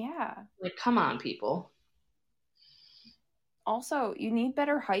 Yeah. Like, come on, people. Also, you need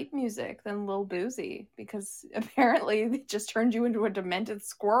better hype music than Lil Boozy, because apparently they just turned you into a demented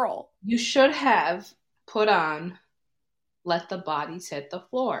squirrel. You should have put on Let the Bodies Hit the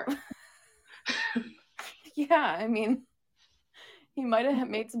Floor. Yeah, I mean, he might have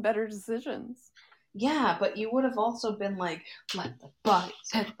made some better decisions. Yeah, but you would have also been like, let the bodies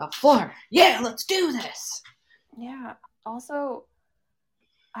hit the floor. Yeah, let's do this. Yeah. Also,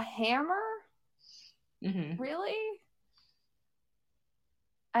 a hammer? Mm-hmm. Really?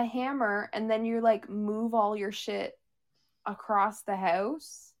 A hammer, and then you like move all your shit across the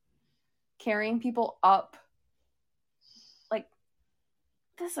house, carrying people up. Like,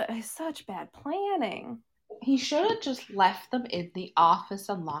 this is such bad planning. He should have just left them in the office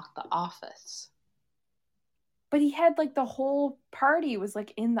and locked the office. But he had like the whole party was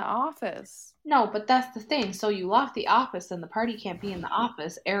like in the office. No, but that's the thing. So you lock the office and the party can't be in the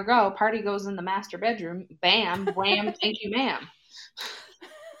office. Ergo, party goes in the master bedroom. Bam, wham, thank you, ma'am.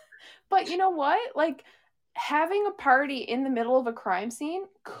 But you know what? Like, having a party in the middle of a crime scene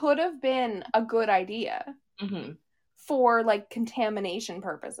could have been a good idea for like contamination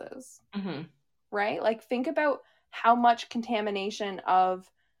purposes. Right? Like, think about how much contamination of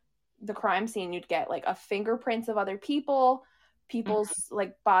the crime scene you'd get, like a fingerprints of other people's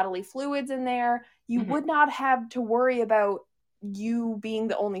like bodily fluids in there. You would not have to worry about you being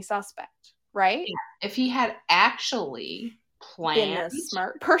the only suspect, right? Yeah. If he had actually planned, been a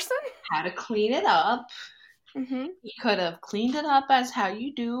smart person, how to clean it up, he could have cleaned it up as how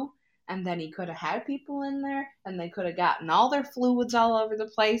you do, and then he could have had people in there, and they could have gotten all their fluids all over the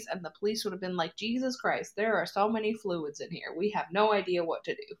place, and the police would have been like, Jesus Christ, there are so many fluids in here. We have no idea what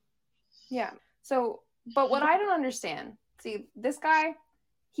to do. Yeah. So, but what I don't understand, see, this guy,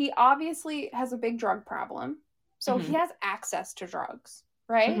 he obviously has a big drug problem. So he has access to drugs,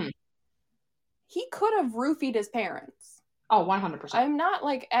 right? He could have roofied his parents. Oh, 100%. I'm not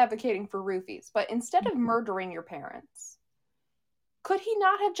like advocating for roofies, but instead of murdering your parents, could he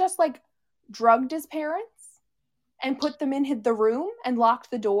not have just like drugged his parents and put them in the room and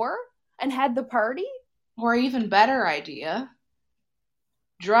locked the door and had the party? Or even better idea,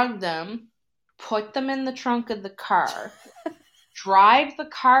 drug them, put them in the trunk of the car, drive the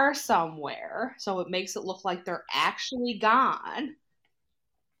car somewhere so it makes it look like they're actually gone,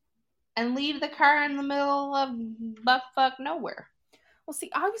 and leave the car in the middle of buttfuck nowhere. Well, see,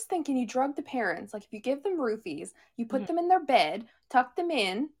 I was thinking you drug the parents. Like, if you give them roofies, you put them in their bed, tuck them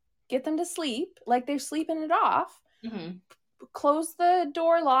in, get them to sleep, like they're sleeping it off, close the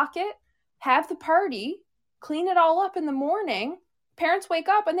door, lock it, have the party, clean it all up in the morning. Parents wake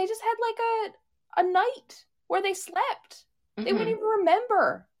up and they just had like a night where they slept. They wouldn't even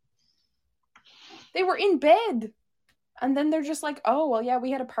remember. They were in bed. And then they're just like, oh, well, yeah,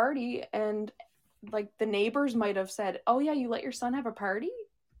 we had a party. And like the neighbors might have said, oh, yeah, you let your son have a party?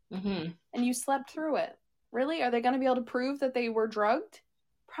 And you slept through it. Really? Are they going to be able to prove that they were drugged?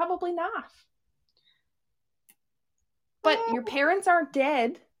 Probably not. But your parents aren't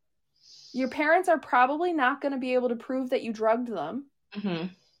dead. Your parents are probably not going to be able to prove that you drugged them. Mm-hmm.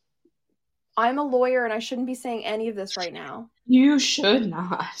 I'm a lawyer and I shouldn't be saying any of this right now. You should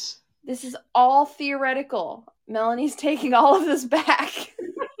not. This is all theoretical. Melanie's taking all of this back.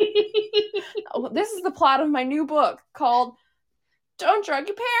 This is the plot of my new book called Don't Drug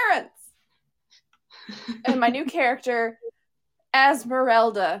Your Parents. And my new character,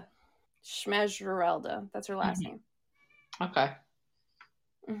 Esmeralda. Schmesmeralda. That's her last name. Okay.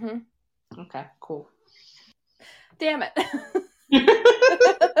 Mm-hmm. Okay, cool. Damn it.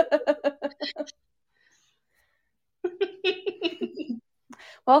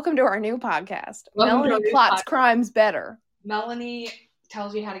 Welcome to our new podcast. Melanie plots crimes better. Melanie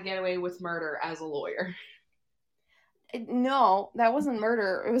tells you how to get away with murder as a lawyer. No, that wasn't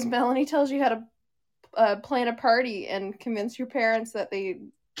murder. It was Melanie tells you how to plan a party and convince your parents that they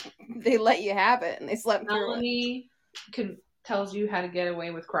let you have it and they slept through it. Melanie tells you how to get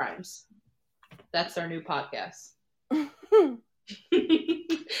away with crimes. That's our new podcast.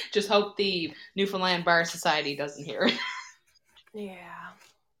 Just hope the Newfoundland Bar Society doesn't hear it. Yeah.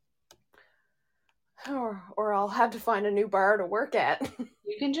 Or I'll have to find a new bar to work at.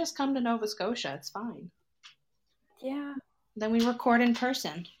 You can just come to Nova Scotia. It's fine. Yeah. Then we record in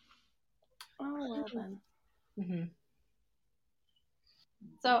person. Oh, well then. Mm-hmm.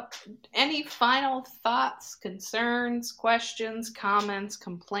 So, any final thoughts, concerns, questions, comments,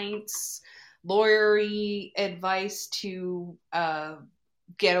 complaints, lawyery advice to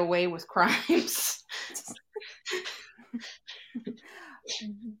get away with crimes?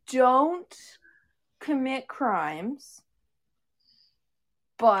 Don't commit crimes,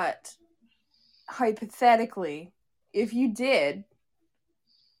 but hypothetically, if you did,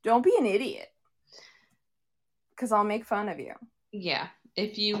 don't be an idiot, because I'll make fun of you. Yeah,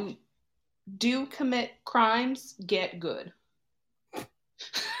 if you do commit crimes, get good.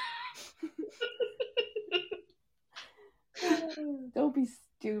 Don't be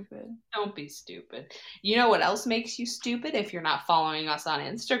stupid. Don't be stupid. You know what else makes you stupid? If you're not following us on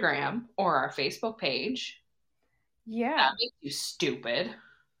Instagram or our Facebook page. Yeah. That makes you stupid.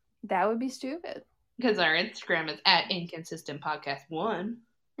 That would be stupid. Because our Instagram is at Inconsistent Podcast 1.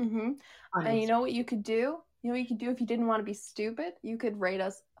 Mm-hmm. And you know what you could do? You know what you could do if you didn't want to be stupid? You could rate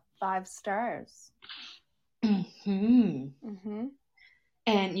us 5 stars. Mm-hmm. Mm-hmm.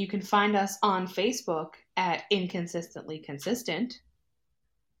 And you can find us on Facebook at Inconsistently Consistent.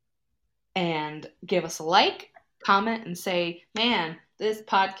 And give us a like, comment, and say, man, this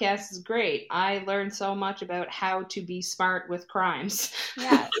podcast is great. I learned so much about how to be smart with crimes.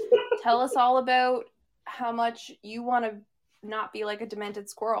 Yeah. Tell us all about how much you want to not be like a demented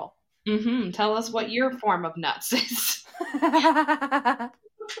squirrel. Mm-hmm. Tell us what your form of nuts is.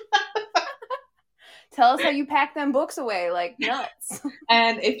 Tell us how you pack them books away like nuts.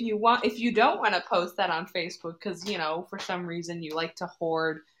 And if you don't want to post that on Facebook because, you know, for some reason you like to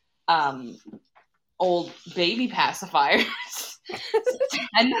hoard old baby pacifiers,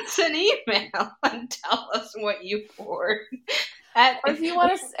 send us an email and tell us what you hoard. Or if you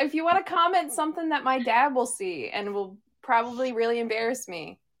want to comment something that my dad will see and will probably really embarrass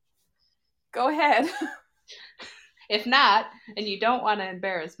me, go ahead. If not, and you don't want to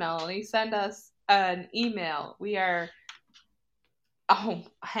embarrass Melanie, send us an email. We are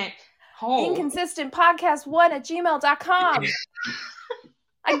inconsistentpodcast1@gmail.com.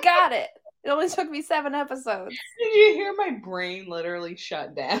 I got it. It only took me 7 episodes. Did you hear my brain literally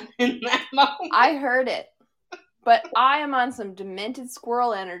shut down in that moment? I heard it. But I am on some demented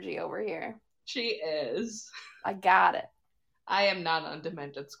squirrel energy over here. She is. I got it. I am not on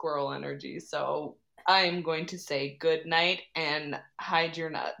demented squirrel energy, so I am going to say good night and hide your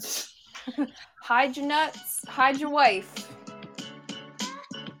nuts. Hide your nuts. Hide your wife.